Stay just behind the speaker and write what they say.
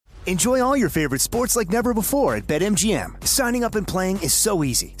Enjoy all your favorite sports like never before at BetMGM. Signing up and playing is so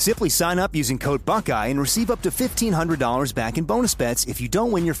easy. Simply sign up using code Buckeye and receive up to $1,500 back in bonus bets if you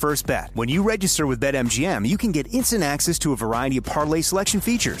don't win your first bet. When you register with BetMGM, you can get instant access to a variety of parlay selection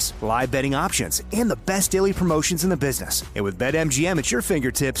features, live betting options, and the best daily promotions in the business. And with BetMGM at your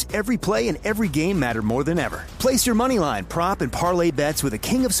fingertips, every play and every game matter more than ever. Place your moneyline, prop, and parlay bets with the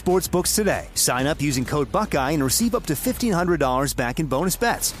king of sportsbooks today. Sign up using code Buckeye and receive up to $1,500 back in bonus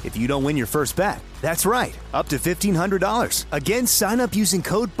bets if you don't win your first bet. That's right, up to $1,500. Again, sign up using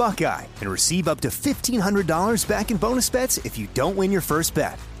code Buckeye and receive up to $1,500 back in bonus bets if you don't win your first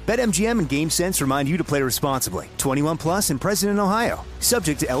bet. BetMGM and GameSense remind you to play responsibly. 21 plus and present in Ohio.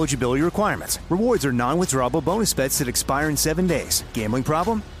 Subject to eligibility requirements. Rewards are non-withdrawable bonus bets that expire in 7 days. Gambling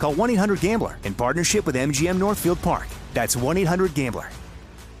problem? Call 1-800-GAMBLER in partnership with MGM Northfield Park. That's 1-800-GAMBLER.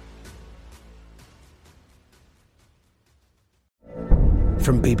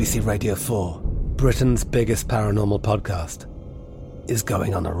 From BBC Radio 4, Britain's biggest paranormal podcast is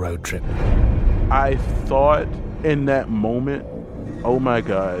going on a road trip. I thought in that moment, oh my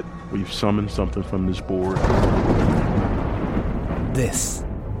God, we've summoned something from this board. This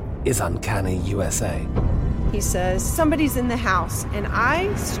is Uncanny USA. He says, somebody's in the house, and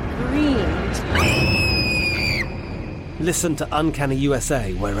I screamed. Listen to Uncanny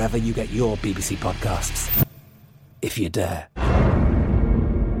USA wherever you get your BBC podcasts, if you dare.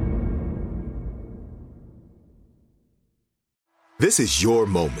 This is your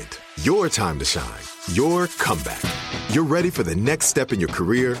moment, your time to shine, your comeback. You're ready for the next step in your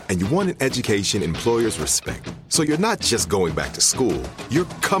career, and you want an education employers respect. So you're not just going back to school, you're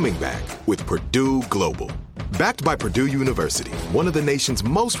coming back with Purdue Global. Backed by Purdue University, one of the nation's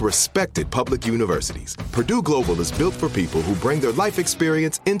most respected public universities, Purdue Global is built for people who bring their life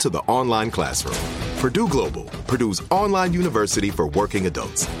experience into the online classroom. Purdue Global, Purdue's online university for working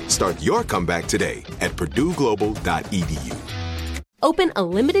adults. Start your comeback today at purdueglobal.edu. Open a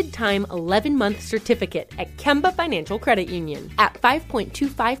limited-time 11-month certificate at Kemba Financial Credit Union. At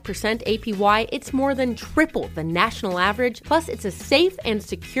 5.25% APY, it's more than triple the national average, plus it's a safe and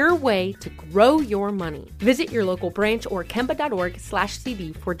secure way to grow your money. Visit your local branch or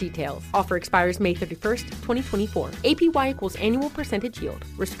kemba.org/cd for details. Offer expires May 31st, 2024. APY equals annual percentage yield.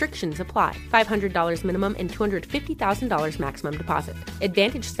 Restrictions apply. $500 minimum and $250,000 maximum deposit.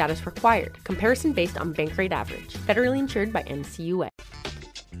 Advantage status required. Comparison based on bank rate average. Federally insured by NCUA.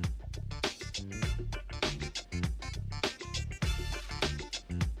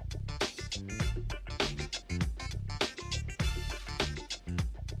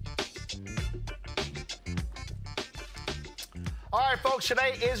 All right, folks,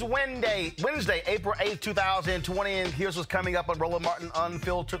 today is Wednesday, April 8th, 2020, and here's what's coming up on Roland Martin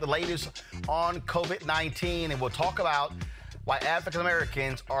Unfiltered, the latest on COVID-19, and we'll talk about why African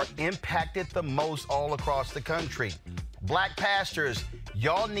Americans are impacted the most all across the country. Black pastors,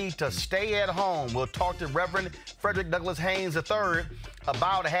 y'all need to stay at home. We'll talk to Reverend Frederick Douglass Haynes III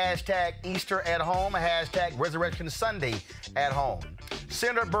about hashtag Easter at home, hashtag Resurrection Sunday at home.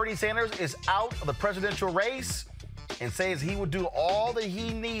 Senator Bernie Sanders is out of the presidential race and says he will do all that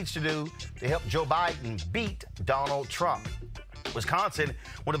he needs to do to help Joe Biden beat Donald Trump. Wisconsin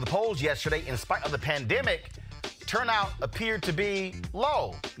went to the polls yesterday. In spite of the pandemic, turnout appeared to be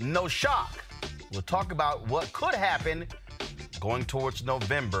low. No shock. We'll talk about what could happen going towards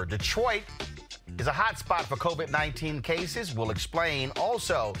November. Detroit is a hot spot for COVID-19 cases. We'll explain.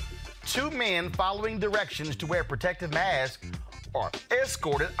 Also, 2 men following directions to wear protective masks are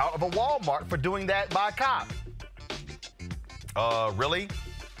escorted out of a Walmart for doing that by a cop. Really?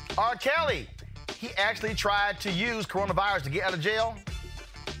 R. Kelly, he actually tried to use coronavirus to get out of jail.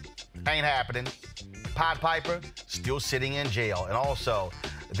 Ain't happening. Pied Piper still sitting in jail. And also,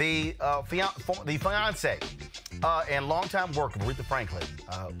 the fiance and longtime worker of Aretha Franklin,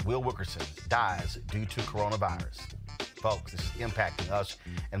 Will Wilkerson, dies due to coronavirus. Folks, this is impacting us.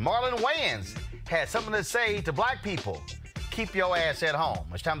 And Marlon Wayans had something to say to black people. Keep your ass at home.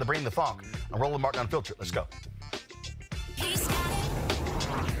 It's time to bring the funk on Roland Martin Unfiltered. Let's go. He's got it.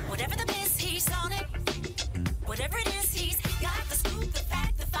 Whatever the miss, he's on it. Whatever it is, he's got the scoop, the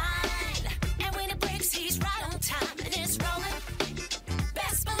fact, the find. And when it breaks, he's right on time and it's rolling.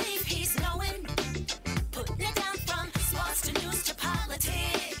 Best believe he's knowing. Putting it down from sports to news to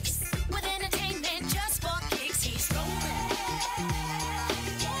politics. With entertainment just for kicks, he's rolling.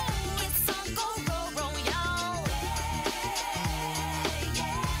 It's on Go Roll, y'all.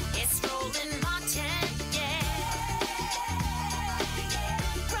 It's Roland Martin, yeah.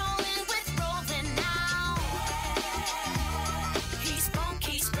 Rolling with Roland now.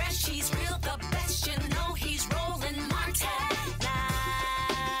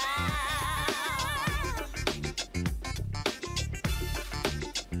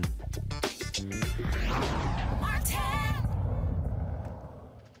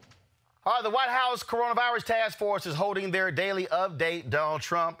 The White House Coronavirus Task Force is holding their daily update. Donald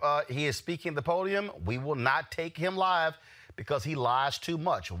Trump, he is speaking at the podium. We will not take him live because he lies too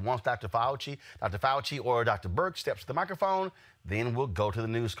much. Once Dr. Fauci or Dr. Birx steps to the microphone, then we'll go to the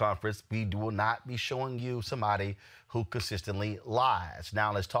news conference. We will not be showing you somebody who consistently lies.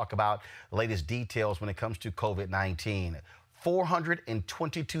 Now let's talk about the latest details when it comes to COVID-19.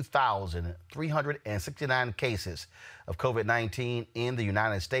 422,369 cases of COVID-19 in the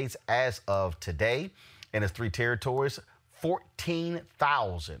United States as of today. In its 3 territories,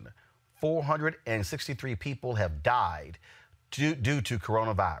 14,463 people have died due to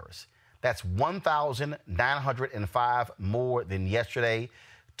coronavirus. That's 1,905 more than yesterday.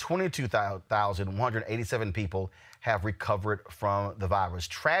 22,187 people have recovered from the virus.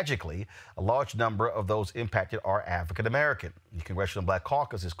 Tragically, a large number of those impacted are African American. The Congressional Black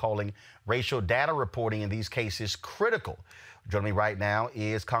Caucus is calling racial data reporting in these cases critical. Joining me right now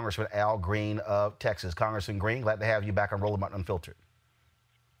is Congressman Al Green of Texas. Congressman Green, glad to have you back on Roland Martin Unfiltered.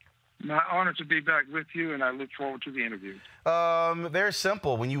 My honor to be back with you, and I look forward to the interview. Very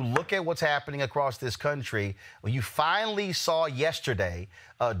simple. When you look at what's happening across this country, when you finally saw yesterday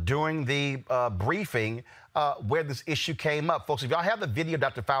during the briefing where this issue came up. Folks, if y'all have the video of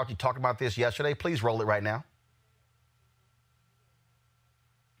Dr. Fauci talking about this yesterday, please roll it right now.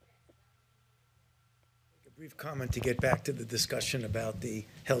 A brief comment to get back to the discussion about the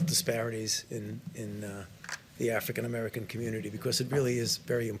health disparities in the African American community, because it really is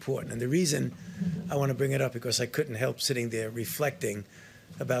very important. And the reason I want to bring it up, because I couldn't help sitting there reflecting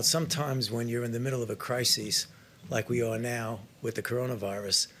about sometimes when you're in the middle of a crisis like we are now with the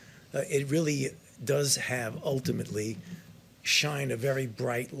coronavirus, it really does have ultimately shine a very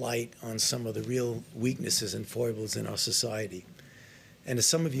bright light on some of the real weaknesses and foibles in our society. And as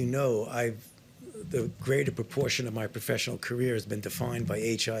some of you know, the greater proportion of my professional career has been defined by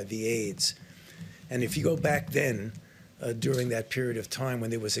HIV/AIDS. And if you go back then, during that period of time when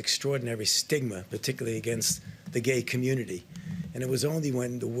there was extraordinary stigma, particularly against the gay community, and it was only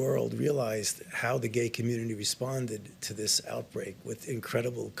when the world realized how the gay community responded to this outbreak with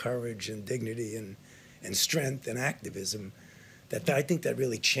incredible courage and dignity and strength and activism, that I think that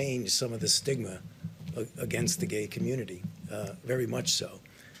really changed some of the stigma against the gay community, very much so.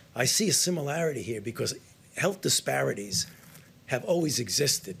 I see a similarity here because health disparities have always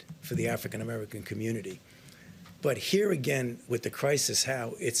existed for the African American community. But here again, with the crisis,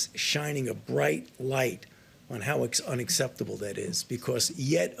 how it's shining a bright light on how unacceptable that is. Because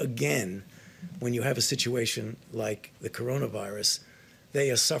yet again, when you have a situation like the coronavirus, they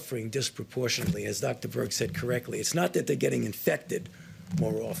are suffering disproportionately. As Dr. Birx said correctly, it's not that they're getting infected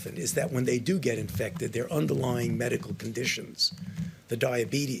more often, it's that when they do get infected, their underlying medical conditions, the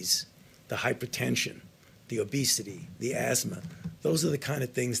diabetes, the hypertension, the obesity, the asthma, those are the kind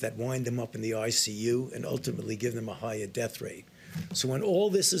of things that wind them up in the ICU and ultimately give them a higher death rate. So when all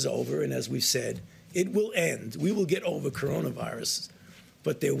this is over, and as we've said, it will end, we will get over coronavirus,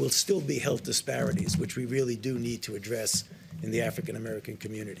 but there will still be health disparities, which we really do need to address in the African American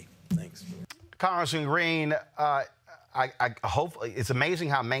community. Thanks. Congressman Green, I hope it's amazing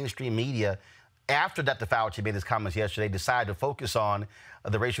how mainstream media, after Dr. Fauci made his comments yesterday, decided to focus on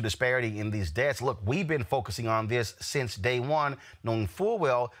the racial disparity in these deaths. Look, we've been focusing on this since day one, knowing full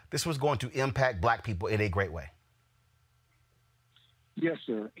well this was going to impact black people in a great way. Yes,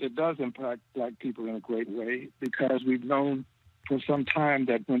 sir. It does impact black people in a great way because we've known for some time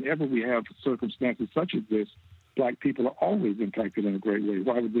that whenever we have circumstances such as this, black people are always impacted in a great way.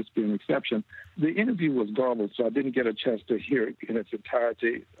 Why would this be an exception? The interview was garbled, so I didn't get a chance to hear it in its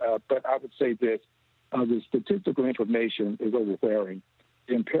entirety. But I would say this, the statistical information is overwhelming.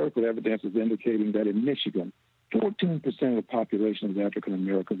 The empirical evidence is indicating that in Michigan, 14% of the population is African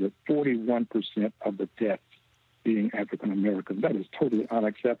American, with 41% of the deaths being African American. That is totally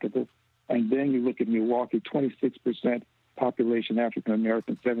unacceptable. And then you look at Milwaukee, 26% population African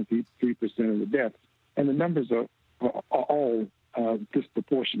American, 73% of the deaths. And the numbers are all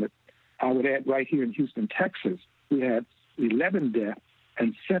disproportionate. I would add right here in Houston, Texas, we had 11 deaths,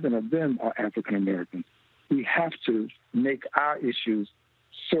 and 7 of them are African Americans. We have to make our issues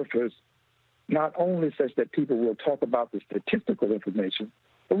surface, not only such that people will talk about the statistical information,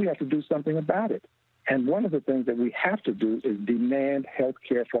 but we have to do something about it. And one of the things that we have to do is demand health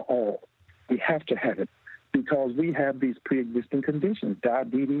care for all. We have to have it because we have these pre-existing conditions,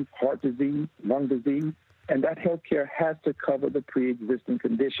 diabetes, heart disease, lung disease, and that health care has to cover the pre-existing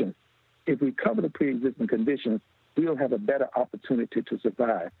conditions. If we cover the pre-existing conditions, we'll have a better opportunity to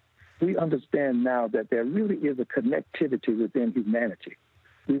survive. We understand now that there really is a connectivity within humanity.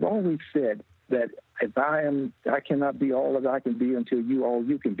 We've always said that if I cannot be all that I can be until you all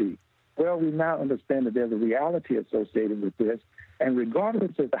you can be. Well, we now understand that there's a reality associated with this, and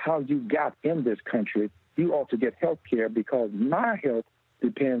regardless of how you got in this country, you ought to get health care because my health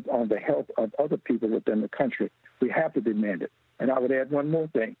depends on the health of other people within the country. We have to demand it. And I would add one more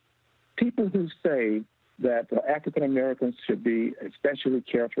thing. People who say that African Americans should be especially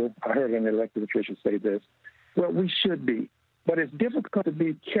careful, I heard an elected official say this, well, we should be. But it's difficult to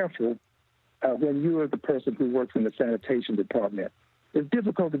be careful when you are the person who works in the sanitation department. It's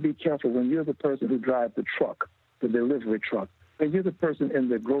difficult to be careful when you're the person who drives the truck, the delivery truck, when you're the person in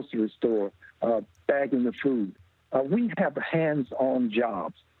the grocery store bagging the food. We have hands-on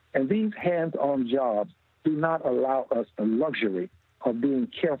jobs, and these hands-on jobs do not allow us the luxury of being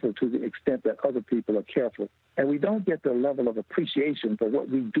careful to the extent that other people are careful. And we don't get the level of appreciation for what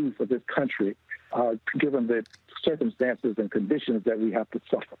we do for this country, given the circumstances and conditions that we have to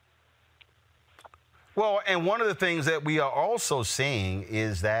suffer. Well, and one of the things that we are also seeing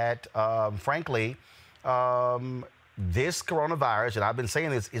is that, frankly, this coronavirus, and I've been saying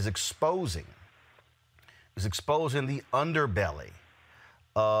this, is exposing the underbelly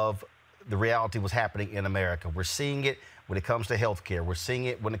of the reality what's happening in America. We're seeing it when it comes to healthcare. We're seeing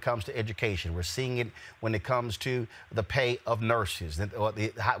it when it comes to education. We're seeing it when it comes to the pay of nurses.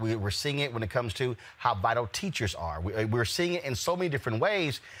 We're seeing it when it comes to how vital teachers are. We're seeing it in so many different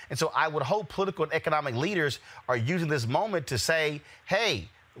ways. And so I would hope political and economic leaders are using this moment to say, hey,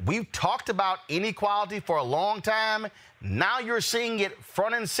 we've talked about inequality for a long time. Now you're seeing it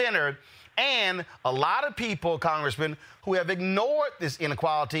front and center. And a lot of people, Congressman, who have ignored this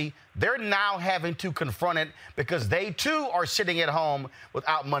inequality, they're now having to confront it because they, too, are sitting at home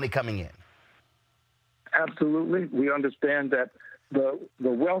without money coming in. Absolutely. We understand that the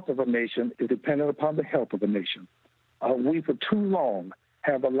wealth of a nation is dependent upon the health of a nation. We, for too long,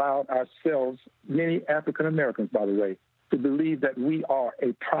 have allowed ourselves, many African Americans, by the way, to believe that we are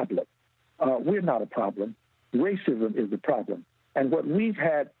a problem. We're not a problem. Racism is the problem. And what we've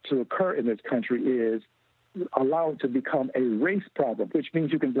had to occur in this country is allow it to become a race problem, which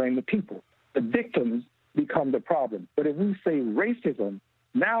means you can blame the people. The victims become the problem. But if we say racism,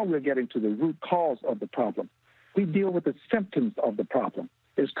 now we're getting to the root cause of the problem. We deal with the symptoms of the problem.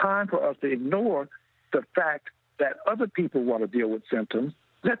 It's time for us to ignore the fact that other people want to deal with symptoms.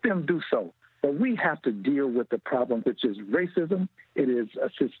 Let them do so. But we have to deal with the problem, which is racism. It is a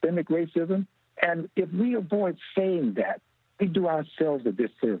systemic racism. And if we avoid saying that, we do ourselves a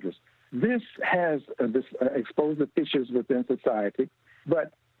disservice. This has exposed the fissures within society,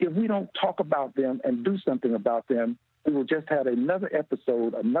 but if we don't talk about them and do something about them, we will just have another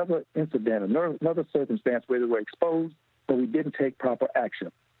episode, another incident, another circumstance where they were exposed, but we didn't take proper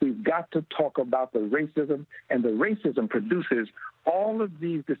action. We've got to talk about the racism, and the racism produces all of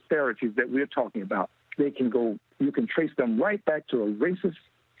these disparities that we're talking about. You can trace them right back to a racist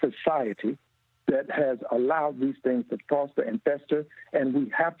society that has allowed these things to foster and fester, and we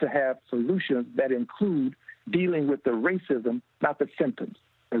have to have solutions that include dealing with the racism, not the symptoms.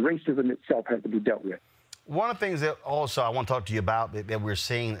 The racism itself has to be dealt with. One of the things that also I want to talk to you about that we're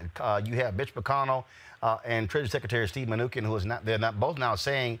seeing, you have Mitch McConnell and Treasury Secretary Steve Mnuchin, who is they're both now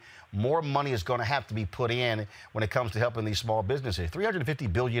saying more money is going to have to be put in when it comes to helping these small businesses.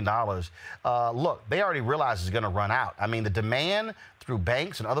 $350 billion. Look, they already realize it's going to run out. I mean, the demand through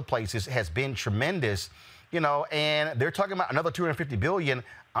banks and other places has been tremendous, and they're talking about another $250 billion.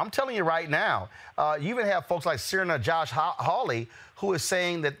 I'm telling you right now, you even have folks like Senator Josh Hawley, who is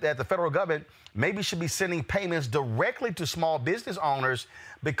saying that the federal government maybe should be sending payments directly to small business owners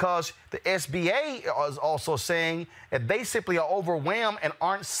because the SBA is also saying that they simply are overwhelmed and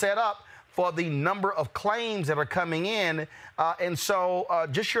aren't set up for the number of claims that are coming in. And so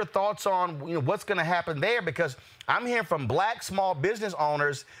just your thoughts on what's going to happen there, because I'm hearing from black small business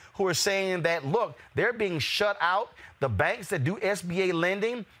owners who are saying that, look, they're being shut out. The banks that do SBA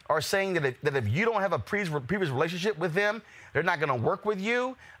lending are saying that if you don't have a previous relationship with them, they're not going to work with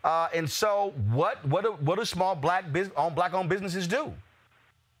you. And so what do small black-owned businesses do?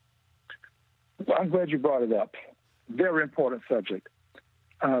 Well, I'm glad you brought it up. Very important subject.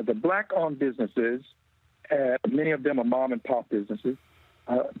 The black-owned businesses, many of them are mom-and-pop businesses.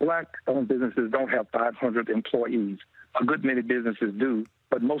 Black-owned businesses don't have 500 employees. A good many businesses do,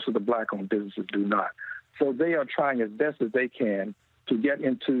 but most of the black-owned businesses do not. So they are trying as best as they can to get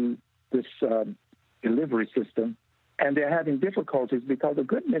into this delivery system, and they're having difficulties because a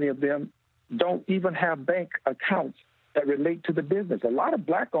good many of them don't even have bank accounts that relate to the business. A lot of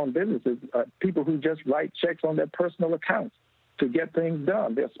black-owned businesses are people who just write checks on their personal accounts to get things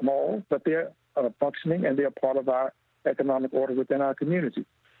done. They're small, but they're functioning, and they're part of our economic order within our community.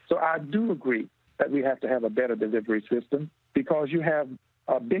 So I do agree that we have to have a better delivery system because you have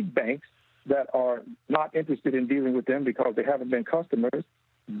big banks that are not interested in dealing with them because they haven't been customers.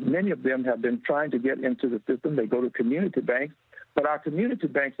 Many of them have been trying to get into the system. They go to community banks, but our community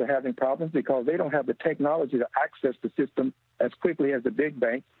banks are having problems because they don't have the technology to access the system as quickly as the big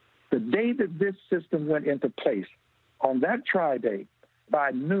banks. The day that this system went into place, on that tri-day,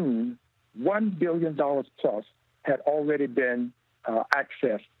 by noon, $1 billion plus had already been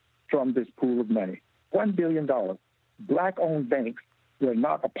accessed from this pool of money. $1 billion. Black-owned banks were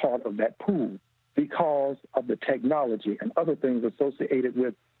not a part of that pool because of the technology and other things associated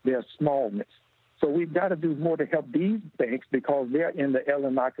with their smallness. So we've got to do more to help these banks because they're in the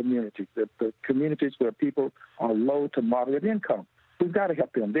LMI communities, the communities where people are low to moderate income. We've got to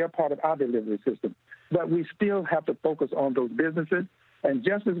help them. They're part of our delivery system. But we still have to focus on those businesses. And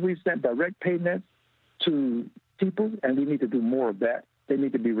just as we've sent direct payments to people, and we need to do more of that, they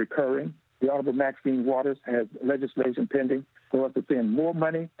need to be recurring. The Honorable Maxine Waters has legislation pending for us to send more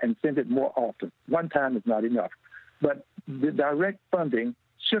money and send it more often. One time is not enough. But the direct funding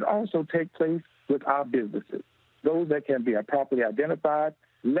should also take place with our businesses, those that can be properly identified.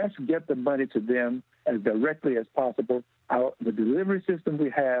 Let's get the money to them as directly as possible. The delivery system we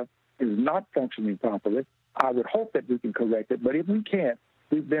have is not functioning properly. I would hope that we can correct it, but if we can't,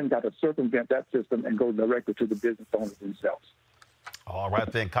 we've then got to circumvent that system and go directly to the business owners themselves. All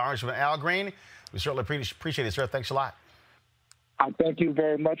right, then, Congressman Al Green, we certainly appreciate it, sir. Thanks a lot. I thank you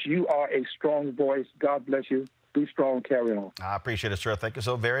very much. You are a strong voice. God bless you. Be strong. Carry on. I appreciate it, sir. Thank you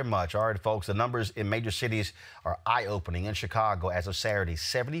so very much. All right, folks, the numbers in major cities are eye-opening. In Chicago, as of Saturday,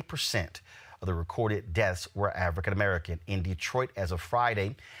 70% of the recorded deaths were African-American. In Detroit, as of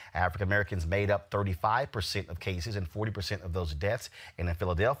Friday, African-Americans made up 35% of cases and 40% of those deaths. And in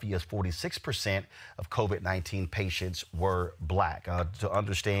Philadelphia, 46% of COVID-19 patients were black. To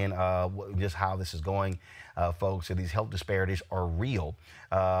understand just how this is going, folks, and these health disparities are real.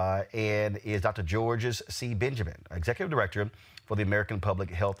 And is Dr. Georges C. Benjamin, Executive Director for the American Public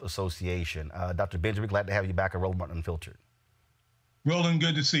Health Association. Dr. Benjamin, glad to have you back on Roland Martin Unfiltered. Roland,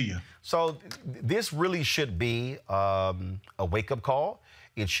 good to see you. So this really should be a wake-up call.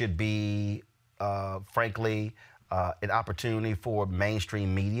 It should be, frankly, an opportunity for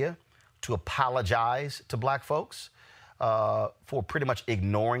mainstream media to apologize to black folks for pretty much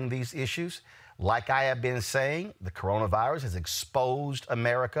ignoring these issues. Like I have been saying, the coronavirus has exposed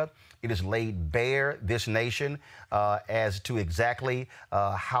America. It has laid bare this nation as to exactly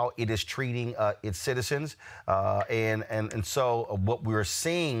how it is treating its citizens. And so what we're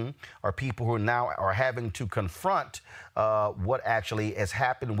seeing are people who now are having to confront what actually has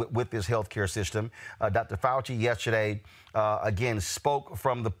happened with this healthcare system. Dr. Fauci yesterday, again, spoke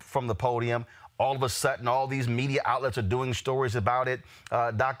from the podium. All of a sudden, all these media outlets are doing stories about it.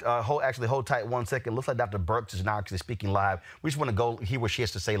 Hold tight 1 second. Looks like Dr. Birx is now actually speaking live. We just want to go hear what she has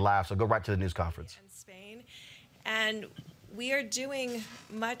to say live, so go right to the news conference. And Spain, and we are doing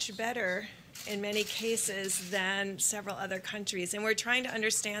much better in many cases than several other countries, and we're trying to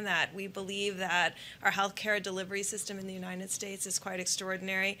understand that. We believe that our healthcare delivery system in the United States is quite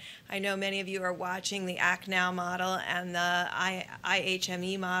extraordinary. I know many of you are watching the Act Now model and the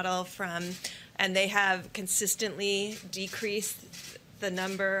IHME model and they have consistently decreased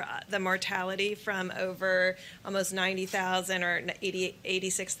the mortality from over almost 90,000 or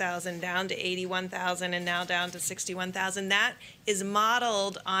 86,000 down to 81,000 and now down to 61,000. That is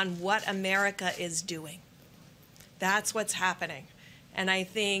modeled on what America is doing. That's what's happening. And I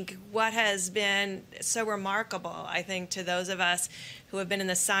think what has been so remarkable, I think, to those of us who have been in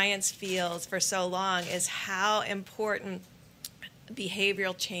the science fields for so long is how important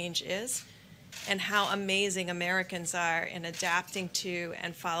behavioral change is, and how amazing Americans are in adapting to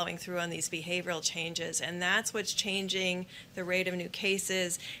and following through on these behavioral changes. And that's what's changing the rate of new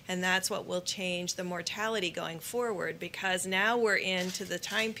cases, and that's what will change the mortality going forward, because now we're into the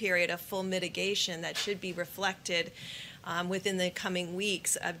time period of full mitigation that should be reflected within the coming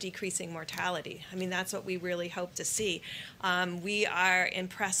weeks of decreasing mortality. I mean, that's what we really hope to see. We are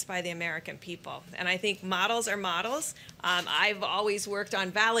impressed by the American people. And I think models are models. I've always worked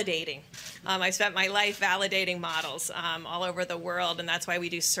on validating. I spent my life validating models all over the world, and that's why we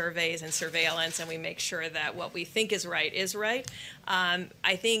do surveys and surveillance, and we make sure that what we think is right is right.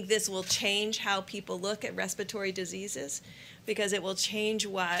 I think this will change how people look at respiratory diseases, because it will change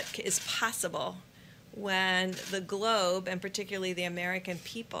what is possible when the globe, and particularly the American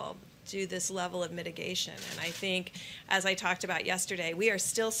people, do this level of mitigation. And I think, as I talked about yesterday, we are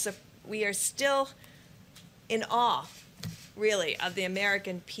still in awe, really, of the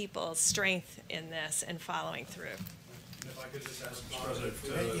American people's strength in this and following through. If I could just ask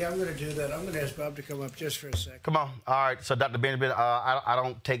President. Yeah, I'm going to do that. I'm going to ask Bob to come up just for a second. Come on. All right. So, Dr. Benjamin, I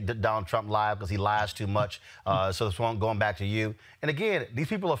don't take Donald Trump live because he lies too much. So this one going back to you. And again, these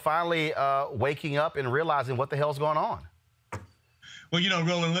people are finally waking up and realizing what the hell's going on. Well,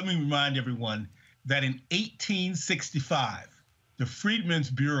 Roland, let me remind everyone that in 1865, the Freedmen's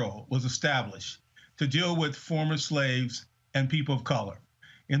Bureau was established to deal with former slaves and people of color.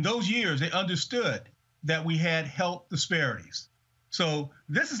 In those years, they understood that we had health disparities. So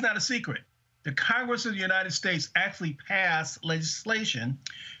this is not a secret. The Congress of the United States actually passed legislation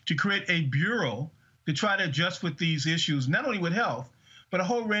to create a bureau to try to adjust with these issues, not only with health, but a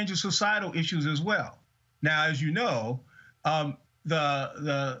whole range of societal issues as well. Now, as you know,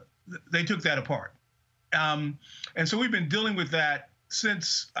 they took that apart. And so we've been dealing with that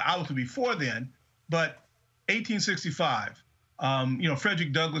since, obviously before then, but 1865,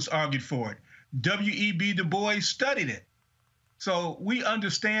 Frederick Douglass argued for it. W.E.B. Du Bois studied it. So we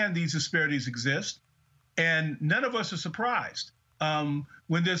understand these disparities exist, and none of us are surprised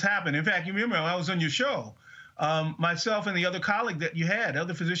when this happened. In fact, you remember I was on your show, myself and the other colleague that you had, the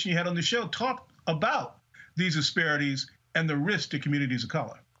other physician you had on the show, talked about these disparities and the risk to communities of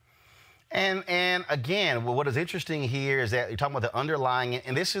color. And again, what is interesting here is that you're talking about the underlying,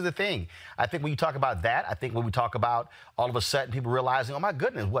 and this is the thing. I think when you talk about that, I think when we talk about all of a sudden people realizing, oh my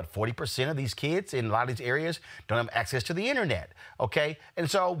goodness, 40% of these kids in a lot of these areas don't have access to the internet, okay?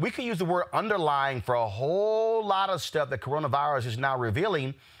 And so we can use the word underlying for a whole lot of stuff that coronavirus is now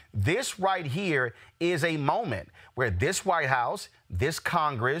revealing. This right here is a moment where this White House, this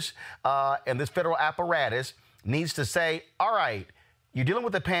Congress, and this federal apparatus needs to say, all right, you're dealing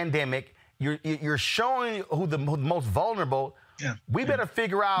with a pandemic. You're showing who the most vulnerable. Yeah. We better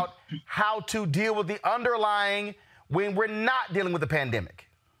figure out how to deal with the underlying when we're not dealing with the pandemic.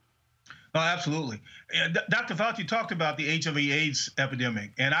 Oh, absolutely. Dr. Fauci talked about the HIV/AIDS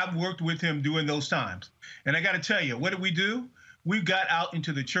epidemic, and I've worked with him during those times. And I got to tell you, what did we do? We got out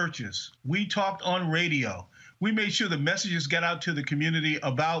into the churches. We talked on radio. We made sure the messages got out to the community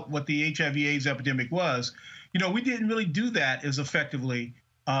about what the HIV/AIDS epidemic was. We didn't really do that as effectively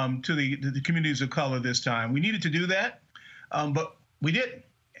to the communities of color this time. We needed to do that, but we didn't.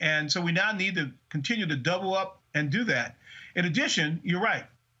 And so we now need to continue to double up and do that. In addition, you're right.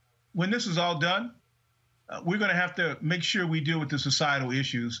 When this is all done, we're going to have to make sure we deal with the societal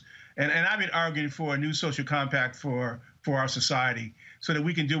issues. And I've been arguing for a new social compact for our society so that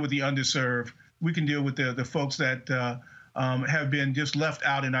we can deal with the underserved. We can deal with the folks that have been just left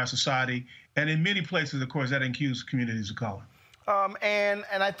out in our society. And in many places, of course, that includes communities of color. And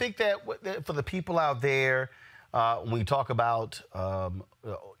I think that for the people out there, when we talk about,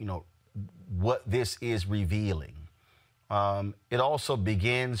 what this is revealing, it also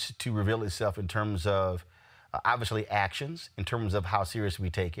begins to reveal itself in terms of, obviously, actions, in terms of how serious we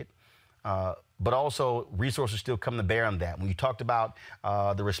take it, but also resources still come to bear on that. When you talked about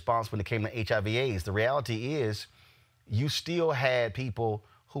the response when it came to HIV/AIDS, the reality is you still had people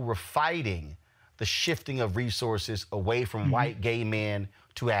who were fighting the shifting of resources away from white gay men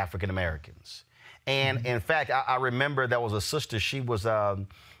to African Americans. And in fact, I remember there was a sister, she was in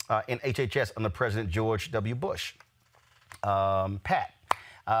HHS under President George W. Bush, Pat.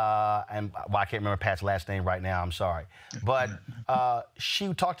 I can't remember Pat's last name right now, I'm sorry. But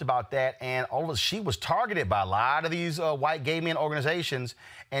she talked about that, and she was targeted by a lot of these white gay men organizations.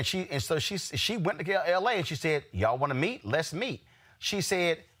 So she went to LA and she said, y'all want to meet? Let's meet. She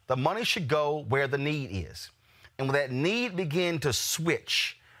said, the money should go where the need is. And when that need began to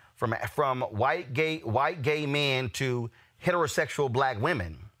switch from white gay men to heterosexual black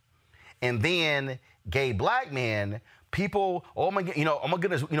women, and then gay black men, people, oh my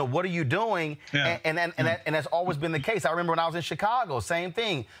goodness, what are you doing? Yeah. And that's always been the case. I remember when I was in Chicago, same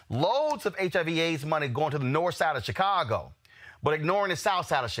thing. Loads of HIV/AIDS money going to the north side of Chicago, but ignoring the south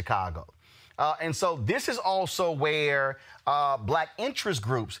side of Chicago. And so this is also where black interest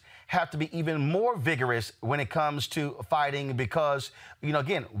groups have to be even more vigorous when it comes to fighting because,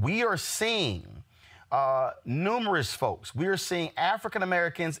 again, we are seeing numerous folks. We are seeing African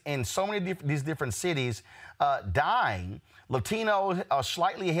Americans in so many these different cities dying. Latinos are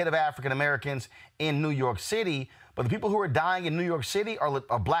slightly ahead of African Americans in New York City, but the people who are dying in New York City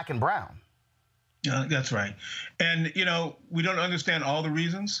are black and brown. Yeah, that's right. And, we don't understand all the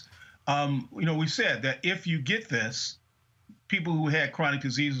reasons. We said that if you get this, people who had chronic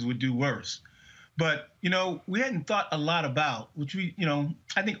diseases would do worse. But, we hadn't thought a lot about, which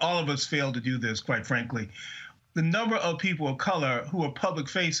I think all of us failed to do this, quite frankly, the number of people of color who are public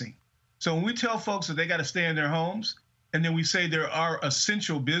facing. So when we tell folks that they got to stay in their homes, and then we say there are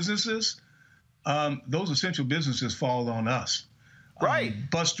essential businesses, those essential businesses fall on us. Right.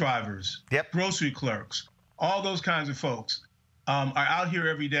 Bus drivers, grocery clerks, all those kinds of folks are out here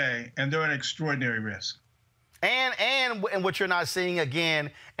every day, and they're at extraordinary risk. And what you're not seeing again,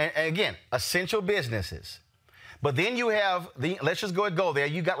 and again, essential businesses. But then you have let's just go there.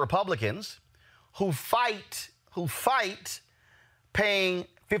 You got Republicans who fight paying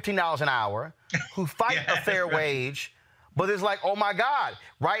 $15 an hour, who fight a fair wage. But it's like, oh, my God,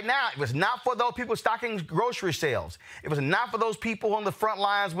 right now, if it's not for those people stocking grocery shelves, if it's not for those people on the front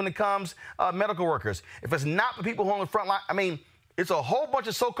lines when it comes medical workers, if it's not for people who are on the front line, I mean, it's a whole bunch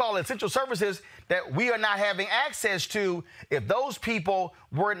of so-called essential services that we are not having access to if those people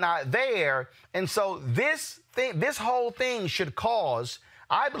were not there. And so this whole thing should cause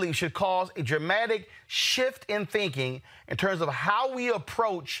a dramatic shift in thinking in terms of how we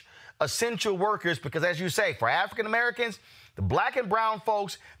approach essential workers, because as you say, for African Americans, the black and brown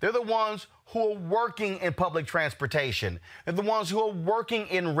folks, they're the ones who are working in public transportation. They're the ones who are working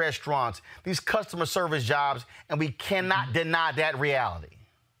in restaurants, these customer service jobs, and we cannot deny that reality.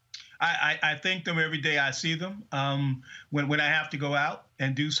 I thank them every day I see them when I have to go out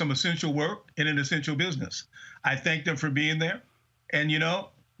and do some essential work in an essential business. I thank them for being there. And, you know,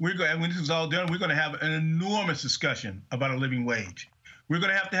 when this is all done, we're going to have an enormous discussion about a living wage. We're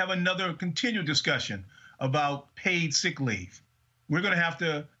going to have another continued discussion about paid sick leave. We're going to have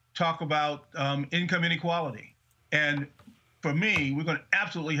to talk about income inequality. And for me, we're going to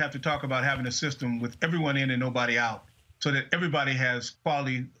absolutely have to talk about having a system with everyone in and nobody out so that everybody has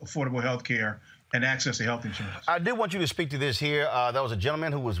quality, affordable health care and access to health insurance. I do want you to speak to this here. There was a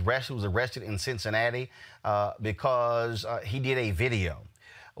gentleman who was arrested in Cincinnati because he did a video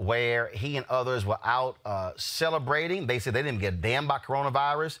where he and others were out celebrating. They said they didn't get damn by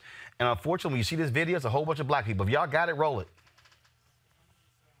coronavirus. And unfortunately, when you see this video, it's a whole bunch of black people. If y'all got it, roll it.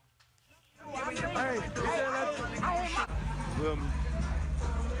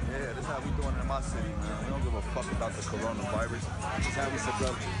 Yeah, that's how we doing in my city, man. We don't give a fuck about the coronavirus.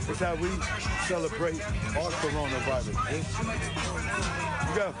 That's how we celebrate our coronavirus.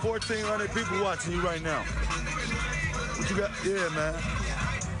 You got 1,400 people watching you right now. What you got? Yeah, man.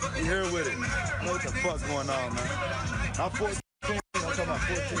 You here with it. I know what the fuck going on, man. I'm 14. I'm talking about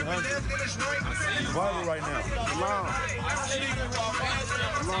 1,400. Viral right now.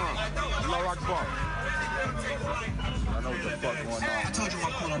 Allah Akbar. I know what the fuck going on. I told you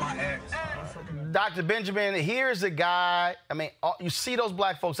I'm pulling my ass. Dr. Benjamin, here's a guy. I mean, you see those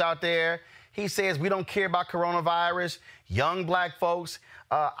black folks out there. He says we don't care about coronavirus. Young black folks.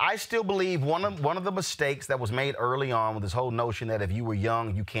 I still believe one of the mistakes that was made early on with this whole notion that if you were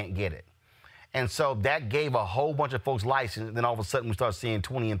young, you can't get it. And so that gave a whole bunch of folks license. And then all of a sudden we start seeing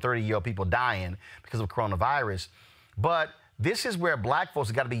 20 and 30-year-old people dying because of coronavirus. But this is where black folks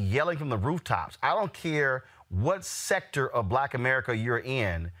have got to be yelling from the rooftops. I don't care what sector of black America you're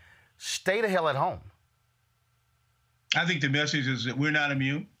in. Stay the hell at home. I think the message is that we're not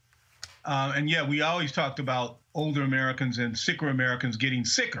immune. And yeah, we always talked about older Americans and sicker Americans getting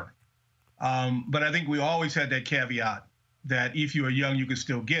sicker. But I think we always had that caveat that if you are young, you could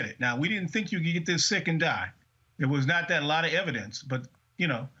still get it. Now, we didn't think you could get this sick and die. There was not that a lot of evidence, but, you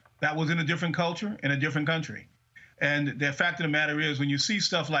know, that was in a different culture, in a different country. And the fact of the matter is, when you see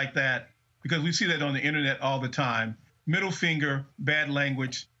stuff like that, because we see that on the internet all the time, middle finger, bad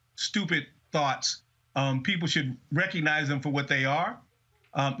language, stupid thoughts, people should recognize them for what they are.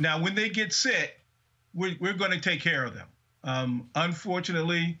 Now, when they get sick, we're going to take care of them.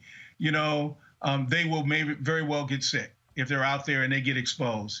 Unfortunately, you know, they will maybe very well get sick if they're out there and they get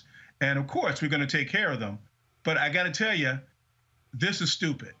exposed. And of course, we're going to take care of them. But I got to tell you, this is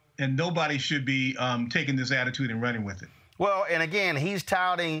stupid. And nobody should be taking this attitude and running with it. Well, and again, he's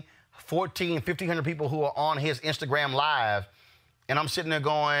touting 1,500 people who are on his Instagram Live. And I'm sitting there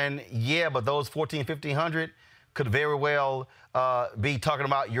going, yeah, but those 1,500 could very well be talking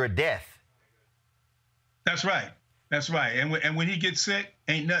about your death. That's right. That's right. And when he gets sick,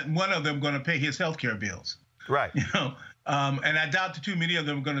 ain't not one of them going to pay his health care bills. Right. You know, and I doubt that too many of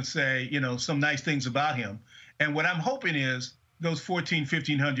them are going to say, you know, some nice things about him. And what I'm hoping is those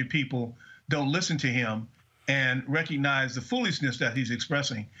 1,500 people don't listen to him and recognize the foolishness that he's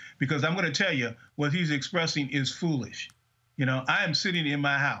expressing. Because I'm going to tell you, what he's expressing is foolish. You know, I am sitting in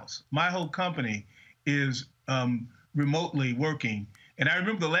my house. My whole company is remotely working. And I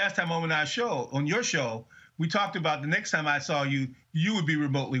remember the last time on your show, we talked about the next time I saw you, you would be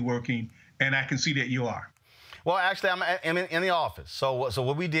remotely working, and I can see that you are. Well, actually, I'm in the office. So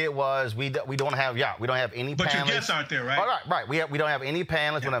what we did was we don't have any. But panelists. your guests aren't there, right? Oh, right. We don't have any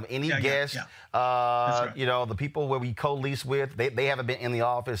panelists. We don't have any guests. Yeah. That's right. You know, the people where we co-lease with, they haven't been in the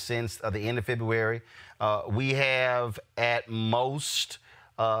office since the end of February. We have at most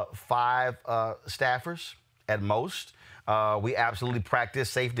 5 staffers at most. We absolutely practice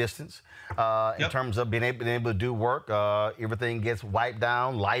safe distance in terms of being able to do work. Everything gets wiped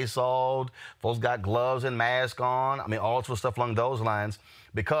down, Lysoled. Folks got gloves and masks on. I mean, all sorts of stuff along those lines,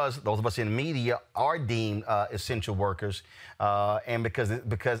 because those of us in media are deemed essential workers, and because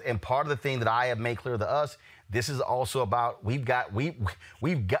part of the thing that I have made clear to us, this is also about we've got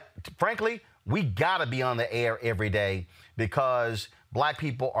frankly, we got to be on the air every day, because Black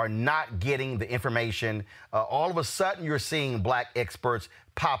people are not getting the information. All of a sudden, you're seeing Black experts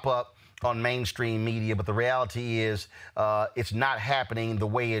pop up on mainstream media, but the reality is it's not happening the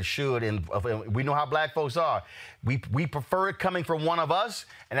way it should. And we know how Black folks are. We prefer it coming from one of us,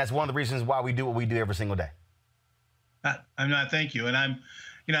 and that's one of the reasons why we do what we do every single day. Thank you, and I'm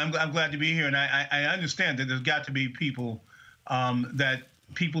glad to be here, and I understand that there's got to be people that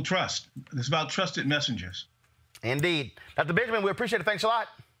people trust. It's about trusted messengers. Indeed. Dr. Benjamin, we appreciate it. Thanks a lot.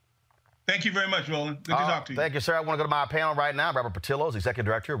 Thank you very much, Roland. Good to talk to you. Thank you, sir. I want to go to my panel right now. Robert Patillo is Executive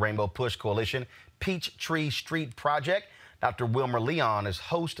Director of Rainbow Push Coalition Peachtree Street Project. Dr. Wilmer Leon is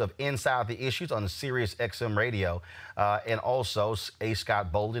host of Inside the Issues on Sirius XM Radio. And also, A.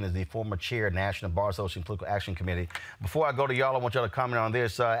 Scott Bolden is the former chair of National Bar Association Political Action Committee. Before I go to y'all, I want y'all to comment on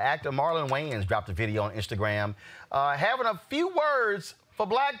this. Actor Marlon Wayans dropped a video on Instagram having a few words for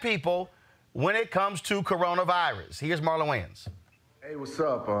Black people when it comes to coronavirus. Here's Marlon Wayans. Hey, what's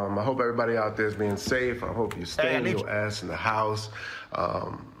up? I hope everybody out there is being safe. I hope you're staying your ass in the house,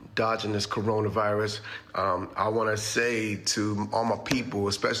 dodging this coronavirus. I want to say to all my people,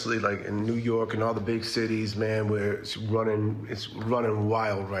 especially like in New York and all the big cities, man, where it's running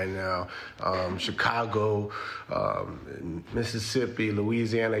wild right now. Chicago, Mississippi,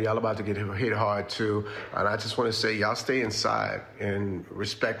 Louisiana, y'all about to get hit hard too. And I just want to say, y'all stay inside and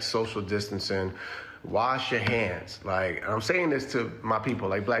respect social distancing. Wash your hands. Like, I'm saying this to my people,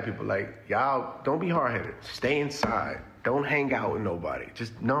 like Black people, like, y'all don't be hard-headed. Stay inside. Don't hang out with nobody.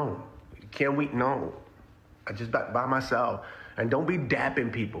 Just no. Can't we? No. I just by myself. And don't be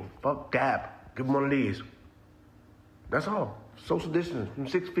dapping people. Fuck dap. Give them one of these. That's all. Social distance from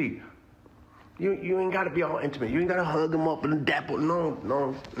 6 feet. You ain't got to be all intimate. You ain't got to hug them up and dap them.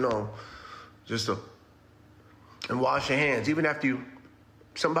 No. Just and wash your hands. Even after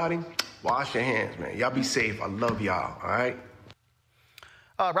somebody, wash your hands, man. Y'all be safe. I love y'all, all right?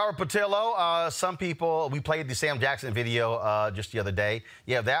 Robert Patillo, some people, we played the Sam Jackson video just the other day.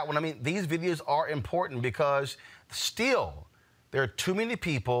 Yeah, that one. I mean, these videos are important because still there are too many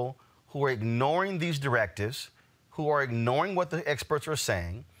people who are ignoring these directives, who are ignoring what the experts are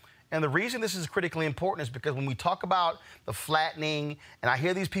saying. And the reason this is critically important is because when we talk about the flattening, and I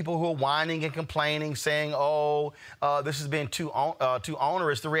hear these people who are whining and complaining, saying, this has been too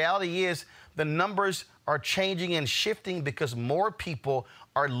onerous. The reality is the numbers are changing and shifting because more people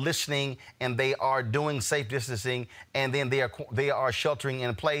are listening and they are doing safe distancing, and then they are sheltering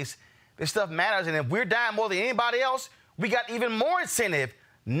in place. This stuff matters, and if we're dying more than anybody else, we got even more incentive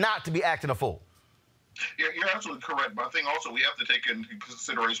not to be acting a fool. You're absolutely correct, but I think also we have to take into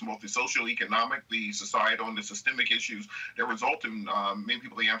consideration both the socio-economic, the societal, and the systemic issues that result in many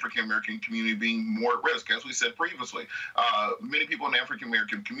people in the African-American community being more at risk. As we said previously, many people in the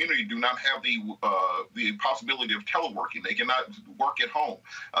African-American community do not have the possibility of teleworking. They cannot work at home.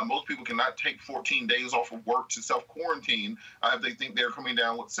 Most people cannot take 14 days off of work to self-quarantine if they think they're coming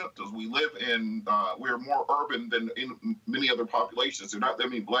down with symptoms. We live in, we're more urban than in many other populations. There are not that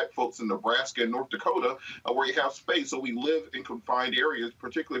many Black folks in Nebraska and North Dakota where you have space. So we live in confined areas,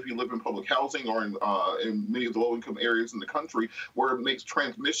 particularly if you live in public housing or in many of the low-income areas in the country, where it makes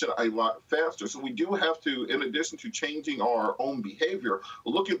transmission a lot faster. So we do have to, in addition to changing our own behavior,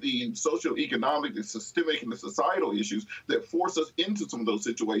 look at the socio-economic, the systemic, and the societal issues that force us into some of those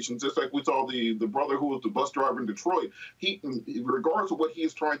situations. Just like we saw the brother who was the bus driver in Detroit. He, regardless of what he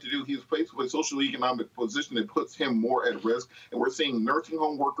is trying to do, he is faced with a socio-economic position that puts him more at risk. And we're seeing nursing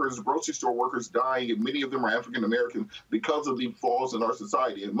home workers, grocery store workers dying, and many of them are African American because of the flaws in our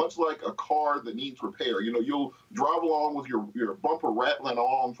society. And much like a car that needs repair, you'll drive along with your bumper rattling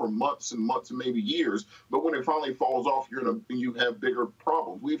on for months and months and maybe years, but when it finally falls off, you have bigger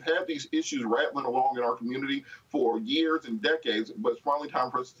problems. We've had these issues rattling along in our community for years and decades, but it's finally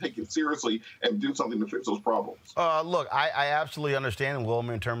time for us to take it seriously and do something to fix those problems. Look, I absolutely understand,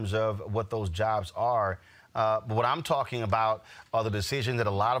 Wilmer, in terms of what those jobs are. But what I'm talking about are the decisions that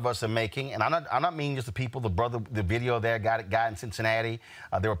a lot of us are making, and I'm not meaning just the people. The video there guy in Cincinnati.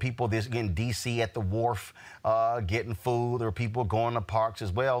 There were people in D.C. at the wharf getting food. There were people going to parks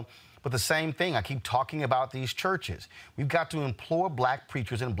as well. But the same thing, I keep talking about these churches. We've got to implore black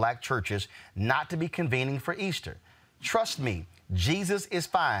preachers and black churches not to be convening for Easter. Trust me, Jesus is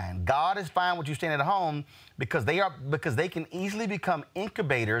fine. God is fine with you staying at home because they can easily become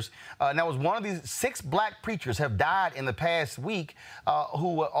incubators. Now, was one of these 6 black preachers have died in the past week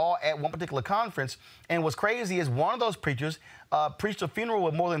who were all at one particular conference. And what's crazy is one of those preachers preached a funeral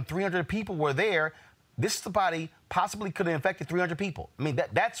where more than 300 people were there. This somebody possibly could have infected 300 people. I mean,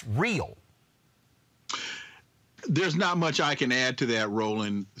 that's real. There's not much I can add to that,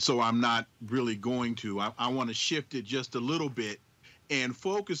 Roland, so I'm not really going to. I want to shift it just a little bit and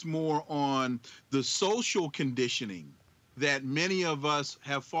focus more on the social conditioning that many of us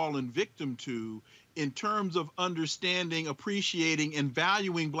have fallen victim to in terms of understanding, appreciating, and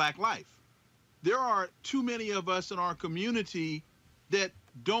valuing Black life. There are too many of us in our community that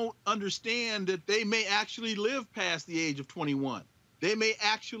don't understand that they may actually live past the age of 21. They may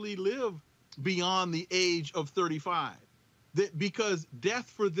actually live beyond the age of 35, because death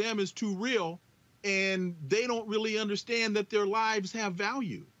for them is too real and they don't really understand that their lives have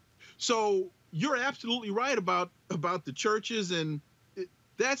value. So you're absolutely right about the churches, and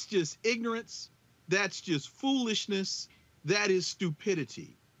that's just ignorance. That's just foolishness. That is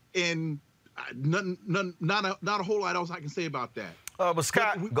stupidity. And not a whole lot else I can say about that. But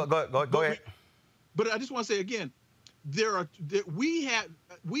Scott, go ahead. But I just want to say again, we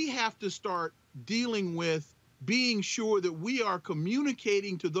have to start dealing with being sure that we are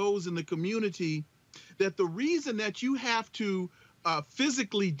communicating to those in the community that the reason that you have to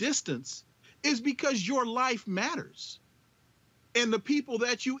physically distance is because your life matters, and the people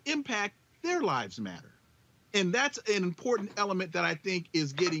that you impact, their lives matter. And that's an important element that I think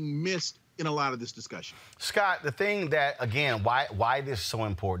is getting missed in a lot of this discussion. Scott, the thing that, again, why this is so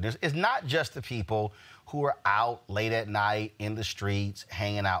important is not just the people who are out late at night in the streets,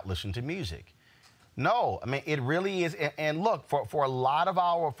 hanging out, listening to music. No, I mean, it really is. And look, for a lot of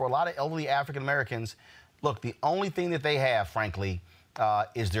elderly African Americans, look, the only thing that they have, frankly,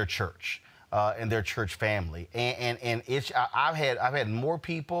 is their church and their church family. And I've had more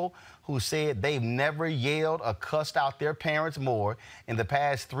people who said they've never yelled or cussed out their parents more in the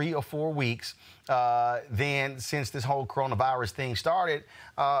past 3 or 4 weeks than since this whole coronavirus thing started,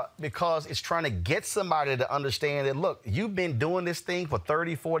 because it's trying to get somebody to understand that, look, you've been doing this thing for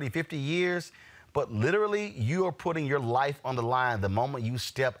 30, 40, 50 years, but literally you are putting your life on the line the moment you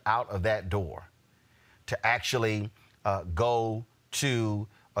step out of that door to actually go to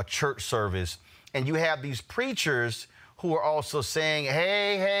a church service. And you have these preachers who are also saying,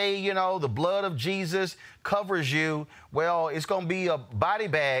 hey, you know, the blood of Jesus covers you. Well, it's going to be a body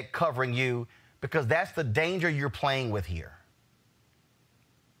bag covering you, because that's the danger you're playing with here.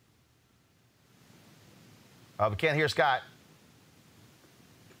 We can't hear Scott.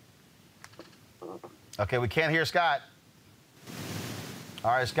 Okay, we can't hear Scott.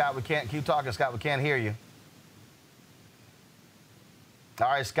 All right, Scott, we can't keep talking. Scott, we can't hear you. All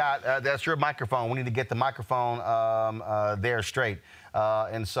right, Scott, that's your microphone. We need to get the microphone there straight.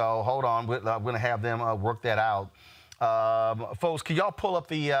 And so, hold on. I'm going to have them work that out. Folks, can y'all pull up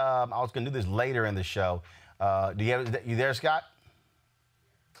the, I was going to do this later in the show. You there, Scott?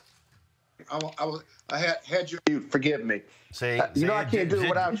 I had you forgive me. See, I can't do it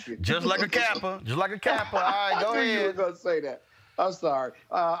without you. Just like a Kappa. Just like a Kappa. All right, go ahead. I knew you were going to say that. I'm sorry.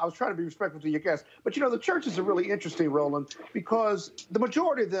 I was trying to be respectful to your guests. But, the churches are really interesting, Roland, because the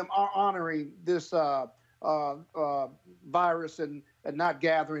majority of them are honoring this virus and not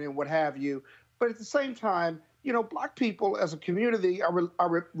gathering and what have you. But at the same time, Black people as a community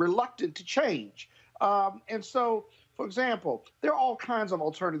are reluctant to change. And so, for example, there are all kinds of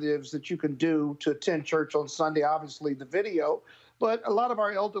alternatives that you can do to attend church on Sunday, obviously the video. But a lot of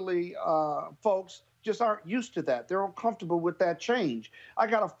our elderly folks just aren't used to that. They're uncomfortable with that change. I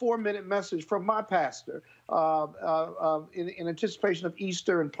got a 4-minute message from my pastor in anticipation of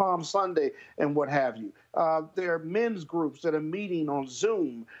Easter and Palm Sunday and what have you. There are men's groups that are meeting on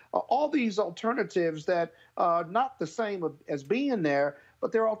Zoom. All these alternatives that are not the same as being there,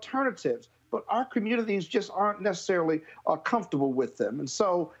 but they're alternatives. But our communities just aren't necessarily comfortable with them. And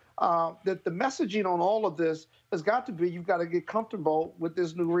so the messaging on all of this has got to be, you've got to get comfortable with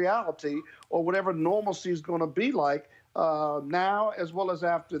this new reality, or whatever normalcy is going to be like now as well as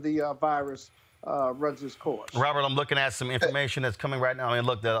after the virus runs its course. Robert, I'm looking at some information that's coming right now. I mean,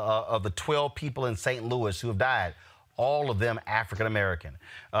 look, of the 12 people in St. Louis who have died, all of them African American.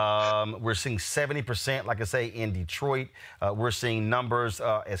 We're seeing 70%, like I say, in Detroit. We're seeing numbers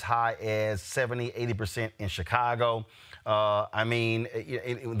as high as 70, 80% in Chicago. I mean,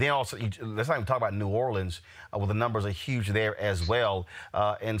 then also, let's not even talk about New Orleans, where the numbers are huge there as well.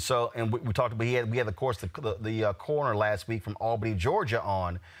 And we talked about, we had, of course, the coroner last week from Albany, Georgia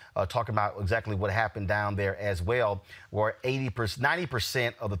on, talking about exactly what happened down there as well, where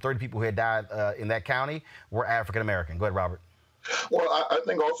 90% of the 30 people who had died in that county were African American. Go ahead, Robert. Well, I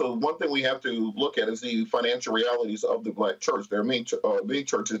think also one thing we have to look at is the financial realities of the Black church. There are many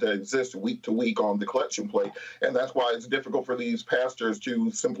churches that exist week to week on the collection plate, and that's why it's difficult for these pastors to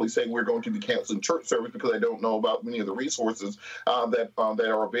simply say we're going to be canceling church service, because they don't know about many of the resources that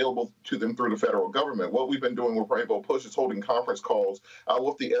are available to them through the federal government. What we've been doing with Rainbow Push is holding conference calls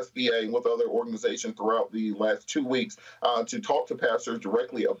with the SBA and with other organizations throughout the last 2 weeks to talk to pastors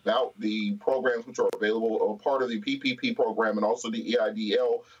directly about the programs which are available, part of the PPP program and also the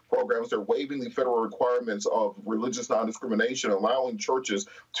EIDL programs. They're waiving the federal requirements of religious non-discrimination, allowing churches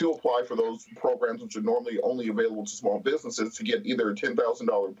to apply for those programs, which are normally only available to small businesses, to get either a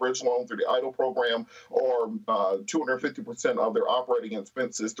 $10,000 bridge loan through the EIDL program or 250% of their operating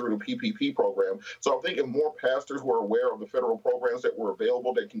expenses through the PPP program. So I think if more pastors were aware of the federal programs that were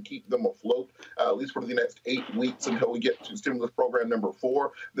available that can keep them afloat, at least for the next 8 weeks until we get to stimulus program number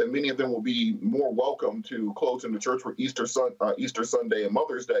 4, then many of them will be more welcome to closing the church for Easter Sunday and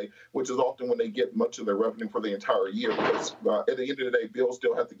Mother's Day, which is often when they get much of their revenue for the entire year, because at the end of the day, bills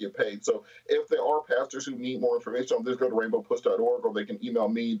still have to get paid. So if there are pastors who need more information on this, go to rainbowpush.org, or they can email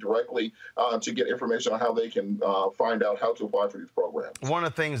me directly to get information on how they can find out how to apply for these programs. One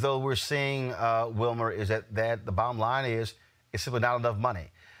of the things, though, we're seeing, Wilmer, is that the bottom line is it's simply not enough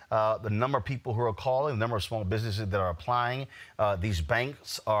money. The number of people who are calling, the number of small businesses that are applying, these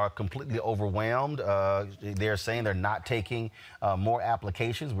banks are completely overwhelmed. They're saying they're not taking more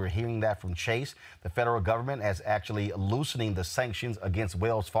applications. We're hearing that from Chase. The federal government is actually loosening the sanctions against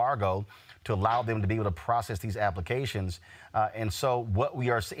Wells Fargo to allow them to be able to process these applications. And so what we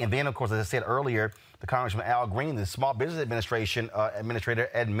are seeing, and then, of course, as I said earlier, the Congressman Al Green, the Small Business Administrator,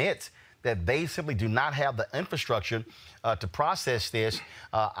 admits that they simply do not have the infrastructure to process this.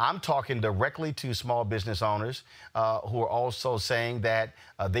 I'm talking directly to small business owners who are also saying that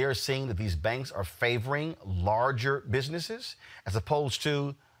they are seeing that these banks are favoring larger businesses as opposed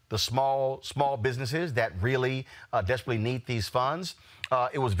to the small businesses that really desperately need these funds.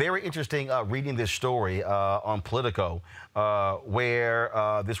 It was very interesting reading this story on Politico,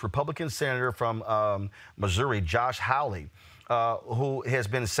 where this Republican senator from Missouri, Josh Hawley, who has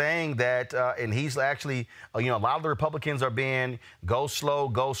been saying that, and he's actually, a lot of the Republicans are being go slow,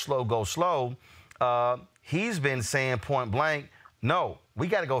 go slow, go slow. He's been saying point blank, no, we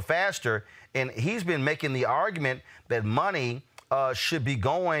got to go faster. And he's been making the argument that money should be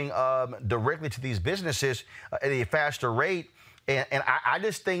going directly to these businesses at a faster rate. And I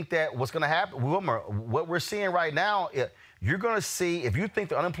just think that what's going to happen, Wilmer, what we're seeing right now, you're going to see, if you think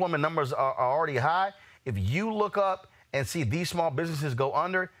the unemployment numbers are already high, if you look up and see these small businesses go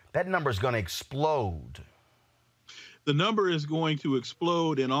under, that number is going to explode. The number is going to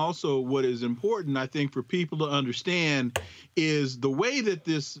explode. And also what is important, I think, for people to understand is the way that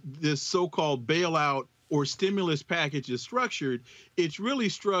this so-called bailout or stimulus package is structured. It's really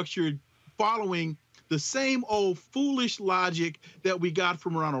structured following the same old foolish logic that we got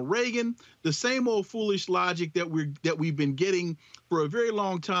from Ronald Reagan, the same old foolish logic that we've been getting for a very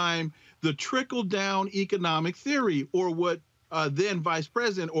long time, the trickle-down economic theory, or what then Vice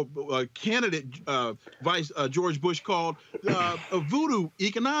President or candidate George Bush called voodoo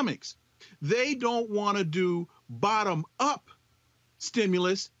economics. They don't want to do bottom-up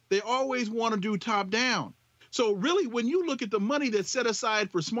stimulus. They always want to do top-down. So really, when you look at the money that's set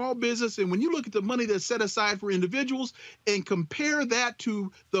aside for small business, and when you look at the money that's set aside for individuals, and compare that to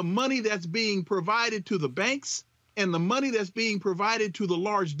the money that's being provided to the banks and the money that's being provided to the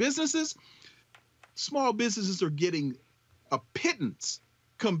large businesses, small businesses are getting a pittance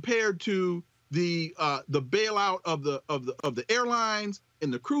compared to the bailout of the airlines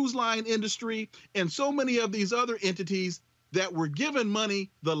and the cruise line industry and so many of these other entities that were given money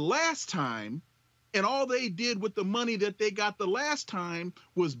the last time. And all they did with the money that they got the last time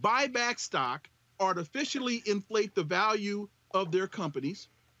was buy back stock, artificially inflate the value of their companies,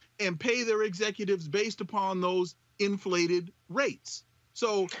 and pay their executives based upon those inflated rates.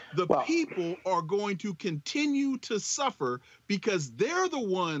 So the people are going to continue to suffer because they're the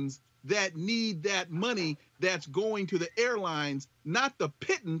ones that need that money that's going to the airlines, not the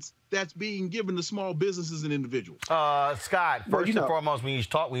pittance that's being given to small businesses and individuals. Scott, first and foremost, when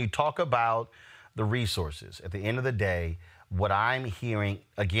you talk about the resources. At the end of the day, what I'm hearing,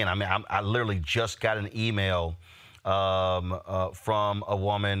 again, I literally just got an email from a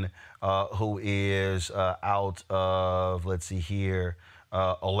woman who is out of, let's see here,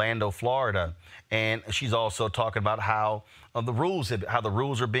 Orlando, Florida, and she's also talking about how the rules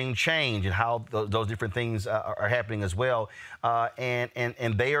are being changed and how those different things are happening as well, and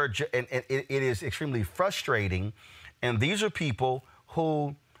they are, and it is extremely frustrating. And these are people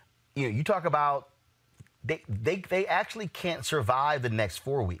who, you talk about, they actually can't survive the next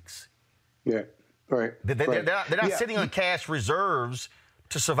 4 weeks. Yeah, right. They're not sitting on cash reserves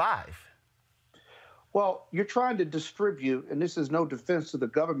to survive. Well, you're trying to distribute, and this is no defense to the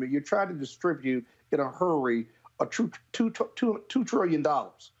government, you're trying to distribute in a hurry $2 trillion.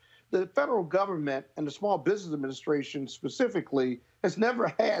 The federal government and the Small Business Administration specifically has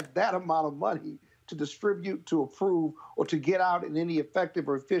never had that amount of money to distribute, to approve, or to get out in any effective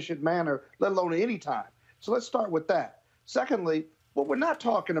or efficient manner, let alone at any time. So let's start with that. Secondly, what we're not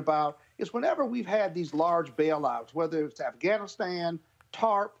talking about is whenever we've had these large bailouts, whether it's Afghanistan,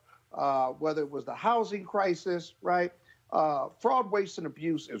 TARP, whether it was the housing crisis, right? Fraud, waste, and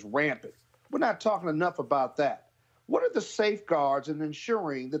abuse is rampant. We're not talking enough about that. What are the safeguards in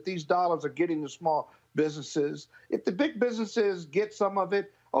ensuring that these dollars are getting to small businesses? If the big businesses get some of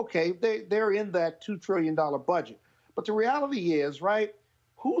it, okay, they're in that $2 trillion budget. But the reality is, right,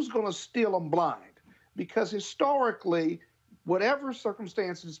 who's going to steal them blind? Because historically, whatever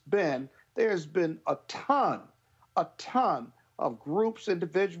circumstance it's been, there's been a ton of groups,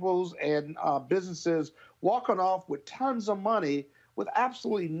 individuals, and businesses walking off with tons of money with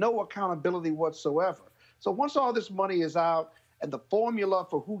absolutely no accountability whatsoever. So once all this money is out and the formula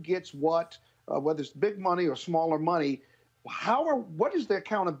for who gets what, whether it's big money or smaller money, what is the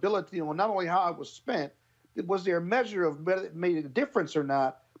accountability on not only how it was spent, was there a measure of whether it made a difference or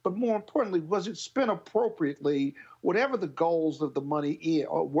not, but more importantly, was it spent appropriately, whatever the goals of the money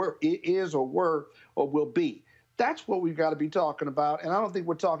is or will be? That's what we've got to be talking about, and I don't think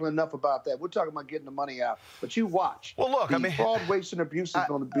we're talking enough about that. We're talking about getting the money out, but you watch. Well, look, fraud, waste, and abuse is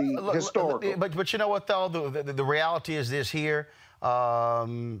going to be historical. But you know what, though? The reality is this here.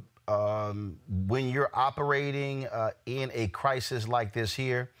 When you're operating in a crisis like this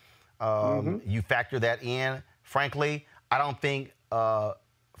here, you factor that in. Frankly, I don't think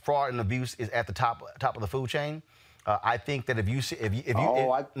fraud and abuse is at the top of the food chain. I think that if you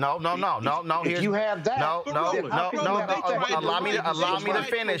have that, allow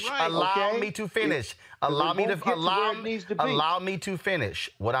me to finish.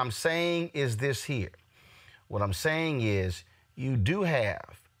 What I'm saying is this here. What I'm saying is you do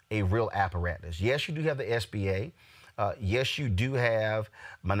have a real apparatus. Yes, you do have the SBA. Yes, you do have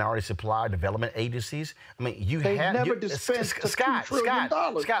minority supply development agencies. I mean, They've never dispensed Scott,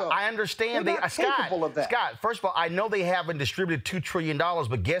 I understand. They're not capable of that. Scott, first of all, I know they haven't distributed $2 trillion,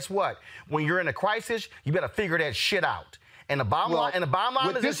 but guess what? When you're in a crisis, you better figure that shit out. And the bottom line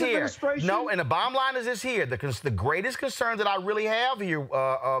is this here. No, and the bottom line is this here. The greatest concern that I really have here,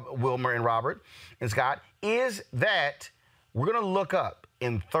 Wilmer and Robert and Scott, is that we're going to look up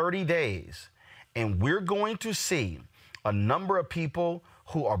in 30 days, and we're going to see a number of people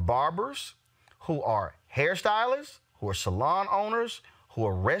who are barbers, who are hairstylists, who are salon owners, who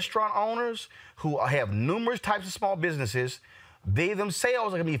are restaurant owners, who have numerous types of small businesses. They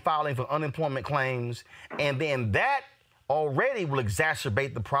themselves are going to be filing for unemployment claims, and then that already will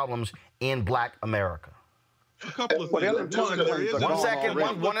exacerbate the problems in Black America. A couple of things.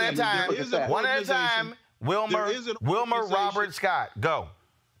 One at a time. Wilmer, Robert, Scott, go.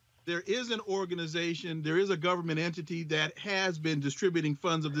 There is an organization, there is a government entity that has been distributing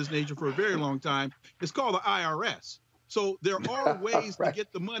funds of this nature for a very long time. It's called the IRS. So there are ways to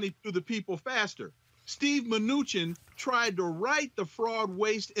get the money to the people faster. Steve Mnuchin tried to write the fraud,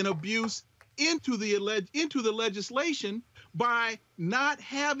 waste, and abuse into the legislation by not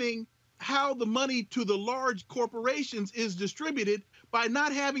having how the money to the large corporations is distributed, by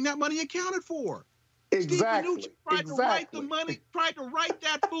not having that money accounted for. Exactly. Steve Mnuchin tried to write the money, tried to write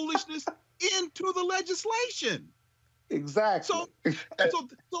that foolishness into the legislation. Exactly. So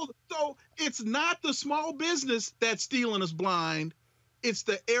it's not the small business that's stealing us blind. It's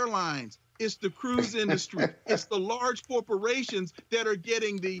the airlines. It's the cruise industry. It's the large corporations that are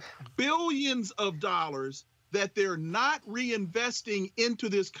getting the billions of dollars that they're not reinvesting into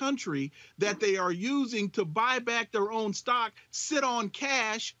this country, that they are using to buy back their own stock, sit on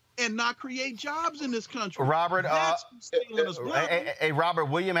cash, and not create jobs in this country. Robert, hey, Robert,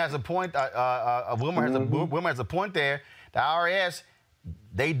 William has a point. Wilmer has a point there. The IRS,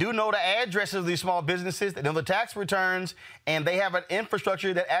 they do know the addresses of these small businesses. They know the tax returns, and they have an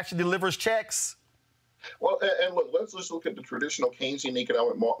infrastructure that actually delivers checks. Well, and look, let's just look at the traditional Keynesian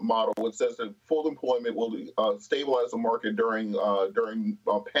economic model, which says that full employment will stabilize the market during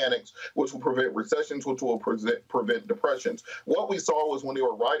panics, which will prevent recessions, which will prevent depressions. What we saw was when they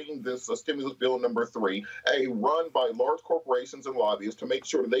were writing this stimulus bill number 3, a run by large corporations and lobbyists to make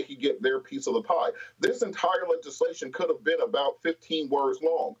sure that they could get their piece of the pie. This entire legislation could have been about 15 words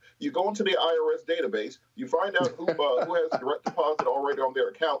long. You go into the IRS database, you find out who has a direct deposit already on their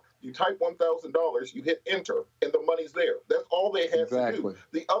account. You type $1,000, you hit enter, and the money's there. That's all they had to do.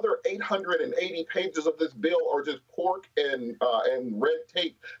 The other 880 pages of this bill are just pork and red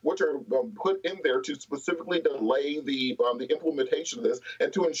tape, which are put in there to specifically delay the implementation of this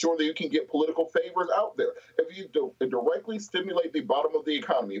and to ensure that you can get political favors out there. If you directly stimulate the bottom of the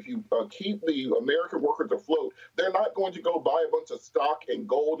economy, if you keep the American workers afloat, they're not going to go buy a bunch of stock and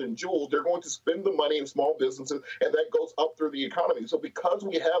gold and jewels. They're going to spend the money in small businesses, and that goes up through the economy. So because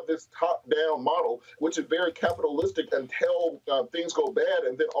we have this top-down model, which is very capitalistic until things go bad,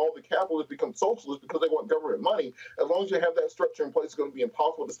 and then all the capitalists become socialists because they want government money, as long as you have that structure in place, it's going to be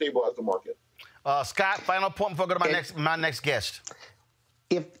impossible to stabilize the market. Scott, final point before I go to my next guest.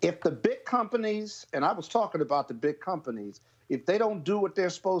 If the big companies, and I was talking about the big companies, if they don't do what they're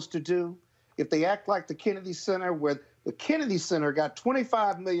supposed to do, if they act like the Kennedy Center, where the Kennedy Center got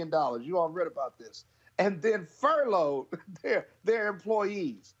 $25 million, you all read about this, and then furloughed their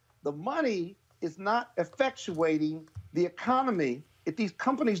employees. The money is not effectuating the economy. If these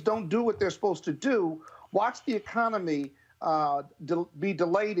companies don't do what they're supposed to do, watch the economy be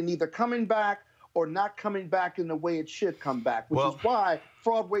delayed in either coming back or not coming back in the way it should come back, which is why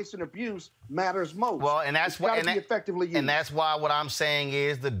fraud, waste, and abuse matters most. Well, and that's why, be effectively used. And that's why what I'm saying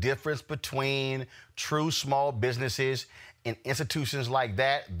is the difference between true small businesses and institutions like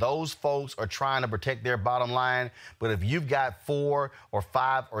that, those folks are trying to protect their bottom line. But if you've got 4 or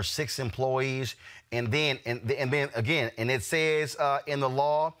 5 or 6 employees, and then again, and it says in the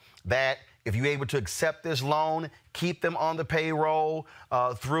law that if you're able to accept this loan, keep them on the payroll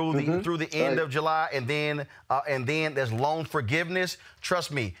through the end of July, and then there's loan forgiveness.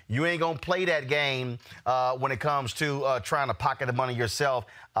 Trust me, you ain't gonna play that game when it comes to trying to pocket the money yourself.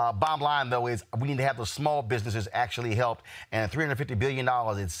 Bottom line, though, is we need to have the small businesses actually helped. And $350 billion,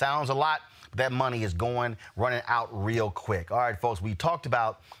 it sounds a lot. That money is running out real quick. All right, folks, we talked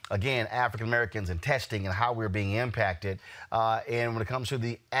about, again, African Americans and testing and how we're being impacted. And when it comes to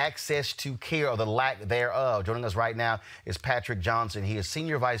the access to care or the lack thereof, joining us right now is Patrick Johnson. He is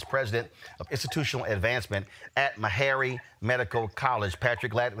Senior Vice President of Institutional Advancement at Meharry Medical College.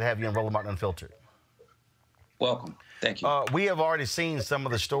 Patrick, glad to have you on Roland Martin Unfiltered. Welcome. Thank you. We have already seen some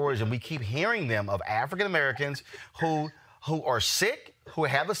of the stories, and we keep hearing them, of African Americans who are sick, who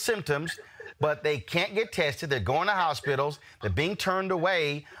have the symptoms, but they can't get tested. They're going to hospitals. They're being turned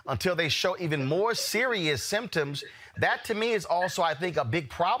away until they show even more serious symptoms. That, to me, is also, I think, a big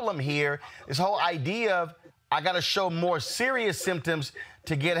problem here. This whole idea of I got to show more serious symptoms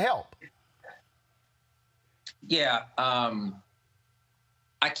to get help. Yeah.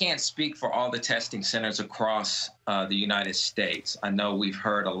 I can't speak for all the testing centers across the United States. I know we've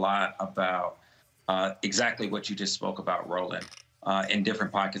heard a lot about exactly what you just spoke about, Roland. In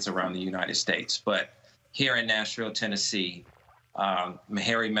different pockets around the United States. But here in Nashville, Tennessee,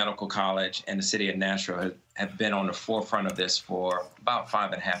 Meharry Medical College and the city of Nashville have been on the forefront of this for about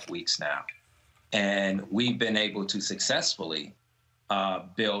 5.5 weeks now. And we've been able to successfully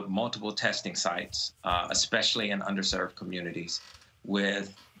build multiple testing sites, especially in underserved communities,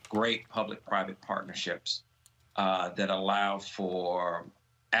 with great public-private partnerships that allow for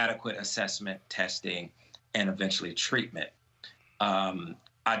adequate assessment, testing, and eventually treatment.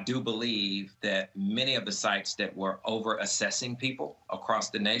 I do believe that many of the sites that were over-assessing people across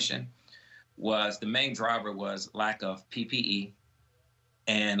the nation the main driver was lack of PPE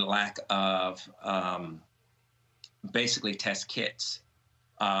and lack of basically test kits.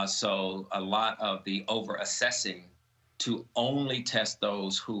 So a lot of the over-assessing to only test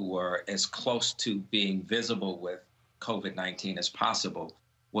those who were as close to being visible with COVID-19 as possible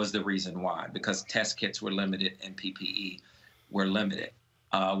was the reason why, because test kits were limited and PPE were limited.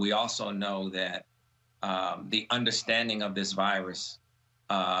 We also know that the understanding of this virus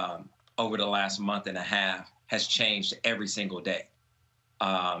over the last month and a half has changed every single day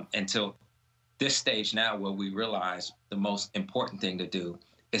until this stage now, where we realize the most important thing to do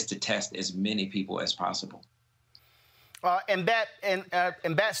is to test as many people as possible. And that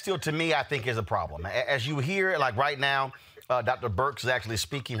still, to me, I think is a problem. As you hear, like right now, Dr. Birx is actually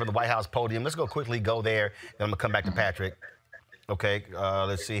speaking from the White House podium. Let's quickly go there, then I'm going to come back to Patrick. Okay,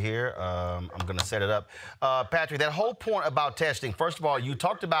 let's see here. I'm going to set it up. Patrick, that whole point about testing, first of all, you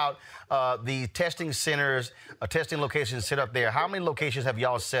talked about the testing centers, testing locations set up there. How many locations have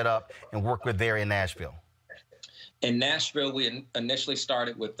y'all set up and worked with there in Nashville? In Nashville, we initially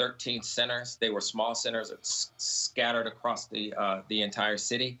started with 13 centers. They were small centers scattered across the entire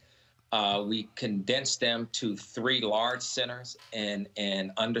city. We condensed them to 3 large centers in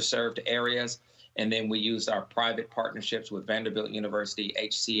underserved areas. And then we used our private partnerships with Vanderbilt University,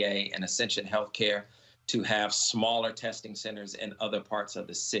 HCA, and Ascension Healthcare to have smaller testing centers in other parts of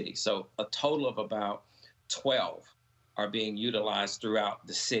the city. So a total of about 12 are being utilized throughout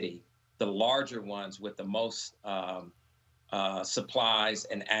the city. The larger ones with the most supplies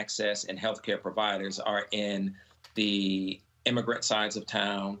and access and healthcare providers are in the immigrant sides of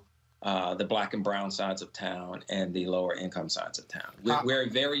town, the Black and brown sides of town, and the lower income sides of town. We're a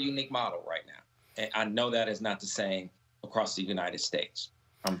very unique model right now. And I know that is not the same across the United States.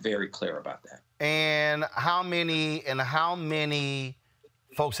 I'm very clear about that. And how many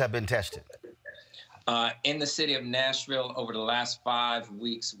folks have been tested? In the city of Nashville, over the last 5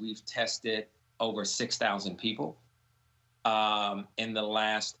 weeks, we've tested over 6,000 people. In the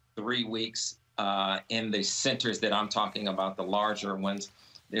last 3 weeks, in the centers that I'm talking about, the larger ones,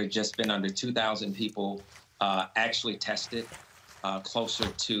 there have just been under 2,000 people actually tested, closer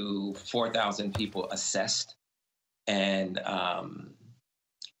to 4,000 people assessed, and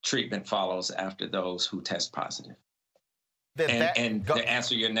treatment follows after those who test positive. To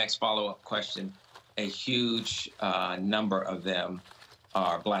answer your next follow-up question, a huge number of them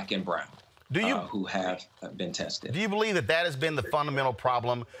are Black and brown who have been tested. Do you believe that has been the fundamental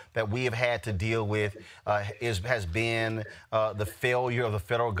problem that we have had to deal with, has been the failure of the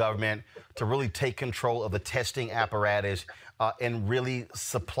federal government to really take control of the testing apparatus and really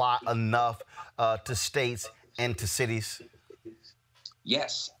supply enough to states and to cities?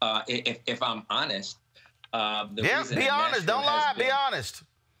 Yes. If I'm honest, be honest. Don't lie. Be honest.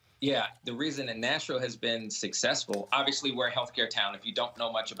 Yeah, the reason that Nashville has been successful, obviously we're a healthcare town. If you don't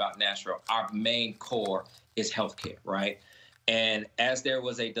know much about Nashville, our main core is healthcare, right? And as there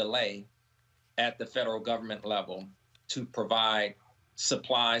was a delay at the federal government level to provide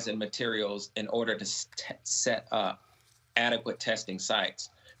supplies and materials in order to set up adequate testing sites,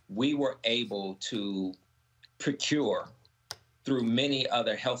 we were able to procure through many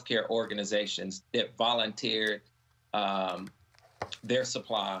other healthcare organizations that volunteered their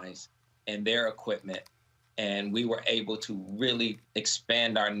supplies and their equipment, and we were able to really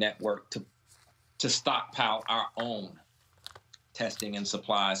expand our network to stockpile our own testing and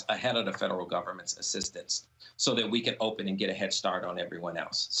supplies ahead of the federal government's assistance so that we can open and get a head start on everyone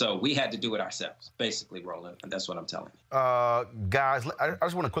else. So we had to do it ourselves, basically, Roland, and that's what I'm telling you. Guys, I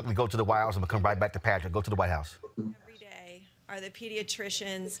just want to quickly go to the White House and we'll come right back to Patrick. Go to the White House. Every day are the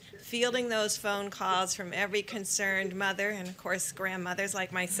pediatricians fielding those phone calls from every concerned mother and, of course, grandmothers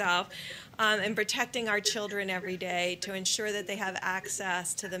like myself, and protecting our children every day to ensure that they have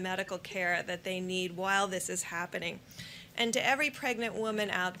access to the medical care that they need while this is happening. And to every pregnant woman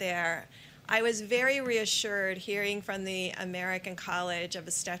out there, I was very reassured hearing from the American College of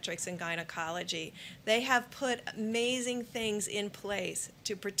Obstetrics and Gynecology. They have put amazing things in place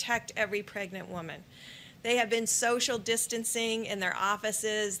to protect every pregnant woman. They have been social distancing in their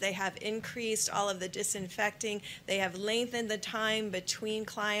offices. They have increased all of the disinfecting. They have lengthened the time between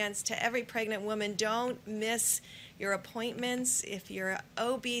clients. To every pregnant woman, don't miss your appointments. If your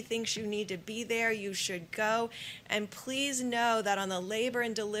OB thinks you need to be there, you should go. And please know that on the labor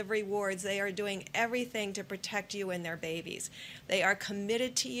and delivery wards, they are doing everything to protect you and their babies. They are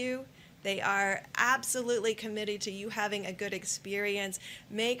committed to you. They are absolutely committed to you having a good experience.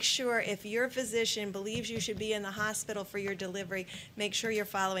 Make sure if your physician believes you should be in the hospital for your delivery, make sure you're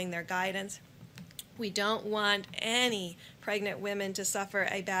following their guidance. We don't want any pregnant women to suffer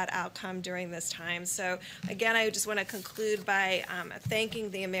a bad outcome during this time. So again, I just want to conclude by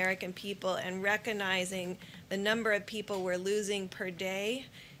thanking the American people and recognizing the number of people we're losing per day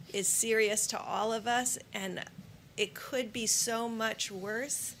is serious to all of us, and it could be so much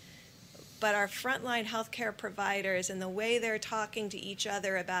worse. But our frontline healthcare providers and the way they're talking to each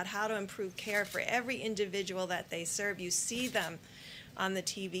other about how to improve care for every individual that they serve, you see them on the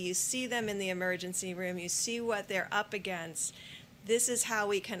TV, you see them in the emergency room, you see what they're up against. This is how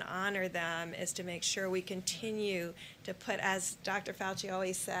we can honor them, is to make sure we continue to put, as Dr. Fauci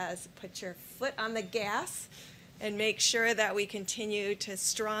always says, put your foot on the gas and make sure that we continue to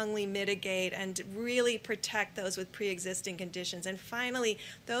strongly mitigate and really protect those with pre-existing conditions. And finally,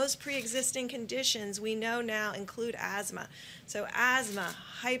 those pre-existing conditions we know now include asthma. So asthma,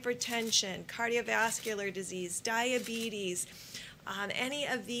 hypertension, cardiovascular disease, diabetes, any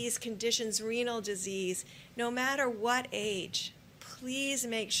of these conditions, renal disease, no matter what age, please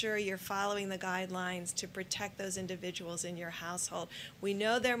make sure you're following the guidelines to protect those individuals in your household. We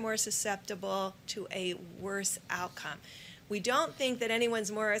know they're more susceptible to a worse outcome. We don't think that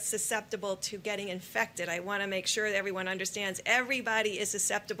anyone's more susceptible to getting infected. I want to make sure that everyone understands everybody is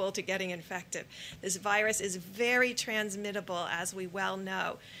susceptible to getting infected. This virus is very transmittable, as we well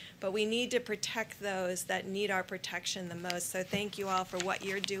know, but we need to protect those that need our protection the most. So thank you all for what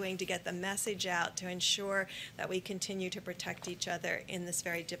you're doing to get the message out to ensure that we continue to protect each other in this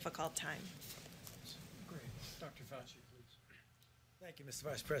very difficult time. Great. Dr. Fauci, please. Thank you, Mr.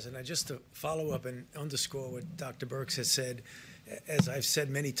 Vice President. Just to follow up and underscore what Dr. Birx has said, as I've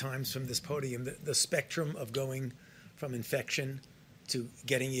said many times from this podium, the spectrum of going from infection to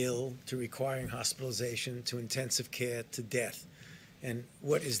getting ill to requiring hospitalization to intensive care to death. And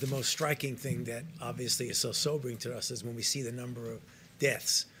what is the most striking thing that obviously is so sobering to us is when we see the number of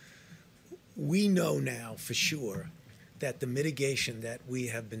deaths. We know now for sure that the mitigation that we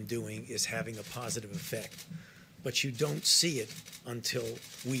have been doing is having a positive effect, but you don't see it until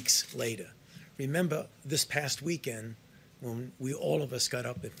weeks later. Remember this past weekend when all of us got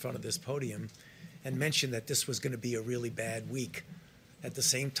up in front of this podium and mentioned that this was going to be a really bad week. At the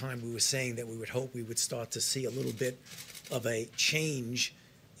same time, we were saying that we would hope we would start to see a little bit of a change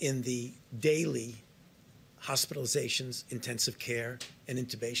in the daily hospitalizations, intensive care, and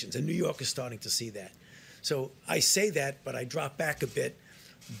intubations. And New York is starting to see that. So I say that, but I drop back a bit.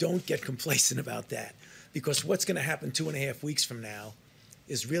 Don't get complacent about that, because what's going to happen 2.5 weeks from now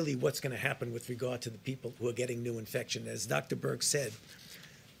is really what's going to happen with regard to the people who are getting new infection. As Dr. Birx said,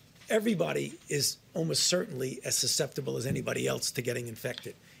 everybody is almost certainly as susceptible as anybody else to getting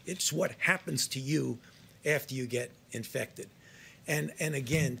infected. It's what happens to you after you get infected. And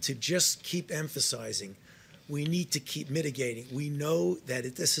again, to just keep emphasizing, we need to keep mitigating. We know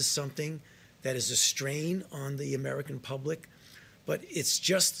that this is something that is a strain on the American public, but it's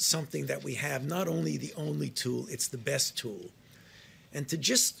just something that we have, not only the only tool, it's the best tool. And to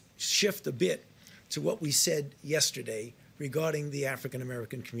just shift a bit to what we said yesterday regarding the African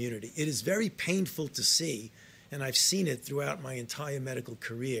American community, it is very painful to see, and I've seen it throughout my entire medical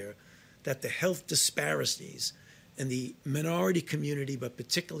career, that the health disparities in the minority community, but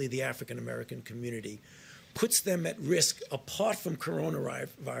particularly the African American community, puts them at risk, apart from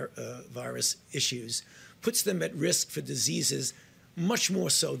coronavirus issues, puts them at risk for diseases much more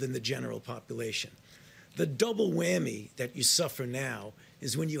so than the general population. The double whammy that you suffer now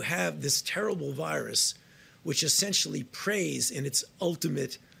is when you have this terrible virus, which essentially preys in its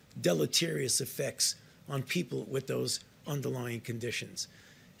ultimate deleterious effects on people with those underlying conditions.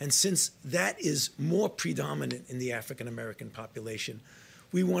 And since that is more predominant in the African American population,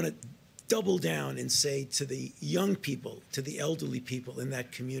 we want to double down and say to the young people, to the elderly people in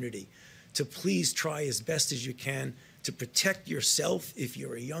that community, to please try as best as you can to protect yourself if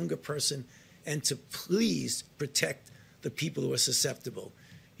you're a younger person, and to please protect the people who are susceptible.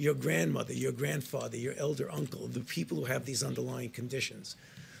 Your grandmother, your grandfather, your elder uncle, the people who have these underlying conditions.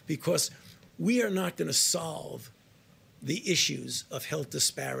 Because we are not going to solve the issues of health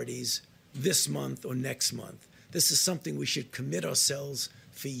disparities this month or next month. This is something we should commit ourselves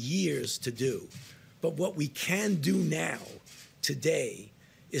for years to do. But what we can do now, today,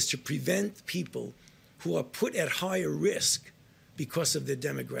 is to prevent people who are put at higher risk because of their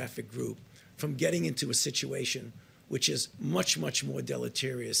demographic group from getting into a situation which is much, much more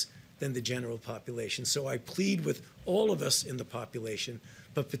deleterious than the general population. So I plead with all of us in the population,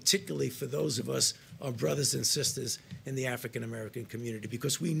 but particularly for those of us, our brothers and sisters in the African American community,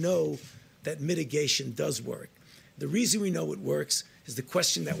 because we know that mitigation does work. The reason we know it works is the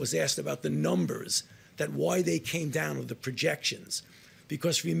question that was asked about the numbers, that why they came down with the projections.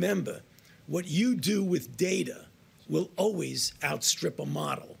 Because remember, what you do with data will always outstrip a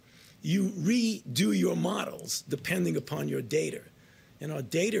model. You redo your models depending upon your data. And our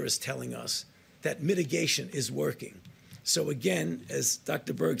data is telling us that mitigation is working. So again, as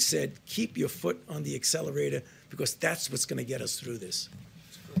Dr. Birx said, keep your foot on the accelerator, because that's what's going to get us through this.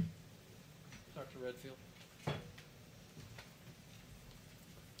 Dr. Redfield.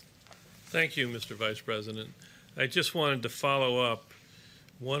 Thank you, Mr. Vice President. I just wanted to follow up.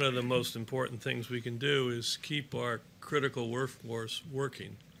 One of the most important things we can do is keep our critical workforce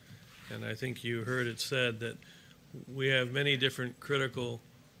working. And I think you heard it said that we have many different critical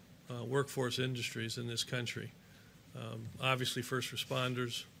workforce industries in this country. Obviously, first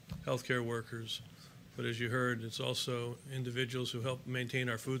responders, healthcare workers, but as you heard, it's also individuals who help maintain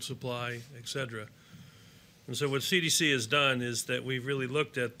our food supply, et cetera. And so what CDC has done is that we've really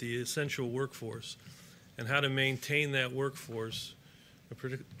looked at the essential workforce and how to maintain that workforce,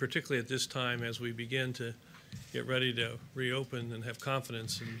 particularly at this time as we begin to get ready to reopen and have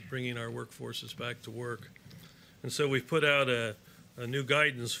confidence in bringing our workforces back to work. And so we've put out a new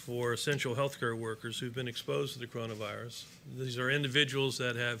guidance for essential healthcare workers who've been exposed to the coronavirus. These are individuals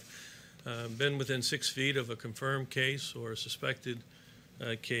that have been within 6 feet of a confirmed case or a suspected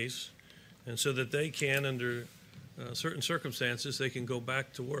case, and so that they can, under certain circumstances, they can go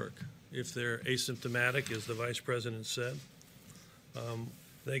back to work. If they're asymptomatic, as the Vice President said,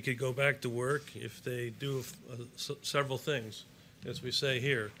 they could go back to work if they do several things, as we say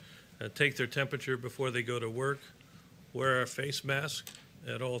here. Take their temperature before they go to work, wear a face mask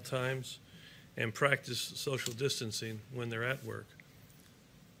at all times, and practice social distancing when they're at work.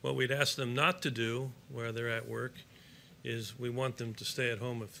 What we'd ask them not to do where they're at work is we want them to stay at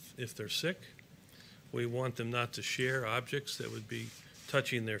home if they're sick. We want them not to share objects that would be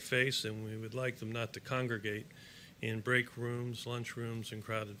touching their face, and we would like them not to congregate in break rooms, lunch rooms, and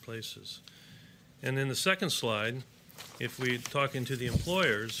crowded places. And in the second slide, if we're talking to the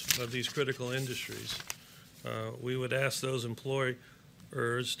employers of these critical industries, we would ask those employers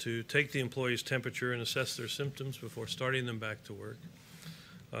to take the employee's temperature and assess their symptoms before starting them back to work.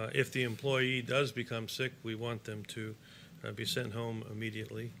 If the employee does become sick, we want them to be sent home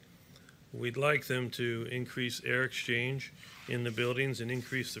immediately. We'd like them to increase air exchange in the buildings and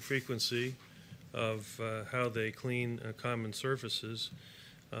increase the frequency of how they clean common surfaces,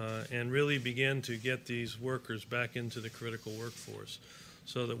 and really begin to get these workers back into the critical workforce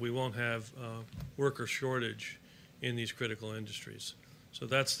so that we won't have worker shortage in these critical industries. So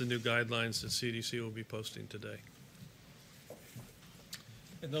that's the new guidelines that CDC will be posting today.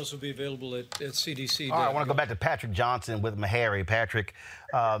 And those will be available at CDC. All right, I want to go back to Patrick Johnson with Meharry. Patrick,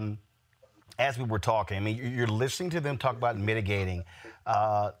 as we were talking, I mean, you're listening to them talk about mitigating.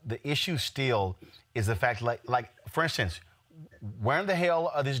 The issue still is the fact, like for instance, where in the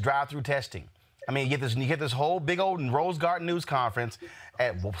hell are this drive-through testing? I mean, you get this whole big old Rose Garden news conference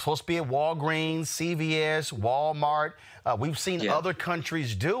supposed to be at Walgreens, CVS, Walmart. We've seen other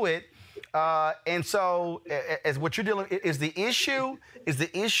countries do it. And so as what you're dealing is the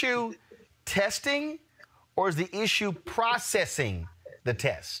issue testing, or is the issue processing the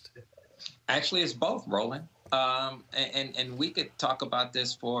test? Actually, it's both, Roland. And we could talk about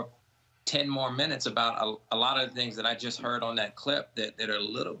this for 10 more minutes about a lot of the things that I just heard on that clip that are a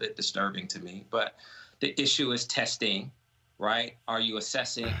little bit disturbing to me. But the issue is testing, right? Are you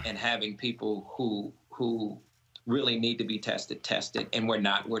assessing and having people who really need to be tested? And we're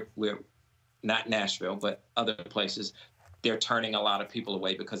not Nashville, but other places, they're turning a lot of people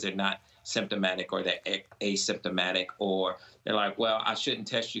away because they're not symptomatic or they're asymptomatic, or they're like, well, I shouldn't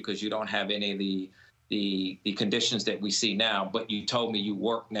test you because you don't have any of the conditions that we see now, but you told me you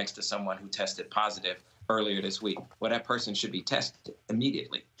worked next to someone who tested positive earlier this week. Well, that person should be tested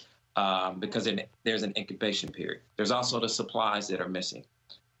immediately because there's an incubation period. There's also the supplies that are missing,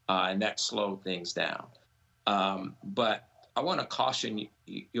 and that slowed things down. But I want to caution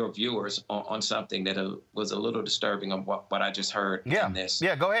your viewers on something that was a little disturbing of what I just heard in this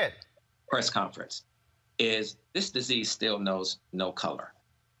go ahead. Press conference, is this disease still knows no color.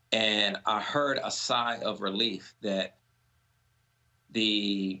 And I heard a sigh of relief that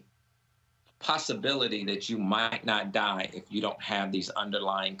the possibility that you might not die if you don't have these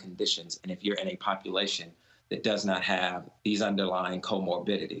underlying conditions, and if you're in a population that does not have these underlying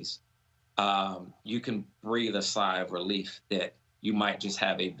comorbidities, you can breathe a sigh of relief that you might just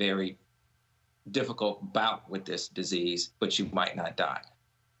have a very difficult bout with this disease, but you might not die.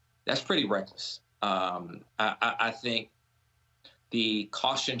 That's pretty reckless. I think the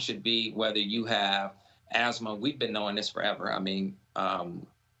caution should be whether you have asthma. We've been knowing this forever. I mean,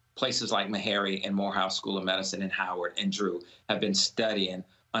 places like Meharry and Morehouse School of Medicine and Howard and Drew have been studying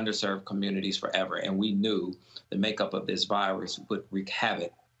underserved communities forever. And we knew the makeup of this virus would wreak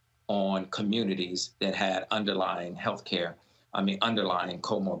havoc on communities that had underlying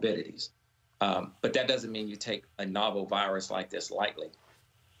comorbidities. But that doesn't mean you take a novel virus like this lightly.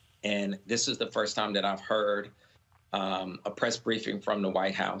 And this is the first time that I've heard a press briefing from the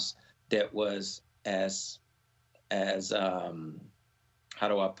White House that was as how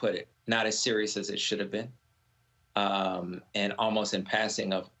do I put it, not as serious as it should have been, and almost in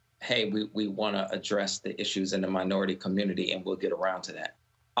passing of, hey, we want to address the issues in the minority community, and we'll get around to that.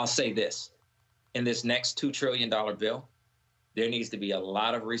 I'll say this, in this next $2 trillion bill, there needs to be a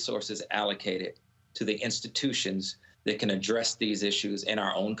lot of resources allocated to the institutions that can address these issues in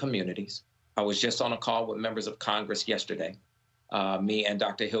our own communities. I was just on a call with members of Congress yesterday, me and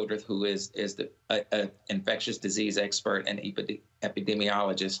Dr. Hildreth, who is the infectious disease expert and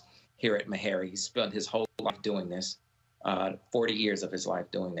epidemiologist here at Meharry. He spent his whole life doing this, 40 years of his life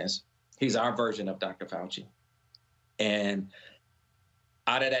doing this. He's our version of Dr. Fauci. And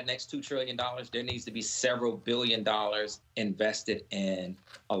out of that next $2 trillion, there needs to be several billion dollars invested in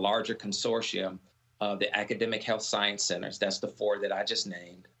a larger consortium of the academic health science centers. That's the 4 that I just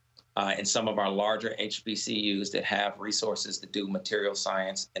named. And some of our larger HBCUs that have resources to do material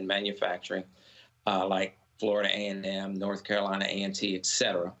science and manufacturing, like Florida A&M, North Carolina A&T, et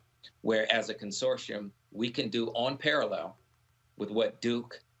cetera, where as a consortium, we can do on parallel with what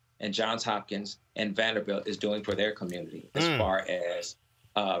Duke and Johns Hopkins and Vanderbilt is doing for their community as far as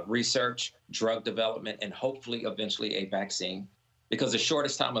research, drug development, and hopefully eventually a vaccine. Because the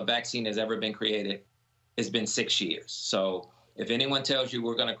shortest time a vaccine has ever been created has been 6 years. So if anyone tells you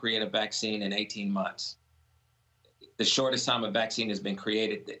we're going to create a vaccine in 18 months, the shortest time a vaccine has been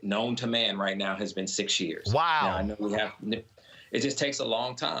created, known to man right now, has been 6 years. Wow. Now, I know we have, it just takes a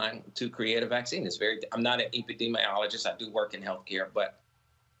long time to create a vaccine. I'm not an epidemiologist. I do work in healthcare, but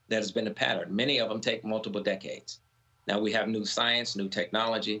that has been the pattern. Many of them take multiple decades. Now we have new science, new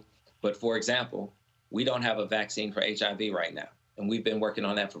technology, but for example, we don't have a vaccine for HIV right now, and we've been working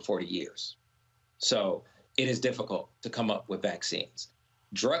on that for 40 years. So it is difficult to come up with vaccines.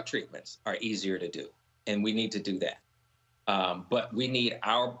 Drug treatments are easier to do, and we need to do that. But we need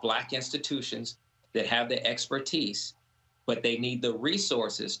our Black institutions that have the expertise, but they need the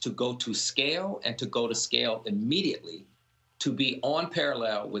resources to go to scale and to go to scale immediately to be on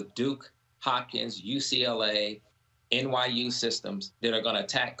parallel with Duke, Hopkins, UCLA, NYU systems that are going to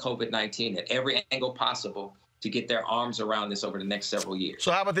attack COVID-19 at every angle possible to get their arms around this over the next several years.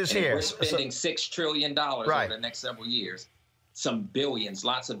 So how about this here? We're spending $6 trillion over the next several years. Some billions,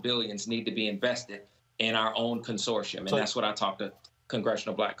 lots of billions need to be invested in our own consortium. And that's what I talked to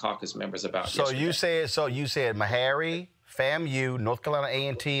Congressional Black Caucus members about yesterday. You said Meharry, FAMU, North Carolina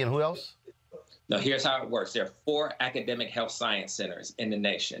A&T, and who else? No, here's how it works. There are 4 academic health science centers in the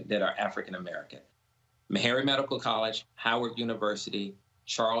nation that are African American. Meharry Medical College, Howard University,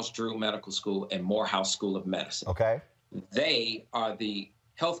 Charles Drew Medical School, and Morehouse School of Medicine. Okay. They are the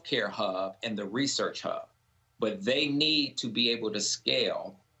healthcare hub and the research hub, but they need to be able to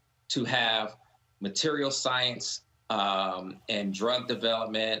scale to have material science and drug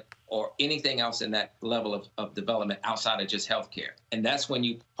development or anything else in that level of development outside of just healthcare. And that's when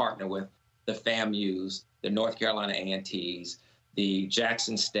you partner with the FAMUs, the North Carolina A&Ts, the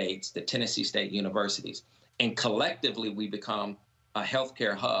Jackson States, the Tennessee State Universities. And collectively, we become a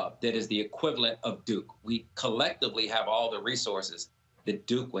healthcare hub that is the equivalent of Duke. We collectively have all the resources that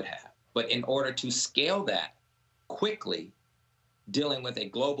Duke would have. But in order to scale that quickly, dealing with a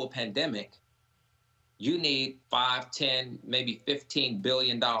global pandemic, you need 5, 10, maybe $15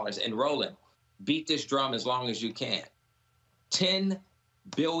 billion. And Roland, beat this drum as long as you can. $10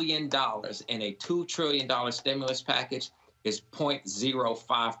 billion in a $2 trillion stimulus package is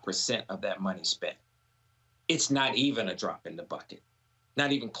 0.05% of that money spent. It's not even a drop in the bucket,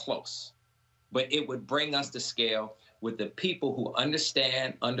 not even close. But it would bring us to scale with the people who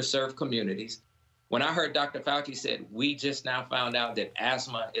understand underserved communities. When I heard Dr. Fauci said, we just now found out that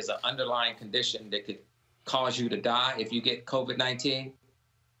asthma is an underlying condition that could cause you to die if you get COVID-19,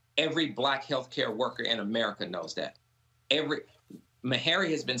 every Black healthcare worker in America knows that.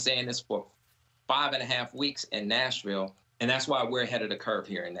 Meharry has been saying this for 5.5 weeks in Nashville, and that's why we're ahead of the curve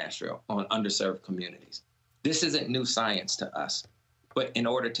here in Nashville on underserved communities. This isn't new science to us, but in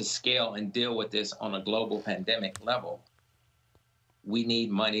order to scale and deal with this on a global pandemic level, we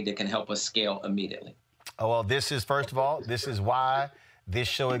need money that can help us scale immediately. Oh, well, this is why this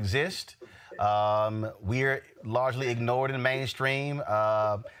show exists. We're largely ignored in the mainstream.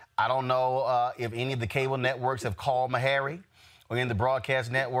 I don't know if any of the cable networks have called Meharry or in the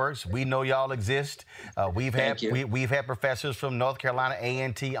broadcast networks. We know y'all exist. We've had professors from North Carolina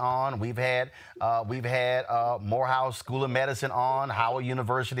A&T on. We've had Morehouse School of Medicine on, Howard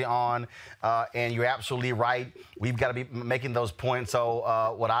University on, and you're absolutely right. We've got to be making those points.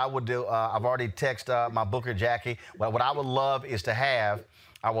 So what I would do, I've already texted my booker, Jackie. What I would love is to have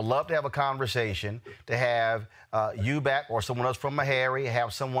a conversation, to have you back or someone else from Meharry,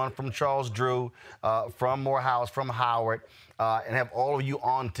 have someone from Charles Drew, from Morehouse, from Howard, and have all of you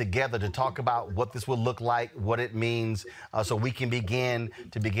on together to talk about what this will look like, what it means, so we can begin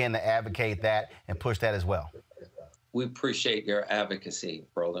to advocate that and push that as well. We appreciate your advocacy,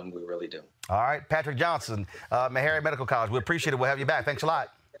 Roland. We really do. All right. Patrick Johnson, Meharry Medical College. We appreciate it. We'll have you back. Thanks a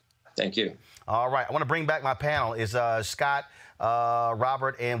lot. Thank you. All right. I want to bring back my panel. Is Scott,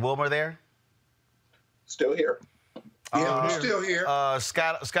 Robert, and Wilmer there? Still here. Yeah, we're still here.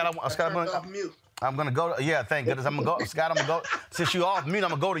 Scott, I'm gonna go. Yeah, thank goodness. I'm gonna go, Scott. I'm gonna go. Since you off mute, I'm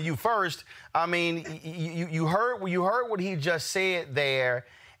gonna go to you first. I mean, you heard what he just said there,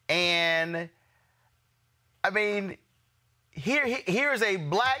 and I mean, here's a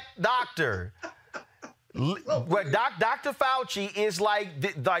black doctor. Dr. Fauci is like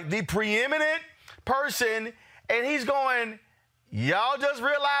the preeminent person, and he's going, y'all just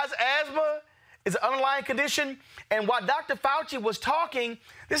realized asthma is an underlying condition. And while Dr. Fauci was talking,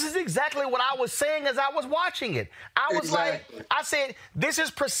 this is exactly what I was saying as I was watching it. I was like, I said, this is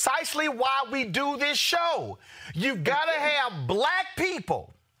precisely why we do this show. You've got to have black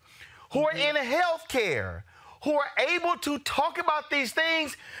people who are in healthcare, who are able to talk about these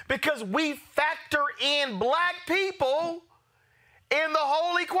things, because we factor in black people in the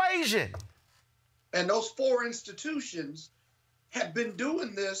whole equation. And those 4 institutions have been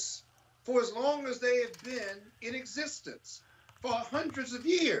doing this for as long as they have been in existence, for hundreds of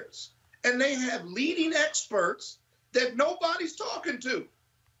years. And they have leading experts that nobody's talking to.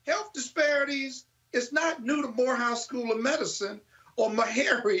 Health disparities is not new to Morehouse School of Medicine or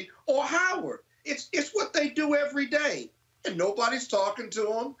Meharry or Howard. It's what they do every day, and nobody's talking to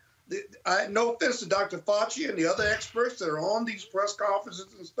them. No offense to Dr. Fauci and the other experts that are on these press conferences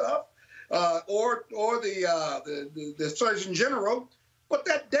and stuff, or the Surgeon General, but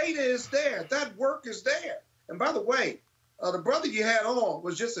that data is there. That work is there. And by the way, the brother you had on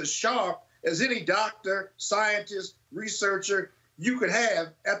was just as sharp as any doctor, scientist, researcher you could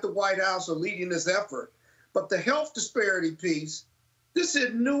have at the White House or leading this effort. But the health disparity piece, this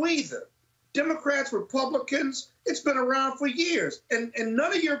isn't new either. Democrats, Republicans, it's been around for years. And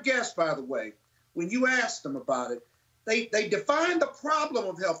none of your guests, by the way, when you asked them about it, they define the problem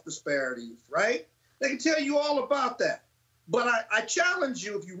of health disparities, right? They can tell you all about that. But I challenge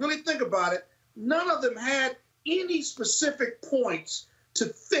you, if you really think about it, none of them had any specific points to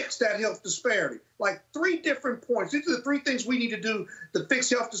fix that health disparity. Like 3 different points. These are the 3 things we need to do to fix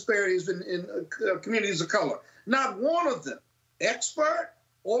health disparities in communities of color. Not one of them, expert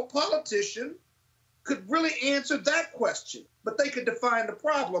or politician, could really answer that question. But they could define the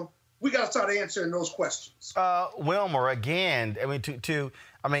problem. We got to start answering those questions. Wilmer, again, I mean,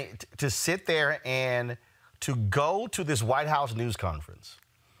 to sit there and to go to this White House news conference,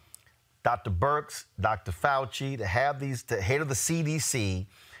 Dr. Birx, Dr. Fauci, to have the head of the CDC,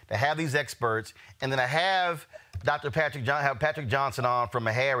 to have these experts, and then to have Patrick Johnson on from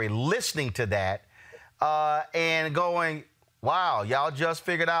Meharry listening to that and going, wow, y'all just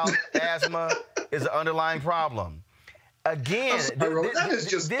figured out asthma is an underlying problem. Again, that is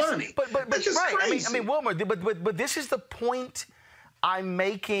just funny. But just right. crazy. I mean, Wilmer, but this is the point I'm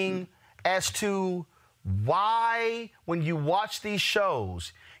making as to why, when you watch these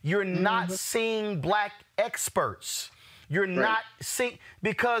shows, you're not seeing black experts. You're not seeing,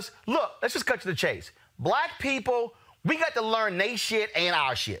 because look, let's just cut to the chase. Black people, we got to learn they shit and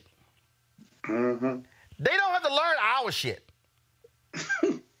our shit. They don't have to learn our shit.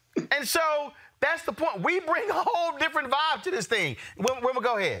 And so that's the point. We bring a whole different vibe to this thing. Wilmer,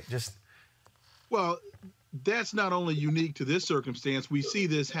 go ahead. Well, that's not only unique to this circumstance. We see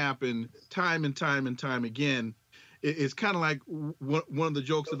this happen time and time and time again. It's kind of like one of the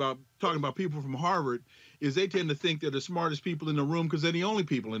jokes about talking about people from Harvard is they tend to think they're the smartest people in the room because they're the only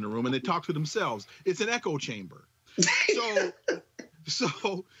people in the room, and they talk to themselves. It's an echo chamber. So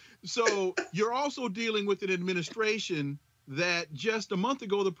you're also dealing with an administration that just a month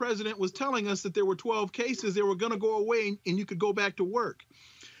ago, the president was telling us that there were 12 cases, they were going to go away and you could go back to work.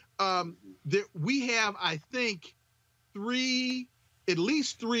 We have, I think, at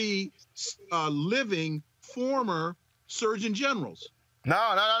least three living former surgeon generals.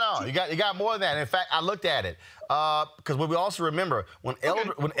 No. You got more than that. In fact, I looked at it because we also remember when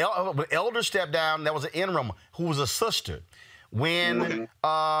Elder stepped down, there was an interim who was a sister. Three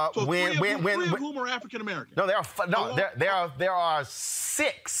of whom are African American. No, there are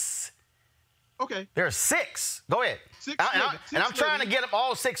 6. Okay. There are 6. Go ahead. I'm trying to get them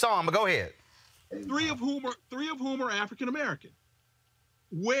all 6 on, but go ahead. Three of whom are African American.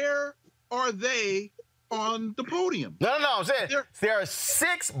 Where are they on the podium? No. I'm saying there are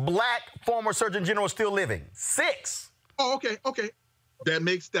 6 black former surgeon generals still living. 6. Oh, okay. That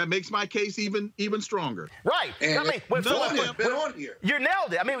makes my case even stronger. Right. And I mean, when been on here. You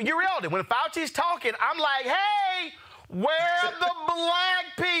nailed it. I mean, you nailed it. When Fauci's talking, I'm like, hey, where are the black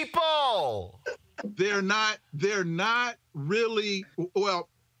people? They're not really. Well,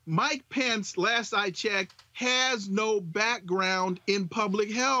 Mike Pence, last I checked, has no background in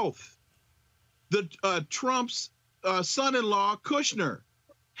public health. Trump's son-in-law, Kushner,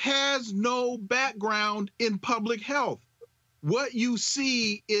 has no background in public health. what you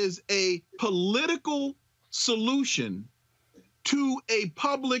see is a political solution to a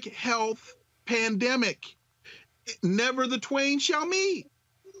public health pandemic. Never the twain shall meet.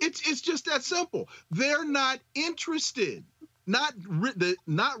 It's just that simple. They're not interested, not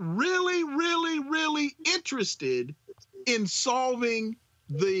really interested in solving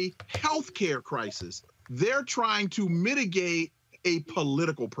the healthcare crisis. They're trying to mitigate a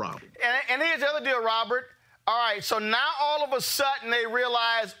political problem. And here's the other deal, Robert. All right, so now all of a sudden they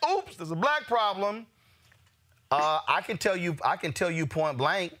realize, oops, there's a black problem. I can tell you point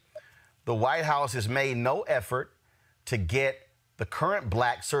blank, the White House has made no effort to get the current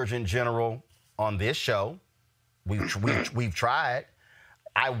black Surgeon General on this show. We've tried.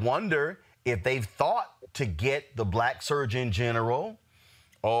 I wonder if they've thought to get the black Surgeon General,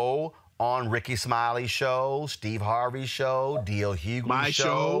 on Ricky Smiley's show, Steve Harvey's show, D.L. Hughley's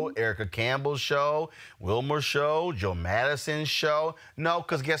show, Erica Campbell's show, Wilmer's show, Joe Madison's show. No,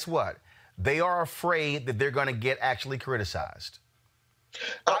 because guess what? They are afraid that they're going to get actually criticized.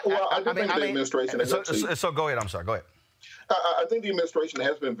 I think the administration has So go ahead. I'm sorry. Go ahead. I think the administration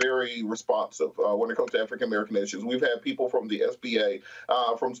has been very responsive when it comes to African-American issues. We've had people from the SBA,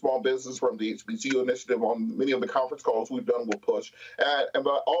 from small business, from the HBCU initiative on many of the conference calls we've done with PUSH.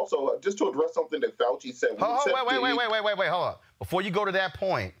 But also, just to address something that Fauci said. Wait, hold on. Before you go to that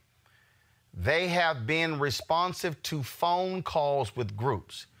point, they have been responsive to phone calls with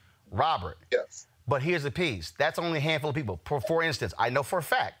groups. Robert. Yes. But here's the piece. That's only a handful of people. For instance, I know for a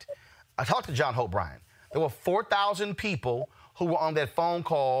fact, I talked to John Hope Bryan. There were 4,000 people who were on that phone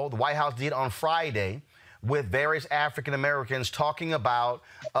call the White House did on Friday with various African Americans talking about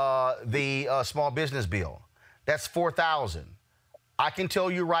the small business bill. That's 4,000. I can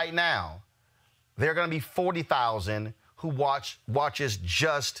tell you right now, there are going to be 40,000 who watches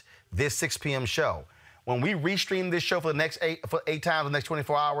just this 6 p.m. show. When we restream this show for the next eight times in the next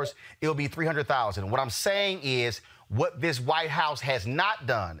 24 hours, it'll be 300,000. What I'm saying is, what this White House has not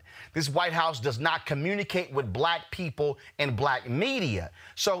done, this White House does not communicate with black people and black media.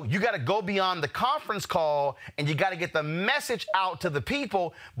 So you got to go beyond the conference call and you got to get the message out to the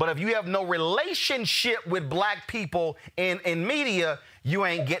people. But if you have no relationship with black people in media, you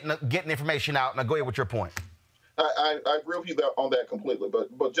ain't getting information out. Now go ahead with your point. I agree with you on that completely,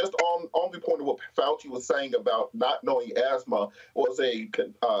 but just on the point of what Fauci was saying about not knowing asthma was a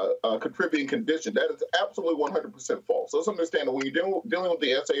contributing condition, that is absolutely 100% false. Let's understand that when you're dealing with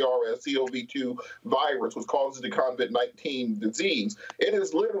the SARS-CoV-2 virus, which causes the COVID-19 disease, it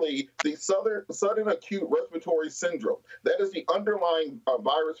is literally the sudden acute respiratory syndrome. That is the underlying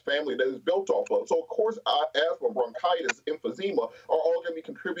virus family that is built off of. So, of course, asthma, bronchitis, emphysema are all going to be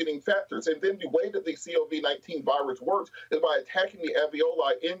contributing factors. And then the way that the COVID-19 virus works is by attacking the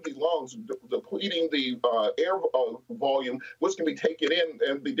alveoli in the lungs, depleting the air volume, which can be taken in.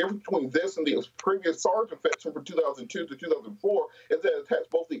 And the difference between this and the previous SARS infection from 2002 to 2004 is that it attacks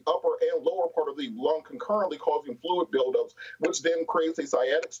both the upper and lower part of the lung concurrently, causing fluid buildups, which then creates a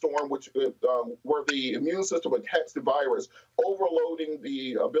sciatic storm, where the immune system attacks the virus, overloading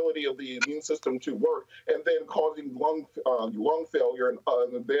the ability of the immune system to work, and then causing lung failure and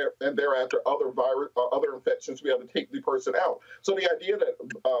thereafter other infections to be able to take the person out. So the idea that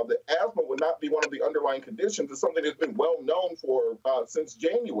the asthma would not be one of the underlying conditions is something that's been well known for since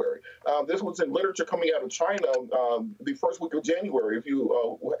January. This was in literature coming out of China the first week of January, if you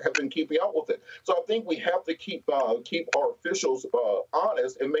have been keeping up with it. So I think we have to keep our officials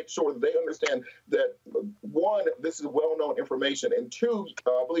honest and make sure that they understand that, one, this is well-known information, and two,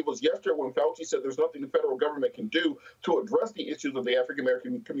 I believe it was yesterday when Fauci said there's nothing the federal government can do to address the issues of the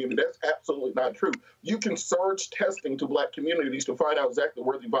African-American community. That's absolutely not true. You can surge testing to black communities to find out exactly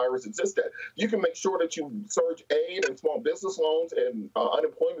where the virus exists at. You can make sure that you surge aid and small business loans and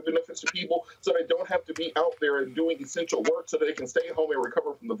unemployment benefits to people so they don't have to be out there and doing essential work so that they can stay home and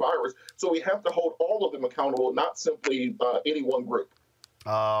recover from the virus. So we have to hold all of them accountable, not simply any one group.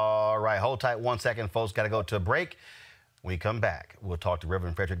 All right. Hold tight 1 second, folks. Got to go to a break. When we come back, we'll talk to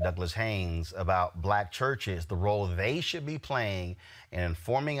Reverend Frederick Douglass Haynes about black churches, the role they should be playing in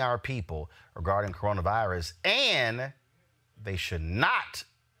informing our people regarding coronavirus, and they should not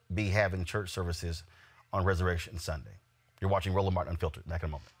be having church services on Resurrection Sunday. You're watching Roland Martin Unfiltered. Back in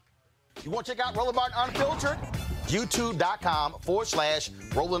a moment. You want to check out Roland Martin Unfiltered?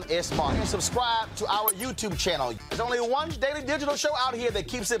 YouTube.com/Roland S. Martin. And subscribe to our YouTube channel. There's only one daily digital show out here that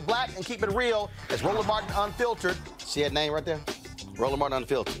keeps it black and keep it real. It's Roland Martin Unfiltered. See that name right there? Roland Martin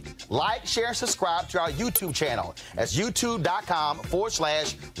Unfiltered. Like, share, and subscribe to our YouTube channel. That's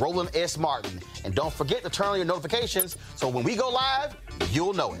YouTube.com/Roland S. Martin. And don't forget to turn on your notifications so when we go live,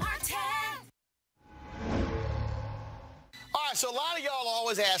 you'll know it. right, so a lot of y'all are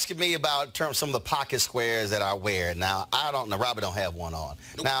always asking me about some of the pocket squares that I wear. Now, Robert don't have one on.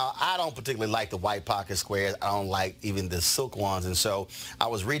 Now, I don't particularly like the white pocket squares. I don't like even the silk ones. And so I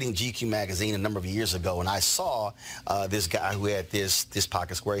was reading GQ magazine a number of years ago, and I saw this guy who had this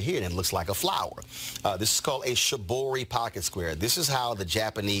pocket square here, and it looks like a flower. This is called a shibori pocket square. This is how the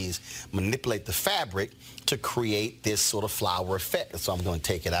Japanese manipulate the fabric to create this sort of flower effect. So I'm going to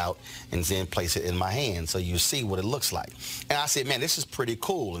take it out and then place it in my hand so you see what it looks like. And I said, man, this is pretty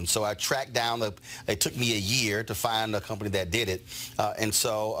cool. And so I tracked down, it took me a year to find a company that did it. And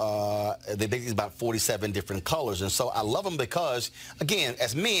so they make these about 47 different colors. And so I love them because, again,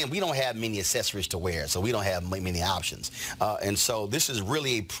 as men, we don't have many accessories to wear, so we don't have many options. And so this is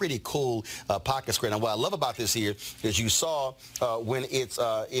really a pretty cool pocket square. Now, what I love about this here is you saw when it's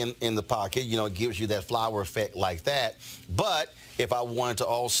in the pocket, you know, it gives you that flower effect like that. But if I wanted to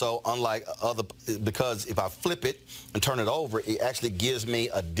also, unlike other, because if I flip it and turn it over, it actually gives me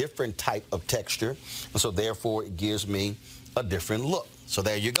a different type of texture. And so therefore it gives me a different look. So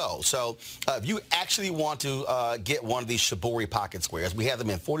there you go. So if you actually want to get one of these shibori pocket squares, we have them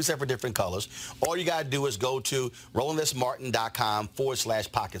in 47 different colors. All you got to do is go to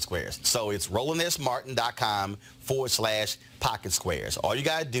RolandSMartin.com/pocket squares. So it's RolandSMartin.com/pocket squares. All you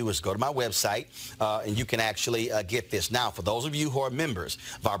got to do is go to my website, and you can actually get this. Now, for those of you who are members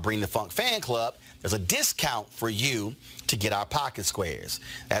of our Bring the Funk fan club, there's a discount for you to get our pocket squares.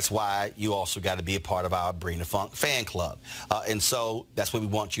 That's why you also got to be a part of our Bring the Funk fan club. And so that's what we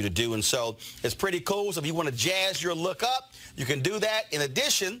want you to do. And so it's pretty cool. So if you want to jazz your look up, you can do that. In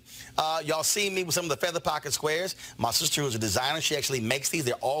addition, y'all see me with some of the feather pocket squares. My sister, who's a designer, she actually makes these.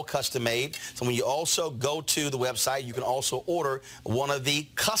 They're all custom made. So when you also go to the website, you can also order one of the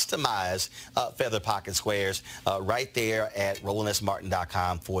customized feather pocket squares right there at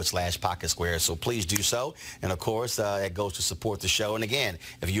RolandSMartin.com/pocket squares. So please do so. And of course, it goes to support the show. And again,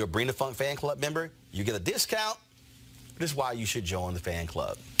 if you're a Bring the Funk fan club member, you get a discount. This is why you should join the fan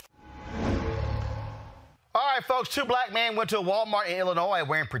club. All right, folks, two black men went to a Walmart in Illinois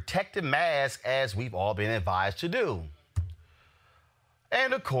wearing protective masks, as we've all been advised to do.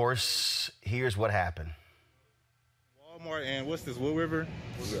 And, of course, here's what happened. Walmart and what's this, Wood River?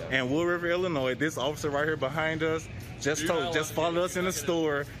 And Wood River, Illinois. This officer right here behind us just followed us in the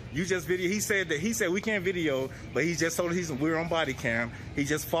store. You just video. He said we can't video, but he just told us we're on body cam. He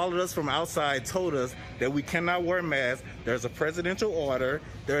just followed us from outside, told us that we cannot wear masks. There's a presidential order,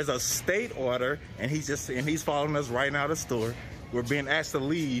 there's a state order, and he's following us right now to the store. We're being asked to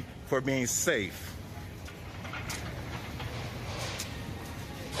leave for being safe.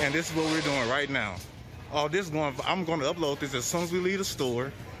 And this is what we're doing right now. I'm going to upload this as soon as we leave the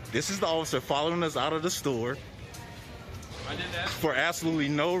store. This is the officer following us out of the store for absolutely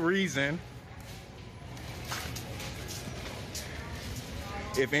no reason.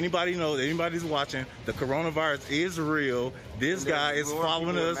 If anybody knows, anybody's watching, the coronavirus is real. This guy is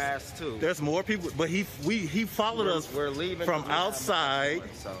following us. There's more people, but he followed us from outside.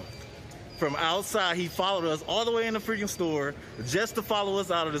 From outside, he followed us all the way in the freaking store just to follow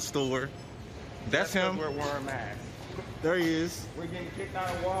us out of the store. That's him. We're wearing masks. There he is. We're getting kicked out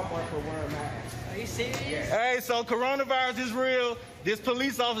of Walmart for wearing masks. Are you serious? Hey, so coronavirus is real. This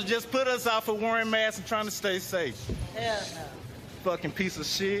police officer just put us out for wearing masks and trying to stay safe. Hell no. Fucking piece of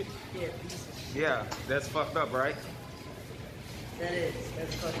shit. Yeah, piece of shit. Yeah, that's fucked up, right? That is.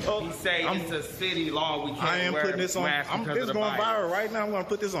 That's fucked up. He say it's a city law. We can't I am wear putting this on. masks because This of the going virus. viral right now. I'm going to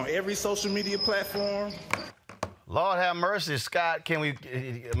put this on every social media platform. Lord have mercy, Scott.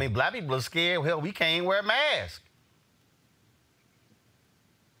 Black people are scared. Hell, we can't wear masks.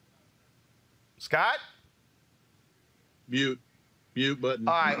 Scott? Mute button.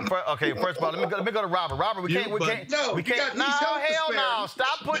 All right. First of all, let me go to Robert. Robert, we can't. No, Hell no.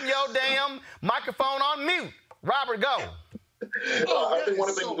 Stop putting your damn microphone on mute. Robert, go. I think one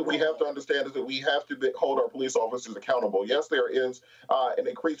of the things that we have to understand is that we have to hold our police officers accountable. Yes, there is an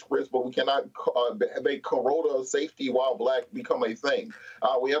increased risk, but we cannot make corona safety while black become a thing.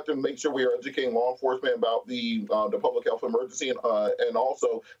 We have to make sure we are educating law enforcement about the public health emergency and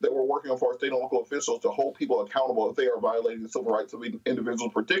also that we're working for our state and local officials to hold people accountable if they are violating the civil rights of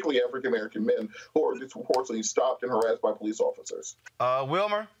individuals, particularly African-American men who are disproportionately stopped and harassed by police officers.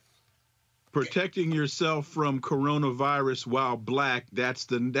 Wilmer? Protecting yourself from coronavirus while black, that's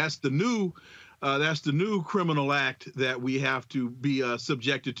the new criminal act that we have to be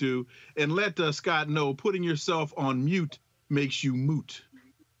subjected to. And let Scott know, putting yourself on mute makes you moot.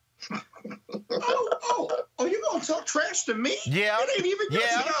 Oh, you gonna talk trash to me? Yeah. It ain't even your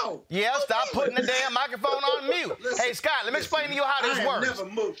show. Yeah, stop putting the damn microphone on mute. Listen, hey, Scott, let me explain to you how this works. Never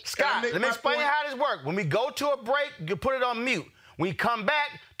moved. Scott, let me explain how this works. When we go to a break, you put it on mute. When you come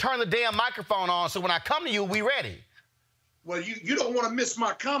back, turn the damn microphone on so when I come to you, we ready. Well, you don't want to miss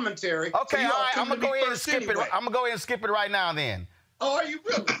my commentary. Okay, so all right. I'm going to go ahead and skip anyway. it. I'm going to go ahead and skip it right now then. Oh, are you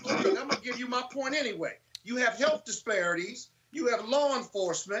really? Okay, I'm going to give you my point anyway. You have health disparities. You have law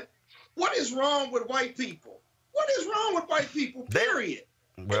enforcement. What is wrong with white people? What is wrong with white people, period?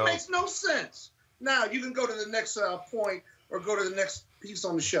 It makes no sense. Now, you can go to the next point or go to the next piece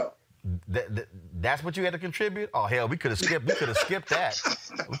on the show. That's what you had to contribute? Oh, hell, we could have skipped that.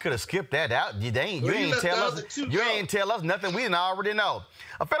 We could have skipped that out. You ain't tell us nothing we didn't already know.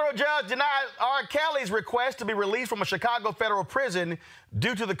 A federal judge denied R. Kelly's request to be released from a Chicago federal prison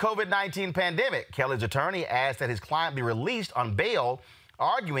due to the COVID-19 pandemic. Kelly's attorney asked that his client be released on bail,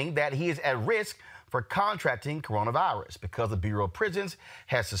 arguing that he is at risk for contracting coronavirus because the Bureau of Prisons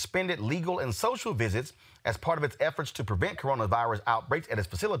has suspended legal and social visits as part of its efforts to prevent coronavirus outbreaks at its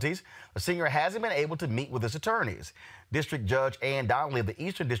facilities. The singer hasn't been able to meet with his attorneys. District Judge Ann Donnelly of the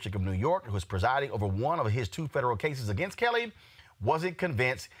Eastern District of New York, who is presiding over one of his 2 federal cases against Kelly, wasn't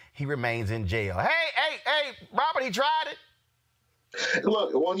convinced he remains in jail. Hey, Robert, he tried it.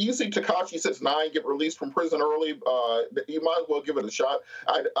 Look, when you see Tekashi 6ix9ine get released from prison early, you might as well give it a shot.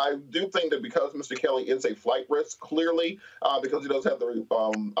 I do think that because Mr. Kelly is a flight risk, clearly, because he does have the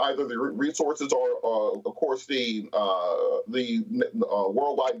either the resources or, of course, the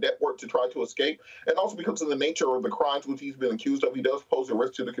worldwide network to try to escape, and also because of the nature of the crimes which he's been accused of, he does pose a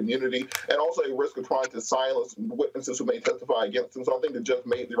risk to the community and also a risk of trying to silence witnesses who may testify against him. So I think the judge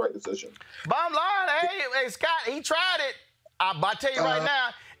made the right decision. Bottom line, hey, Scott, he tried it. I tell you right now,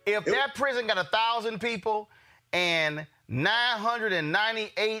 if that prison got 1,000 people and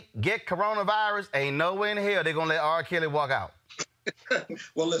 998 get coronavirus, ain't no way in hell they're going to let R. Kelly walk out.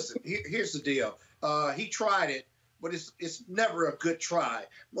 Well, listen, here's the deal. He tried it, but it's never a good try.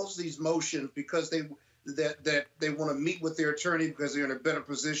 Most of these motions, because they want to meet with their attorney because they're in a better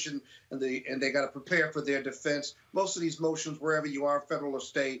position and they got to prepare for their defense. Most of these motions, wherever you are, federal or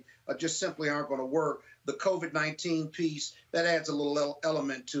state, just simply aren't going to work. The COVID-19 piece, that adds a little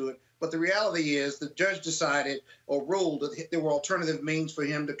element to it. But the reality is the judge decided or ruled that there were alternative means for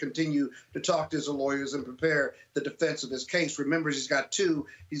him to continue to talk to his lawyers and prepare the defense of his case. Remember, he's got 2.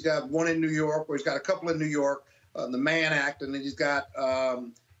 He's got one in New York, or he's got a couple in New York, the Mann Act, and then he's got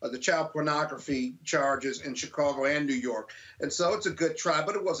the child pornography charges in Chicago and New York. And so it's a good try,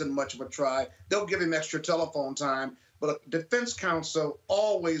 but it wasn't much of a try. They'll give him extra telephone time, but a defense counsel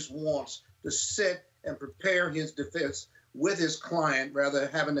always wants to sit and prepare his defense with his client rather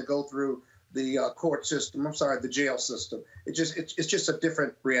than having to go through the court system. I'm sorry, the jail system. It's just a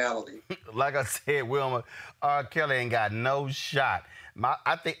different reality. Like I said, Wilma, R. Kelly ain't got no shot.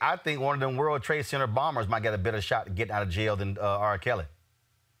 I think one of them World Trade Center bombers might get a better shot at getting out of jail than R. Kelly.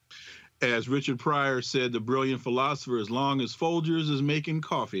 As Richard Pryor said, the brilliant philosopher, as long as Folgers is making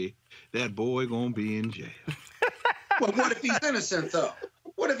coffee, that boy gonna be in jail. Well, what if he's innocent, though?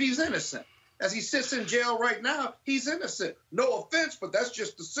 What if he's innocent? As he sits in jail right now, he's innocent. No offense, but that's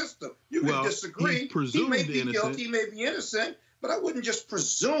just the system. You can disagree. He may be guilty, he may be innocent, but I wouldn't just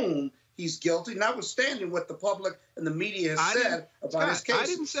presume he's guilty, notwithstanding what the public and the media has said about his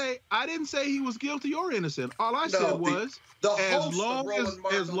case. I didn't say he was guilty or innocent. All I said was as long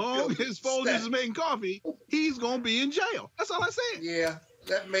as Folgers is making coffee, he's gonna be in jail. That's all I said. Yeah.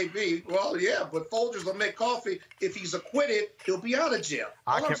 That may be. Well, yeah, but Folgers will make coffee. If he's acquitted, he'll be out of jail.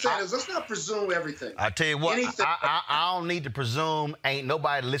 All I'm saying is let's not presume everything. I tell you what, I don't need to presume. Ain't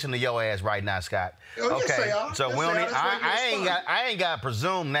nobody listening to your ass right now, Scott. Oh, okay. Yes, they are. So yes, we don't need, I ain't got to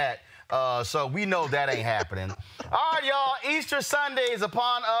presume that. So we know that ain't happening. All right, y'all. Easter Sunday is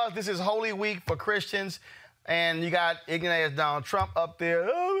upon us. This is Holy Week for Christians. And you got ignorant ass Donald Trump up there.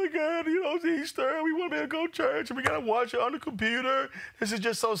 Oh, my God, it's Easter. We want to be able to go to church, and we got to watch it on the computer. This is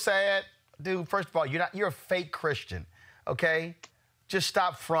just so sad. Dude, first of all, you're a fake Christian, okay? Just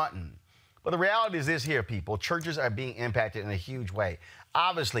stop fronting. But the reality is this here, people. Churches are being impacted in a huge way.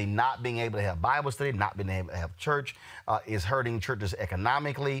 Obviously, not being able to have Bible study, not being able to have church is hurting churches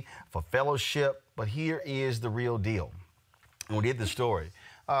economically, for fellowship. But here is the real deal. And we did the story.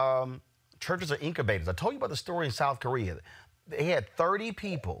 Churches are incubators. I told you about the story in South Korea. They had 30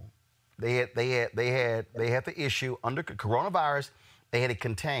 people. They had the issue under coronavirus. They had it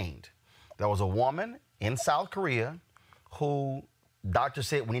contained. There was a woman in South Korea who doctor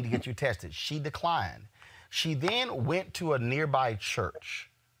said, we need to get you tested. She declined. She then went to a nearby church.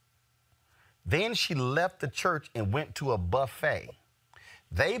 Then she left the church and went to a buffet.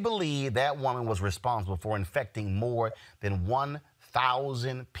 They believe that woman was responsible for infecting more than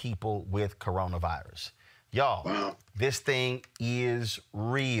 1,000 people with coronavirus. Y'all, this thing is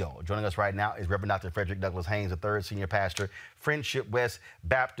real. Joining us right now is Reverend Dr. Frederick Douglass Haynes III, Senior Pastor, Friendship West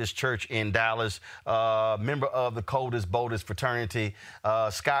Baptist Church in Dallas, member of the Coldest Boldest Fraternity.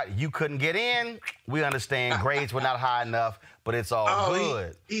 Scott, you couldn't get in. We understand grades were not high enough, but it's all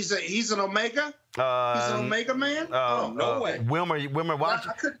good. He's an Omega? He's an Omega man? No way. Wilmer, why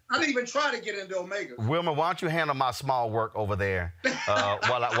don't you... I didn't even try to get into Omega. Wilmer, why don't you handle my small work over there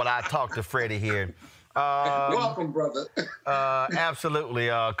while I talk to Freddie here? Welcome, brother. Absolutely,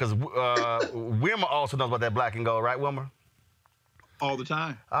 because Wilmer also knows about that black and gold, right, Wilmer? All the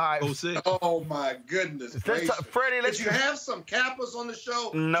time. All right. 06. Oh, my goodness. Freddie, Did you have some Kappas on the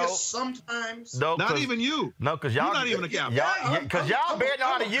show? No. Just sometimes? No, not even you. No, because y'all... You're not even a Kappa. Y'all barely know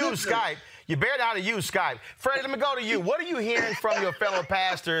how to use Skype. You barely know how to use Skype. Freddie, let me go to you. What are you hearing from your fellow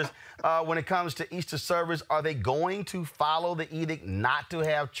pastors when it comes to Easter service? Are they going to follow the edict not to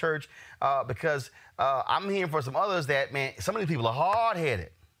have church? Because I'm hearing from some others that, man, some of these people are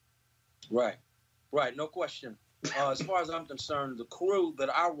hard-headed. Right. No question. As far as I'm concerned, the crew that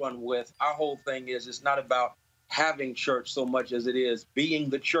I run with, our whole thing is it's not about having church so much as it is being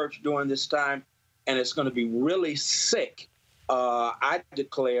the church during this time, and it's going to be really sick. I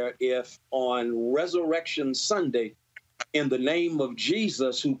declare if on Resurrection Sunday, in the name of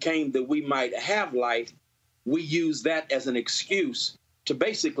Jesus who came that we might have life, we use that as an excuse to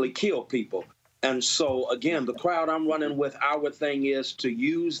basically kill people. And so, again, the crowd I'm running with, our thing is to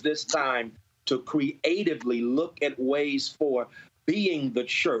use this time to creatively look at ways for being the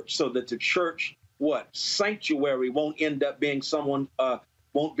church so that the church, sanctuary won't end up being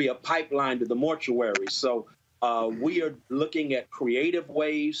won't be a pipeline to the mortuary. So we are looking at creative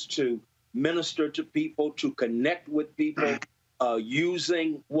ways to minister to people, to connect with people,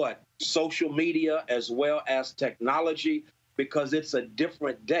 using social media as well as technology, because it's a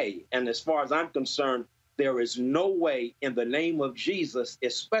different day. And as far as I'm concerned, there is no way in the name of Jesus,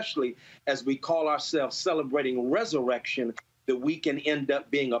 especially as we call ourselves celebrating resurrection, that we can end up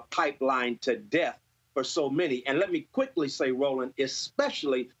being a pipeline to death for so many. And let me quickly say, Roland,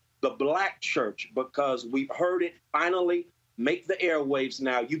 especially the black church, because we've heard it finally make the airwaves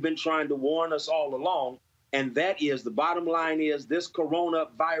now. You've been trying to warn us all along. And that is, the bottom line is, this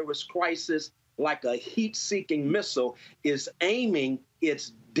coronavirus crisis, like a heat-seeking missile, is aiming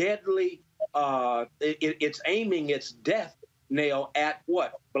its deadly, it's aiming its death nail at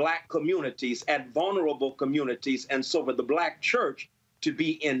Black communities, at vulnerable communities. And so for the black church to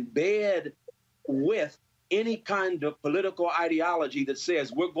be in bed with any kind of political ideology that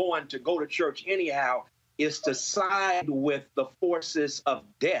says we're going to go to church anyhow is to side with the forces of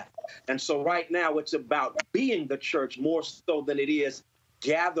death. And so right now it's about being the church more so than it is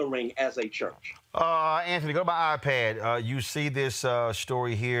gathering as a church. Anthony, go to my iPad. You see this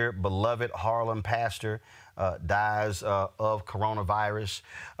story here. Beloved Harlem pastor dies of coronavirus.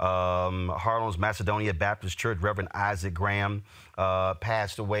 Harlem's Macedonia Baptist Church, Reverend Isaac Graham,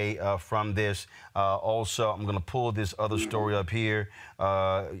 passed away from this. Also, I'm going to pull this other story up here.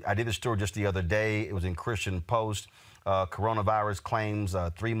 I did this story just the other day. It was in Christian Post. Coronavirus claims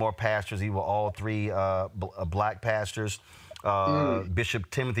 3 more pastors. These were all 3 black pastors.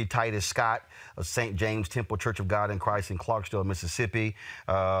 Bishop Timothy Titus Scott of St. James Temple Church of God in Christ in Clarksville, Mississippi.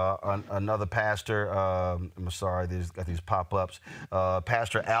 Another pastor, I'm sorry, there's got these pop-ups.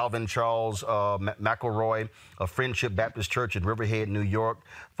 Pastor Alvin Charles McElroy of Friendship Baptist Church in Riverhead, New York.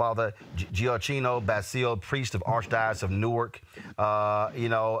 Father Gioacchino Basile, priest of Archdiocese of Newark.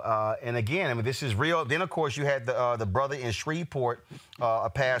 And again, I mean, this is real. Then, of course, you had the brother in Shreveport, a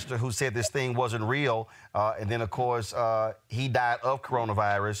pastor who said this thing wasn't real. And then, of course, he died of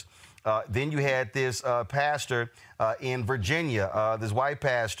coronavirus. Then you had this pastor in Virginia, this white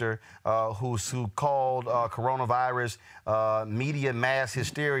pastor who called coronavirus media mass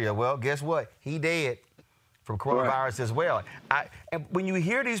hysteria. Well, guess what? He dead from coronavirus as well. And when you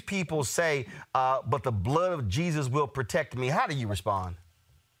hear these people say, but the blood of Jesus will protect me, how do you respond?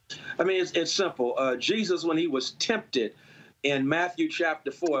 I mean, it's simple. Jesus, when he was tempted in Matthew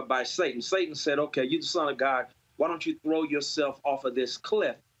chapter 4 by Satan, Satan said, okay, you're the Son of God. Why don't you throw yourself off of this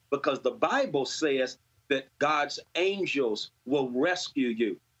cliff? Because the Bible says that God's angels will rescue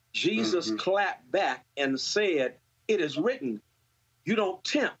you. Jesus clapped back and said, it is written, you don't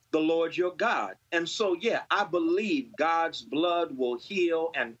tempt the Lord your God. And so, yeah, I believe God's blood will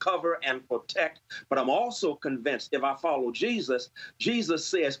heal and cover and protect. But I'm also convinced if I follow Jesus, Jesus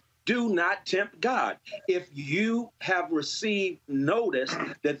says, Do not tempt God. If you have received notice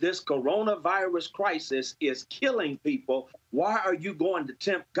that this coronavirus crisis is killing people, why are you going to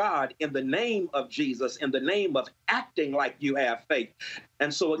tempt God in the name of Jesus, in the name of acting like you have faith?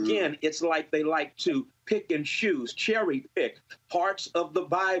 And so again, it's like they like to pick and choose, cherry pick parts of the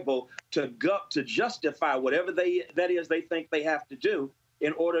Bible to justify whatever they think they have to do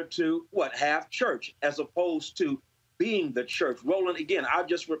in order to have church, as opposed to being the church. Roland, again, I'll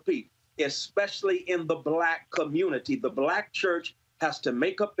just repeat, especially in the Black community, the Black church has to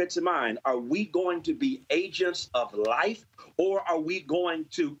make up its mind. Are we going to be agents of life, or are we going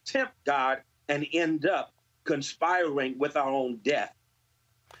to tempt God and end up conspiring with our own death?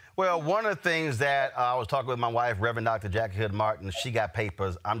 Well, one of the things that I was talking with my wife, Reverend Dr. Jackie Hood Martin, she got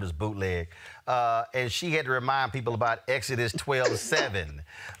papers, I'm just bootleg, and she had to remind people about Exodus 12:7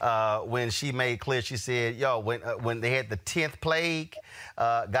 when she made clear, she said, when they had the 10th plague,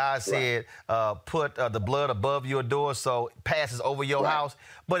 God said, put the blood above your door so it passes over your house,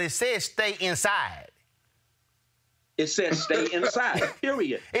 but it says stay inside. It says stay inside,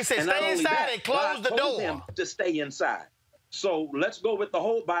 period. It says stay inside and close the door. God told them to stay inside. So let's go with the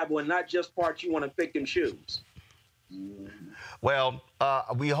whole Bible and not just parts you want to pick and choose. Well,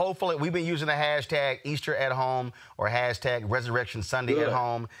 we've been using the hashtag Easter at home or hashtag Resurrection Sunday at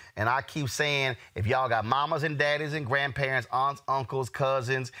home. And I keep saying, if y'all got mamas and daddies and grandparents, aunts, uncles,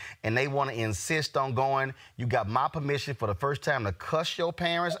 cousins, and they want to insist on going, you got my permission for the first time to cuss your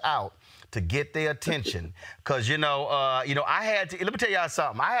parents out to get their attention. Because, I had to, let me tell y'all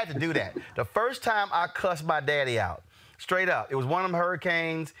something. I had to do that. The first time I cussed my daddy out, straight up. It was one of them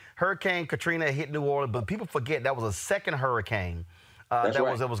hurricanes. Hurricane Katrina hit New Orleans, but people forget that was a second hurricane that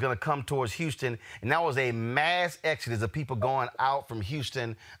was going to come towards Houston, and that was a mass exodus of people going out from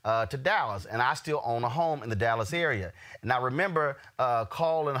Houston to Dallas, and I still own a home in the Dallas area. And I remember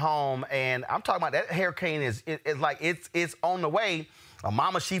calling home, and I'm talking about that hurricane is on the way. My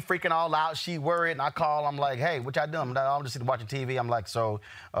mama, she freaking all out. She worried, and I call. I'm like, hey, what y'all doing? I'm just watching TV. I'm like, so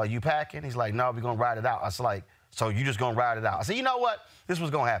you packing? He's like, no, we're going to ride it out. I was like, so you just gonna ride it out? I said, you know what? This was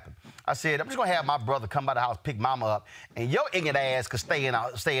gonna happen. I said, I'm just gonna have my brother come by the house, pick mama up, and your ignorant ass could stay in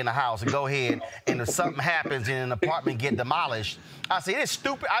the house and go ahead, and if something happens and an apartment get demolished, I said, it's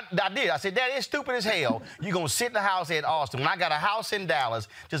stupid. I did. I said, Dad, it's stupid as hell. You're gonna sit in the house at Austin. When I got a house in Dallas,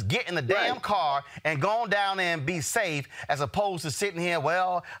 just get in the damn car and go on down there and be safe, as opposed to sitting here,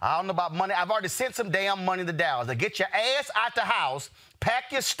 well, I don't know about money. I've already sent some damn money to Dallas. Now get your ass out the house,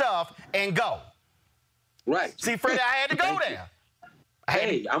 pack your stuff, and go. Right. See, Freddie, I had to go there.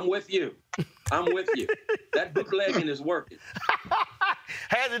 Hey, I'm with you. I'm with you. That bootlegging is working.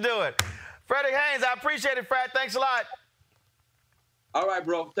 Had to do it. Freddie Haynes, I appreciate it, Fred. Thanks a lot. All right,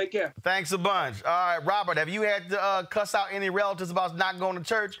 bro. Take care. Thanks a bunch. All right, Robert, have you had to cuss out any relatives about not going to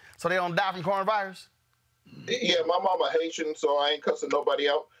church so they don't die from coronavirus? Yeah, my mama Haitian, so I ain't cussing nobody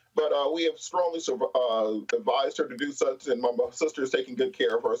out. But we have strongly advised her to do such, and my sister is taking good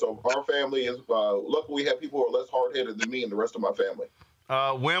care of her. So our family is, luckily we have people who are less hard-headed than me and the rest of my family.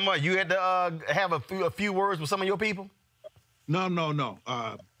 Wilma, you had to have a few words with some of your people? No.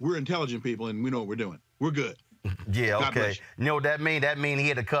 We're intelligent people, and we know what we're doing. We're good. Yeah, okay. You know what that mean? That mean he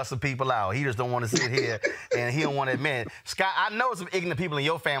had to cuss some people out. He just don't want to sit here, and he don't want to admit it. Scott, I know some ignorant people in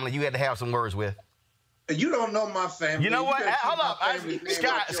your family you had to have some words with. You don't know my family. You know what? Hold up.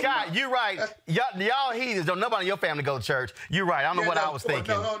 Scott, you're right. Y'all heathens. Don't nobody in your family go to church. You're right. I don't know what I was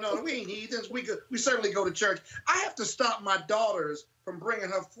thinking. No. We ain't heathens. We certainly go to church. I have to stop my daughters from bringing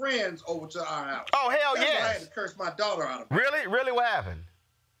her friends over to our house. Oh, hell yes. I had to curse my daughter out of it. Really? Really? What happened?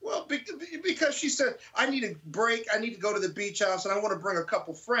 Well, because she said, I need a break. I need to go to the beach house, and I want to bring a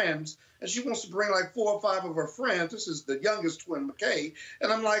couple friends. And she wants to bring like 4 or 5 of her friends. This is the youngest twin, McKay.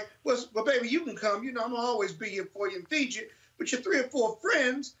 And I'm like, well, baby, you can come. You know, I'm going to always be here for you and feed you. But your 3 or 4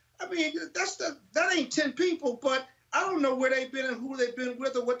 friends, I mean, that ain't 10 people. But I don't know where they've been and who they've been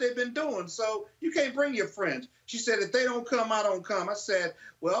with or what they've been doing. So you can't bring your friends. She said, if they don't come, I don't come. I said,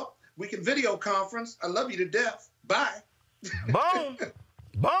 well, we can video conference. I love you to death. Bye. Boom.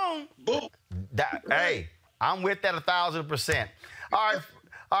 Boom. Boom. Hey, I'm with that 1,000%.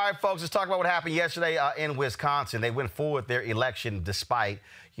 All right, folks, let's talk about what happened yesterday in Wisconsin. They went forward their election despite,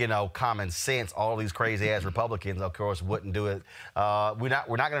 common sense. All these crazy-ass Republicans, of course, wouldn't do it. We're not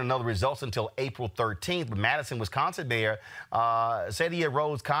going to know the results until April 13th. But Madison, Wisconsin mayor Cedia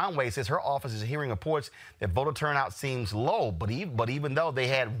Rose Conway says her office is hearing reports that voter turnout seems low. But even though they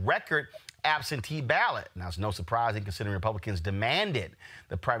had record absentee ballot. Now, it's no surprise considering Republicans demanded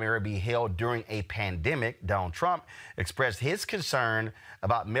the primary be held during a pandemic. Donald Trump expressed his concern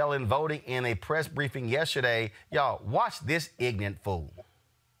about mail-in voting in a press briefing yesterday. Y'all, watch this ignorant fool.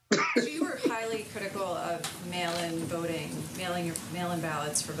 So you were highly critical of mail-in voting, mail-in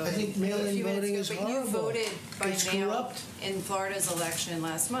ballots for voting. I think mail-in voting is horrible. But you voted by mail corrupt. in Florida's election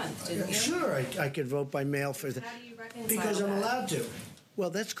last month, didn't you? Sure, I could vote by mail for that. How do you reconcile Because I'm that? allowed to. Well,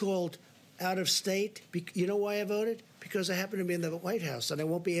 that's called out of state. You know why I voted? Because I happen to be in the White House and I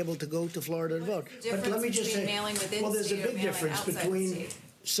won't be able to go to Florida to vote. But let me just say, well, there's a state or big mailing difference outside the between state?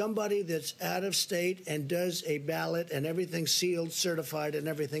 somebody that's out of state and does a ballot and everything sealed, certified, and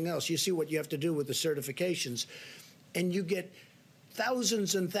everything else. You see what you have to do with the certifications, and you get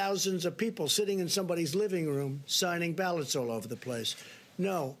thousands and thousands of people sitting in somebody's living room signing ballots all over the place.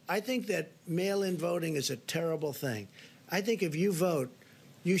 No, I think that mail-in voting is a terrible thing. I think if you vote,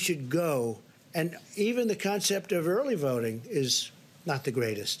 you should go. And even the concept of early voting is not the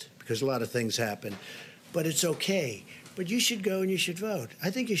greatest because a lot of things happen, but it's okay. But you should go and you should vote.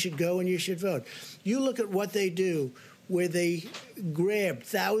 I think you should go and you should vote. You look at what they do, where they grab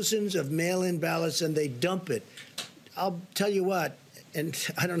thousands of mail-in ballots and they dump it. I'll tell you what, and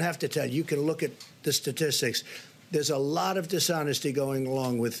I don't have to tell you, you can look at the statistics. There's a lot of dishonesty going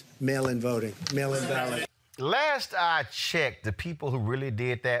along with mail-in voting, mail-in ballot. Last I checked, the people who really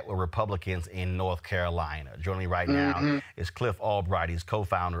did that were Republicans in North Carolina. Joining me right now is Cliff Albright. He's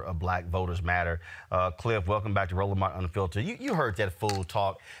co-founder of Black Voters Matter. Cliff, welcome back to Roland Martin Unfiltered. You heard that fool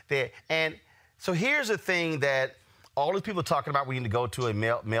talk there. And so here's the thing that all these people are talking about, we need to go to a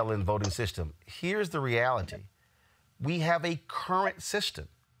mail-in voting system. Here's the reality. We have a current system.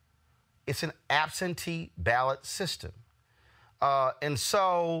 It's an absentee ballot system. And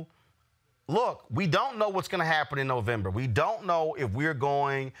so... Look, we don't know what's going to happen in November. We don't know if we're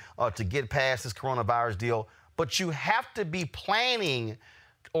going to get past this coronavirus deal, but you have to be planning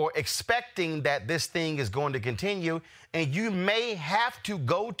or expecting that this thing is going to continue, and you may have to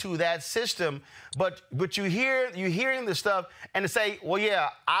go to that system. But you're hearing the stuff and to say, well, yeah,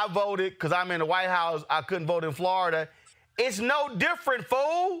 I voted because I'm in the White House. I couldn't vote in Florida. It's no different,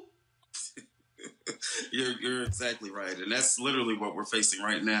 fool. You're exactly right, and that's literally what we're facing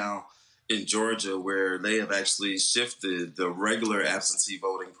right now in Georgia, where they have actually shifted the regular absentee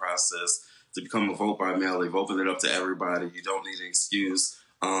voting process to become a vote by mail. They've opened it up to everybody. You don't need an excuse.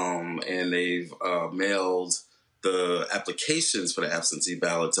 And they've mailed the applications for the absentee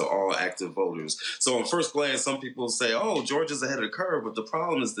ballot to all active voters. So on first glance, some people say, oh, Georgia's ahead of the curve. But the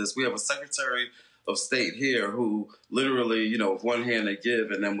problem is this. We have a Secretary of State here who literally, with one hand they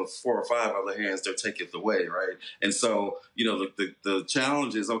give, and then with 4 or 5 other hands, they're taking it away, right? And so, the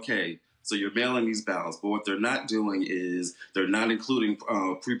challenge is, okay, so you're mailing these ballots, but what they're not doing is they're not including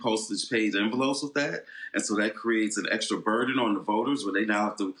pre-postage paid envelopes with that. And so that creates an extra burden on the voters where they now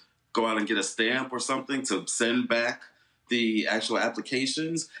have to go out and get a stamp or something to send back the actual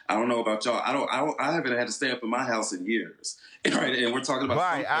applications. I don't know about y'all. I haven't had a stamp in my house in years. Right. And we're talking about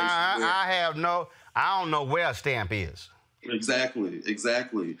right. I don't know where a stamp is. Exactly.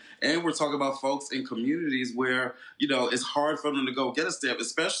 And we're talking about folks in communities where, it's hard for them to go get a stamp,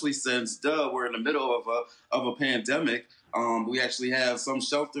 especially since, we're in the middle of a pandemic. We actually have some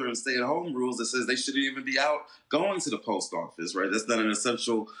shelter and stay-at-home rules that says they shouldn't even be out going to the post office, right? That's not an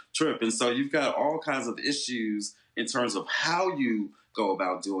essential trip. And so you've got all kinds of issues in terms of how you go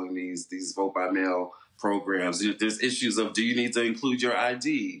about doing these vote-by-mail programs. There's issues of, do you need to include your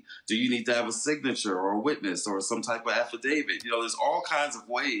ID? Do you need to have a signature or a witness or some type of affidavit? There's all kinds of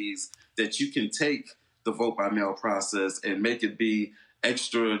ways that you can take the vote-by-mail process and make it be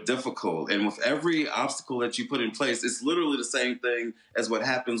extra difficult. And with every obstacle that you put in place, it's literally the same thing as what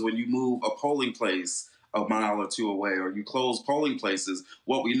happens when you move a polling place a mile or 2 away, or you close polling places.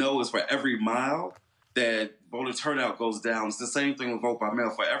 What we know is for every mile that voter turnout goes down. It's the same thing with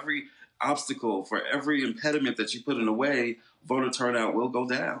vote-by-mail. For every obstacle, for every impediment that you put in the way, voter turnout will go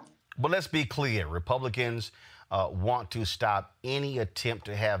down. But let's be clear. Republicans want to stop any attempt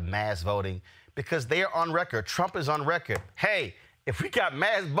to have mass voting because they're on record. Trump is on record. Hey, if we got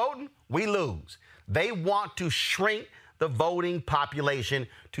mass voting, we lose. They want to shrink the voting population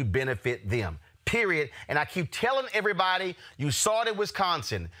to benefit them. Period. And I keep telling everybody, you saw it in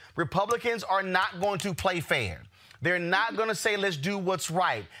Wisconsin. Republicans are not going to play fair. They're not going to say, let's do what's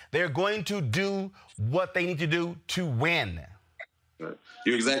right. They're going to do what they need to do to win.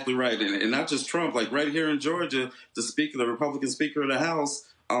 You're exactly right. And not just Trump, like right here in Georgia, the Republican Speaker of the House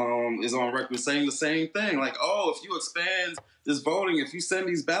is on record saying the same thing. Like, if you expand this voting, if you send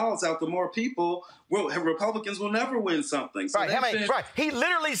these ballots out to more people, Republicans will never win something. So right. He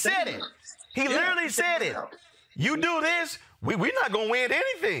literally said it. He literally said it. You do this, we're not going to win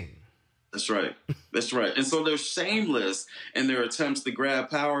anything. That's right. And so they're shameless in their attempts to grab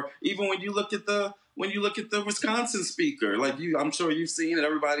power. Even when you look at the when you look at the Wisconsin speaker. Like I'm sure you've seen it.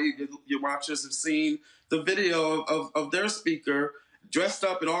 Everybody, your watchers have seen the video of their speaker dressed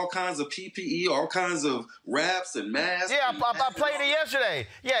up in all kinds of PPE, all kinds of wraps and masks. Yeah, I played it yesterday.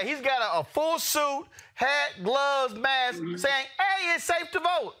 Yeah, he's got a full suit, hat, gloves, mask, saying, hey, it's safe to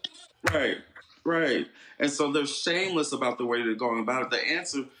vote. Right. And so they're shameless about the way they're going about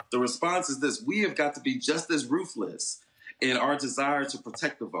it. The response is this: we have got to be just as ruthless in our desire to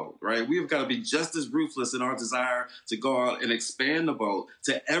protect the vote, right? We have got to be just as ruthless in our desire to go out and expand the vote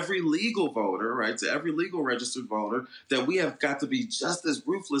to every legal voter, right? To every legal registered voter, that we have got to be just as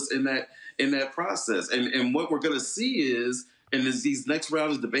ruthless in that process. And what we're going to see is, in these next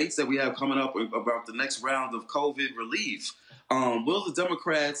round of debates that we have coming up about the next round of COVID relief, will the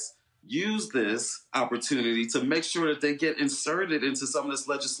Democrats use this opportunity to make sure that they get inserted into some of this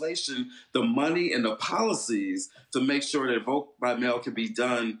legislation, the money and the policies to make sure that vote by mail can be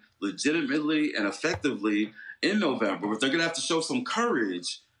done legitimately and effectively in November. But they're going to have to show some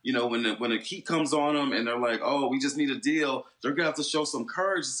courage, when the heat comes on them and they're like, oh, we just need a deal. They're going to have to show some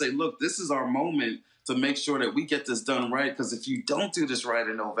courage to say, look, this is our moment to make sure that we get this done right. Because if you don't do this right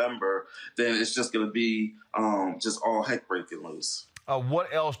in November, then it's just going to be just all heck breaking loose.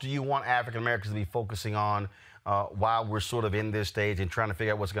 What else do you want African Americans to be focusing on while we're sort of in this stage and trying to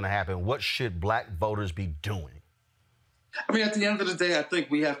figure out what's going to happen? What should black voters be doing? I mean, at the end of the day, I think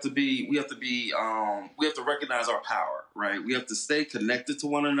we have to recognize our power, right? We have to stay connected to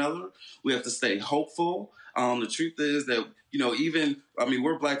one another. We have to stay hopeful. The truth is that,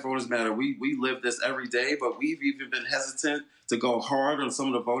 we're Black Voters Matter. We live this every day, but we've even been hesitant to go hard on some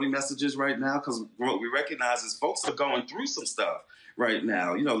of the voting messages right now because what we recognize is folks are going through some stuff right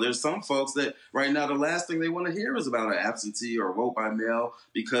now. There's some folks that right now the last thing they want to hear is about an absentee or vote by mail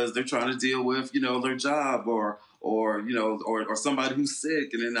because they're trying to deal with, their job or somebody who's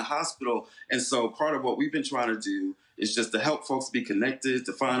sick and in the hospital. And so part of what we've been trying to do is just to help folks be connected,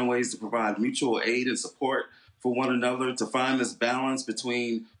 to find ways to provide mutual aid and support for one another, to find this balance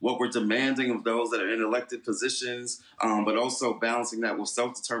between what we're demanding of those that are in elected positions, but also balancing that with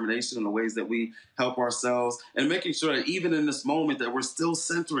self-determination in the ways that we help ourselves, and making sure that even in this moment that we're still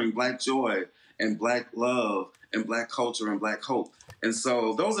centering Black joy and Black love and Black culture and Black hope. And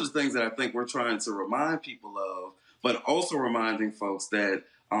so those are the things that I think we're trying to remind people of, but also reminding folks that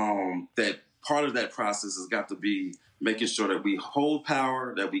that part of that process has got to be making sure that we hold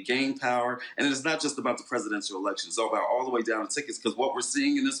power, that we gain power. And it's not just about the presidential election. It's all about all the way down to tickets. Because what we're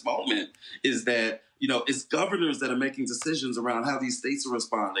seeing in this moment is that, it's governors that are making decisions around how these states are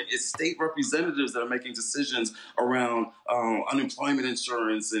responding. It's state representatives that are making decisions around unemployment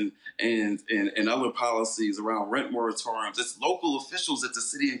insurance and other policies around rent moratoriums. It's local officials at the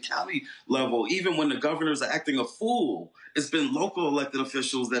city and county level. Even when the governors are acting a fool, it's been local elected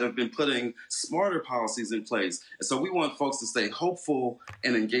officials that have been putting smarter policies in place. And so we want folks to stay hopeful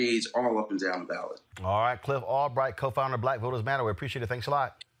and engage all up and down the ballot. All right, Cliff Albright, co-founder of Black Voters Matter. We appreciate it. Thanks a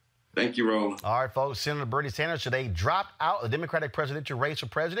lot. Thank you, Roland. All right, folks. Senator Bernie Sanders today dropped out of the Democratic presidential race for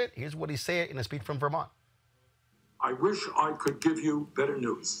president. Here's what he said in a speech from Vermont. I wish I could give you better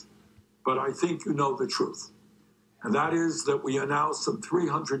news, but I think you know the truth. And that is that we are now some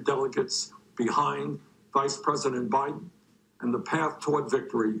 300 delegates behind Vice President Biden, and the path toward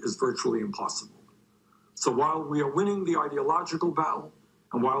victory is virtually impossible. So while we are winning the ideological battle,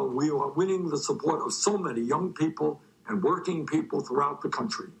 and while we are winning the support of so many young people and working people throughout the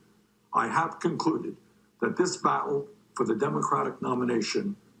country, I have concluded that this battle for the Democratic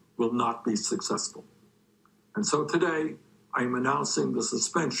nomination will not be successful. And so today, I am announcing the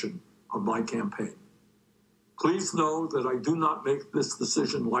suspension of my campaign. Please know that I do not make this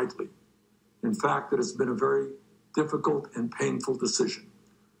decision lightly. In fact, it has been a very difficult and painful decision.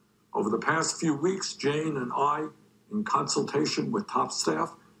 Over the past few weeks, Jane and I, in consultation with top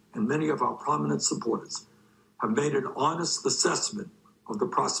staff and many of our prominent supporters, have made an honest assessment of the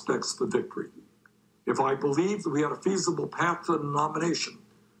prospects for victory. If I believed we had a feasible path to the nomination,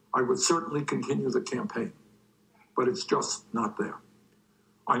 I would certainly continue the campaign. But it's just not there.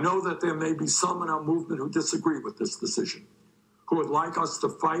 I know that there may be some in our movement who disagree with this decision, who would like us to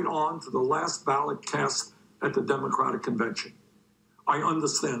fight on to the last ballot cast at the Democratic Convention. I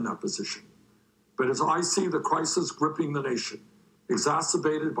understand that position. But as I see the crisis gripping the nation,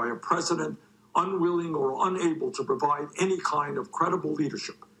 exacerbated by a president unwilling or unable to provide any kind of credible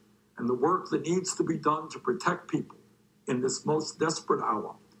leadership, and the work that needs to be done to protect people in this most desperate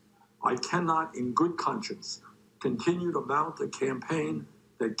hour, I cannot in good conscience continue to mount a campaign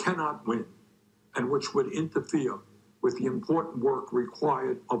that cannot win and which would interfere with the important work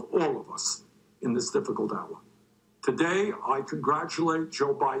required of all of us in this difficult hour. Today, I congratulate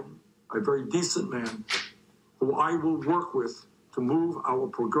Joe Biden, a very decent man who I will work with to move our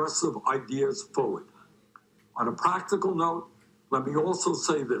progressive ideas forward. On a practical note, let me also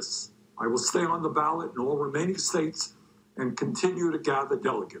say this. I will stay on the ballot in all remaining states and continue to gather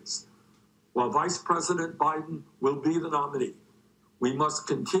delegates. While Vice President Biden will be the nominee, we must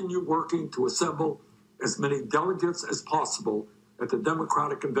continue working to assemble as many delegates as possible at the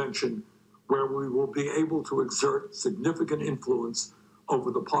Democratic Convention, where we will be able to exert significant influence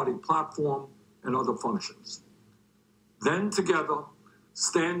over the party platform and other functions. Then together,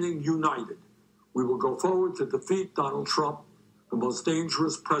 standing united, we will go forward to defeat Donald Trump, the most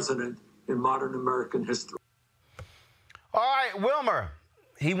dangerous president in modern American history. All right, Wilmer,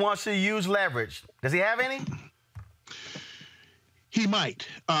 he wants to use leverage. Does he have any? He might.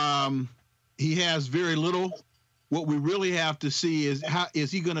 He has very little. What we really have to see is how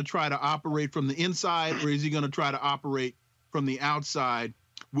is he going to try to operate from the inside, or is he going to try to operate from the outside?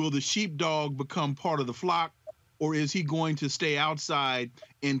 Will the sheepdog become part of the flock, or is he going to stay outside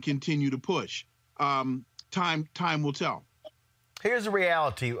and continue to push? Time will tell. Here's the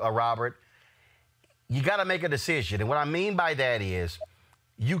reality, Robert. You got to make a decision. And what I mean by that is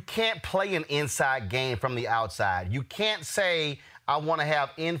you can't play an inside game from the outside. You can't say, I want to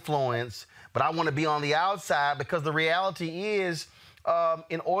have influence, but I want to be on the outside, because the reality is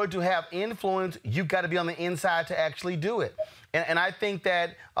in order to have influence, you've got to be on the inside to actually do it. And I think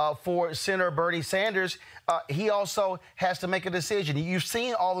that for Senator Bernie Sanders, he also has to make a decision. You've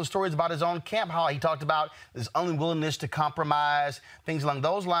seen all the stories about his own camp, how he talked about his unwillingness to compromise, things along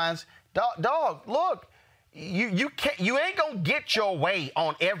those lines. Dog, look, you ain't going to get your way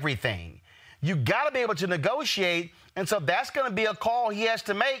on everything. You got to be able to negotiate, and so that's going to be a call he has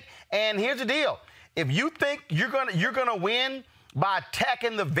to make. And here's the deal. If you think you're gonna win by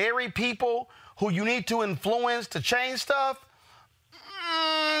attacking the very people who you need to influence to change stuff,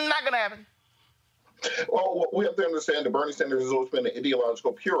 not going to happen. Well, we have to understand that Bernie Sanders has always been an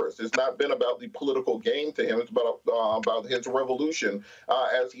ideological purist. It's not been about the political game to him. It's about his revolution,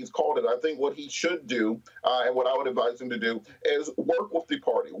 as he's called it. I think what he should do, and what I would advise him to do, is work with the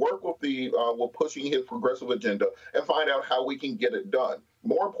party, work with with pushing his progressive agenda, and find out how we can get it done.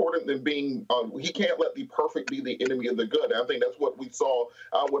 More important than being, he can't let the perfect be the enemy of the good. I think that's what we saw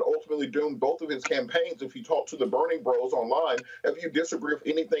would ultimately doom both of his campaigns. If you talk to the Bernie bros online, if you disagree with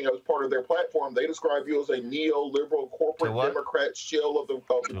anything as part of their platform, they describe you as a neoliberal corporate Democrat shill of the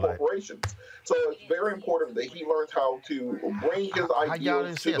corporations. So it's very important that he learns how to bring his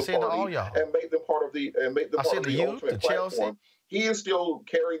ideas to the party and make them part of the ultimate platform. He is still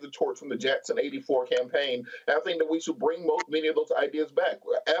carrying the torch from the Jackson '84 campaign. And I think that we should bring many of those ideas back.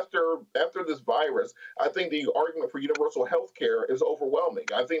 After this virus, I think the argument for universal health care is overwhelming.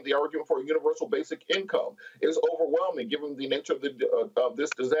 I think the argument for universal basic income is overwhelming, given the nature of this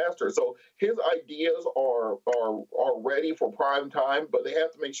disaster. So his ideas are ready for prime time, but they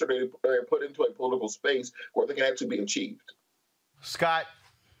have to make sure they're put into a political space where they can actually be achieved. Scott?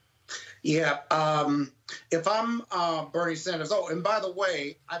 Yeah, if I'm Bernie Sanders, and by the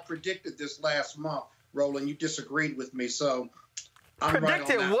way, I predicted this last month, Roland, you disagreed with me, so I'm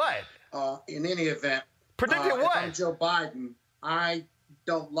predicted right on that. What? In any event, predicted what? If I'm Joe Biden, I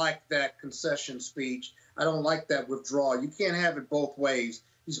don't like that concession speech. I don't like that withdrawal. You can't have it both ways.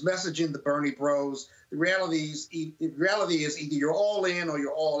 He's messaging the Bernie bros. The reality is either you're all in or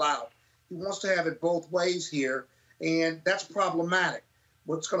you're all out. He wants to have it both ways here, and that's problematic.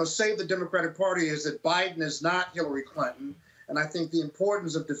 What's going to save the Democratic Party is that Biden is not Hillary Clinton, and I think the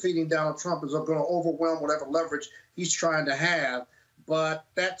importance of defeating Donald Trump is going to overwhelm whatever leverage he's trying to have. But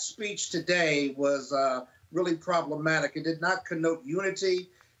that speech today was really problematic. It did not connote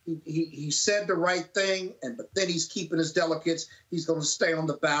unity. He said the right thing, but then he's keeping his delegates. He's going to stay on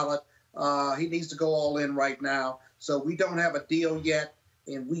the ballot. He needs to go all in right now. So we don't have a deal yet,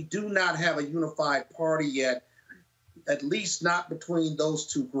 and we do not have a unified party yet. At least not between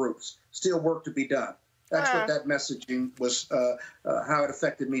those two groups. Still work to be done. That's what that messaging was, how it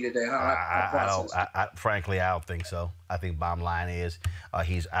affected me today. Frankly, I don't think so. I think bottom line is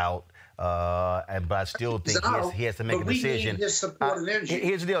he's out. But I still think he has to make a decision. Here's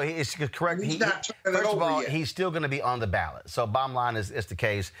the deal. It's correct. First of all, he's still going to be on the ballot. So bottom line is the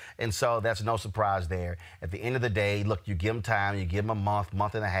case. And so that's no surprise there. At the end of the day, look, you give him time. You give him a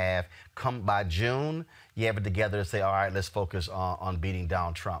month and a half. Come by June, you have it together to say, all right, let's focus on beating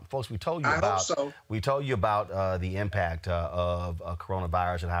down Trump. Folks, we told you I about hope so. We told you about the impact of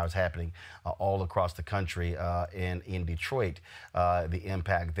coronavirus and how it's happening all across the country. In Detroit, the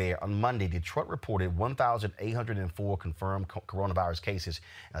impact there. On Monday, Detroit reported 1,804 confirmed coronavirus cases,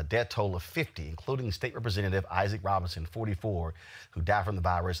 a death toll of 50, including State Representative Isaac Robinson, 44, who died from the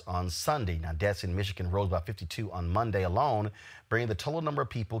virus on Sunday. Now, deaths in Michigan rose by 52 on Monday alone, bringing the total number of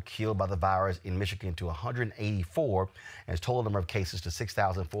people killed by the virus in Michigan to 184, and its total number of cases to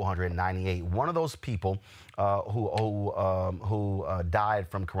 6,498. One of those people who died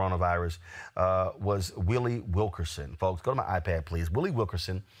from coronavirus was Willie Wilkerson. Folks, go to my iPad, please. Willie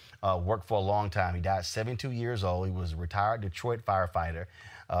Wilkerson worked for a long time. He died 72 years old. He was a retired Detroit firefighter.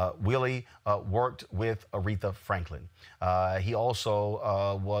 Willie worked with Aretha Franklin. He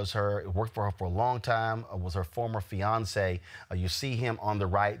also worked for her for a long time, was her former fiance. You see him on the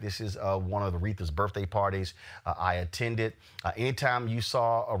right. This is one of Aretha's birthday parties I attended. Anytime you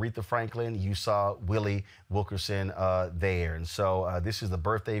saw Aretha Franklin, you saw Willie Wilkerson there. And so this is the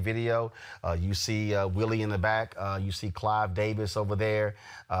birthday video. You see Willie in the back. You see Clive Davis over there.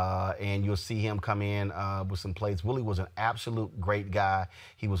 And you'll see him come in with some plates. Willie was an absolute great guy.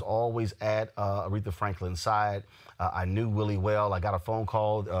 He was always at Aretha Franklin's side. I knew Willie well. I got a phone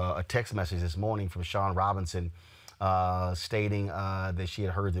call, a text message this morning from Sean Robinson stating that she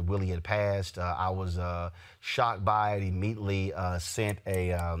had heard that Willie had passed. I was shocked by it, immediately sent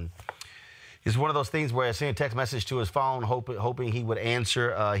a... It's one of those things where I sent a text message to his phone, hoping he would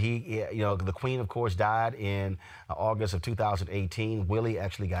answer. The Queen, of course, died in August of 2018. Willie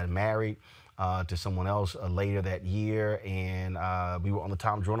actually got married to someone else later that year, and we were on the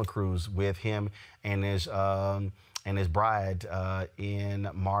Tom Joyner cruise with him and his bride in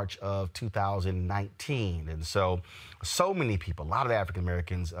March of 2019. And so many people, a lot of African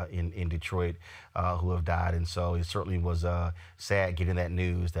Americans in Detroit who have died. And so it certainly was sad getting that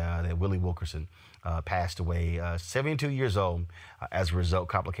news that Willie Wilkerson passed away, 72 years old, as a result of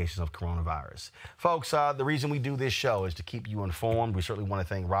complications of coronavirus. Folks, the reason we do this show is to keep you informed. We certainly want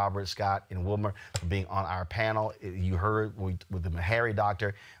to thank Robert, Scott, and Wilmer for being on our panel. You heard with the Meharry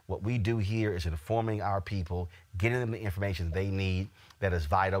doctor, what we do here is informing our people, getting them the information they need. That is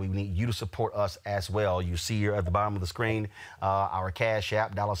vital. We need you to support us as well. You see here at the bottom of the screen, our Cash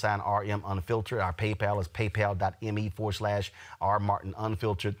App, $RM Unfiltered. Our PayPal is paypal.me/R Martin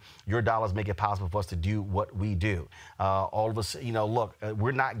Unfiltered. Your dollars make it possible for us to do what we do. All of us, look,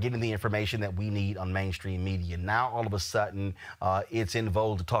 we're not getting the information that we need on mainstream media. Now, all of a sudden, it's in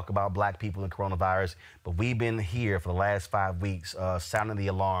vogue to talk about black people and coronavirus. But we've been here for the last 5 weeks, sounding the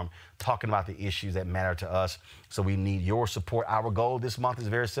alarm, talking about the issues that matter to us. So we need your support. Our goal this month is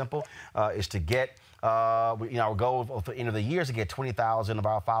very simple, is to get, our goal for the end of the year is to get 20,000 of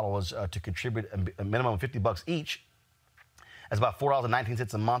our followers to contribute a minimum of $50 each. That's about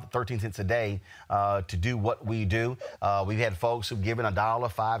 $4.19 a month, 13 cents a day to do what we do. We've had folks who've given $1,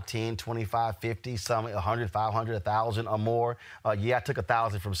 $5, $10, $25, $50, some $100, $500, $1,000 or more. I took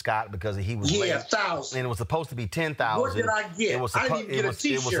 $1,000 from Scott because he was late. $1,000. And it was supposed to be $10,000. What did I get? I didn't even get a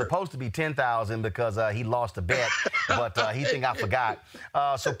T-shirt. It was supposed to be $10,000 because he lost a bet, but he think I forgot.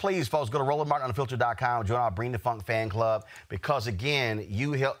 So please, folks, go to RolandMartinUnfiltered.com, join our Bring the Funk fan club, because again,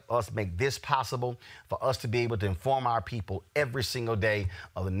 you help us make this possible for us to be able to inform our people every single day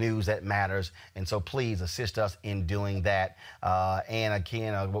of the news that matters. And so please assist us in doing that. And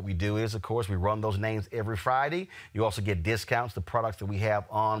again, what we do is, of course, we run those names every Friday. You also get discounts, the products that we have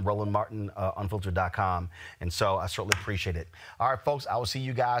on RolandMartinUnfiltered.com. And so I certainly appreciate it. All right, folks, I will see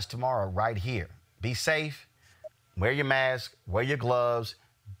you guys tomorrow right here. Be safe, wear your mask, wear your gloves,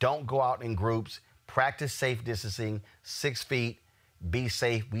 don't go out in groups, practice safe distancing, 6 feet, be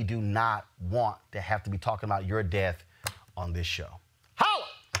safe. We do not want to have to be talking about your death on this show. Holla!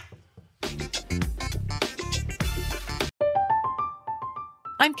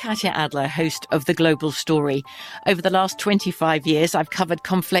 I'm Katya Adler, host of The Global Story. Over the last 25 years, I've covered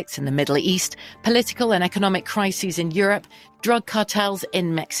conflicts in the Middle East, political and economic crises in Europe, drug cartels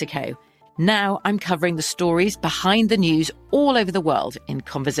in Mexico. Now I'm covering the stories behind the news all over the world in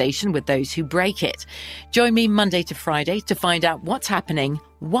conversation with those who break it. Join me Monday to Friday to find out what's happening,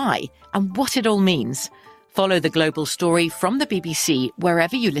 why, and what it all means. Follow The Global Story from the BBC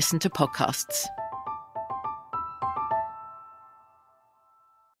wherever you listen to podcasts.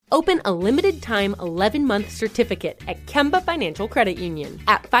 Open a limited-time 11-month certificate at Kemba Financial Credit Union.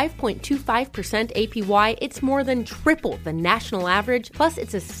 At 5.25% APY, it's more than triple the national average, plus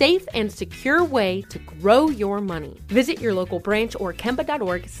it's a safe and secure way to grow your money. Visit your local branch or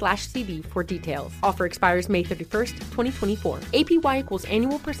kemba.org/cd for details. Offer expires May 31st, 2024. APY equals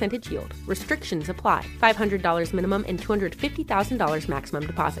annual percentage yield. Restrictions apply. $500 minimum and $250,000 maximum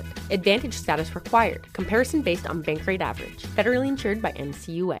deposit. Advantage status required. Comparison based on bank rate average. Federally insured by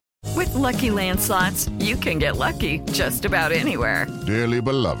NCUA. With Lucky Land Slots, you can get lucky just about anywhere. Dearly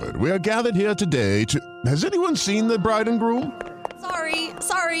beloved, we are gathered here today to... Has anyone seen the bride and groom?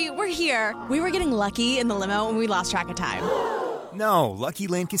 Sorry, we're here. We were getting lucky in the limo and we lost track of time. No, Lucky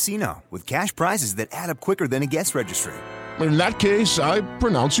Land Casino, with cash prizes that add up quicker than a guest registry. In that case, I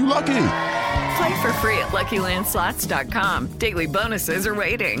pronounce you lucky. Play for free at LuckyLandSlots.com. Daily bonuses are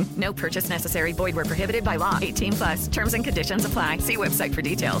waiting. No purchase necessary. Void where prohibited by law. 18+. Terms and conditions apply. See website for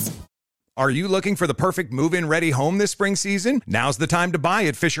details. Are you looking for the perfect move-in ready home this spring season? Now's the time to buy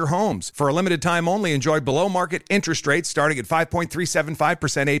at Fisher Homes. For a limited time only, enjoy below-market interest rates starting at 5.375%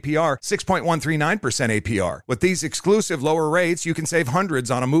 APR, 6.139% APR. With these exclusive lower rates, you can save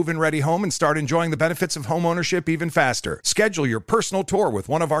hundreds on a move-in ready home and start enjoying the benefits of home ownership even faster. Schedule your personal tour with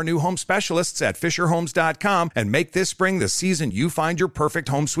one of our new home specialists at FisherHomes.com and make this spring the season you find your perfect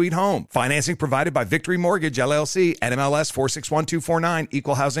home sweet home. Financing provided by Victory Mortgage, LLC, NMLS 461249,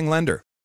 Equal Housing Lender.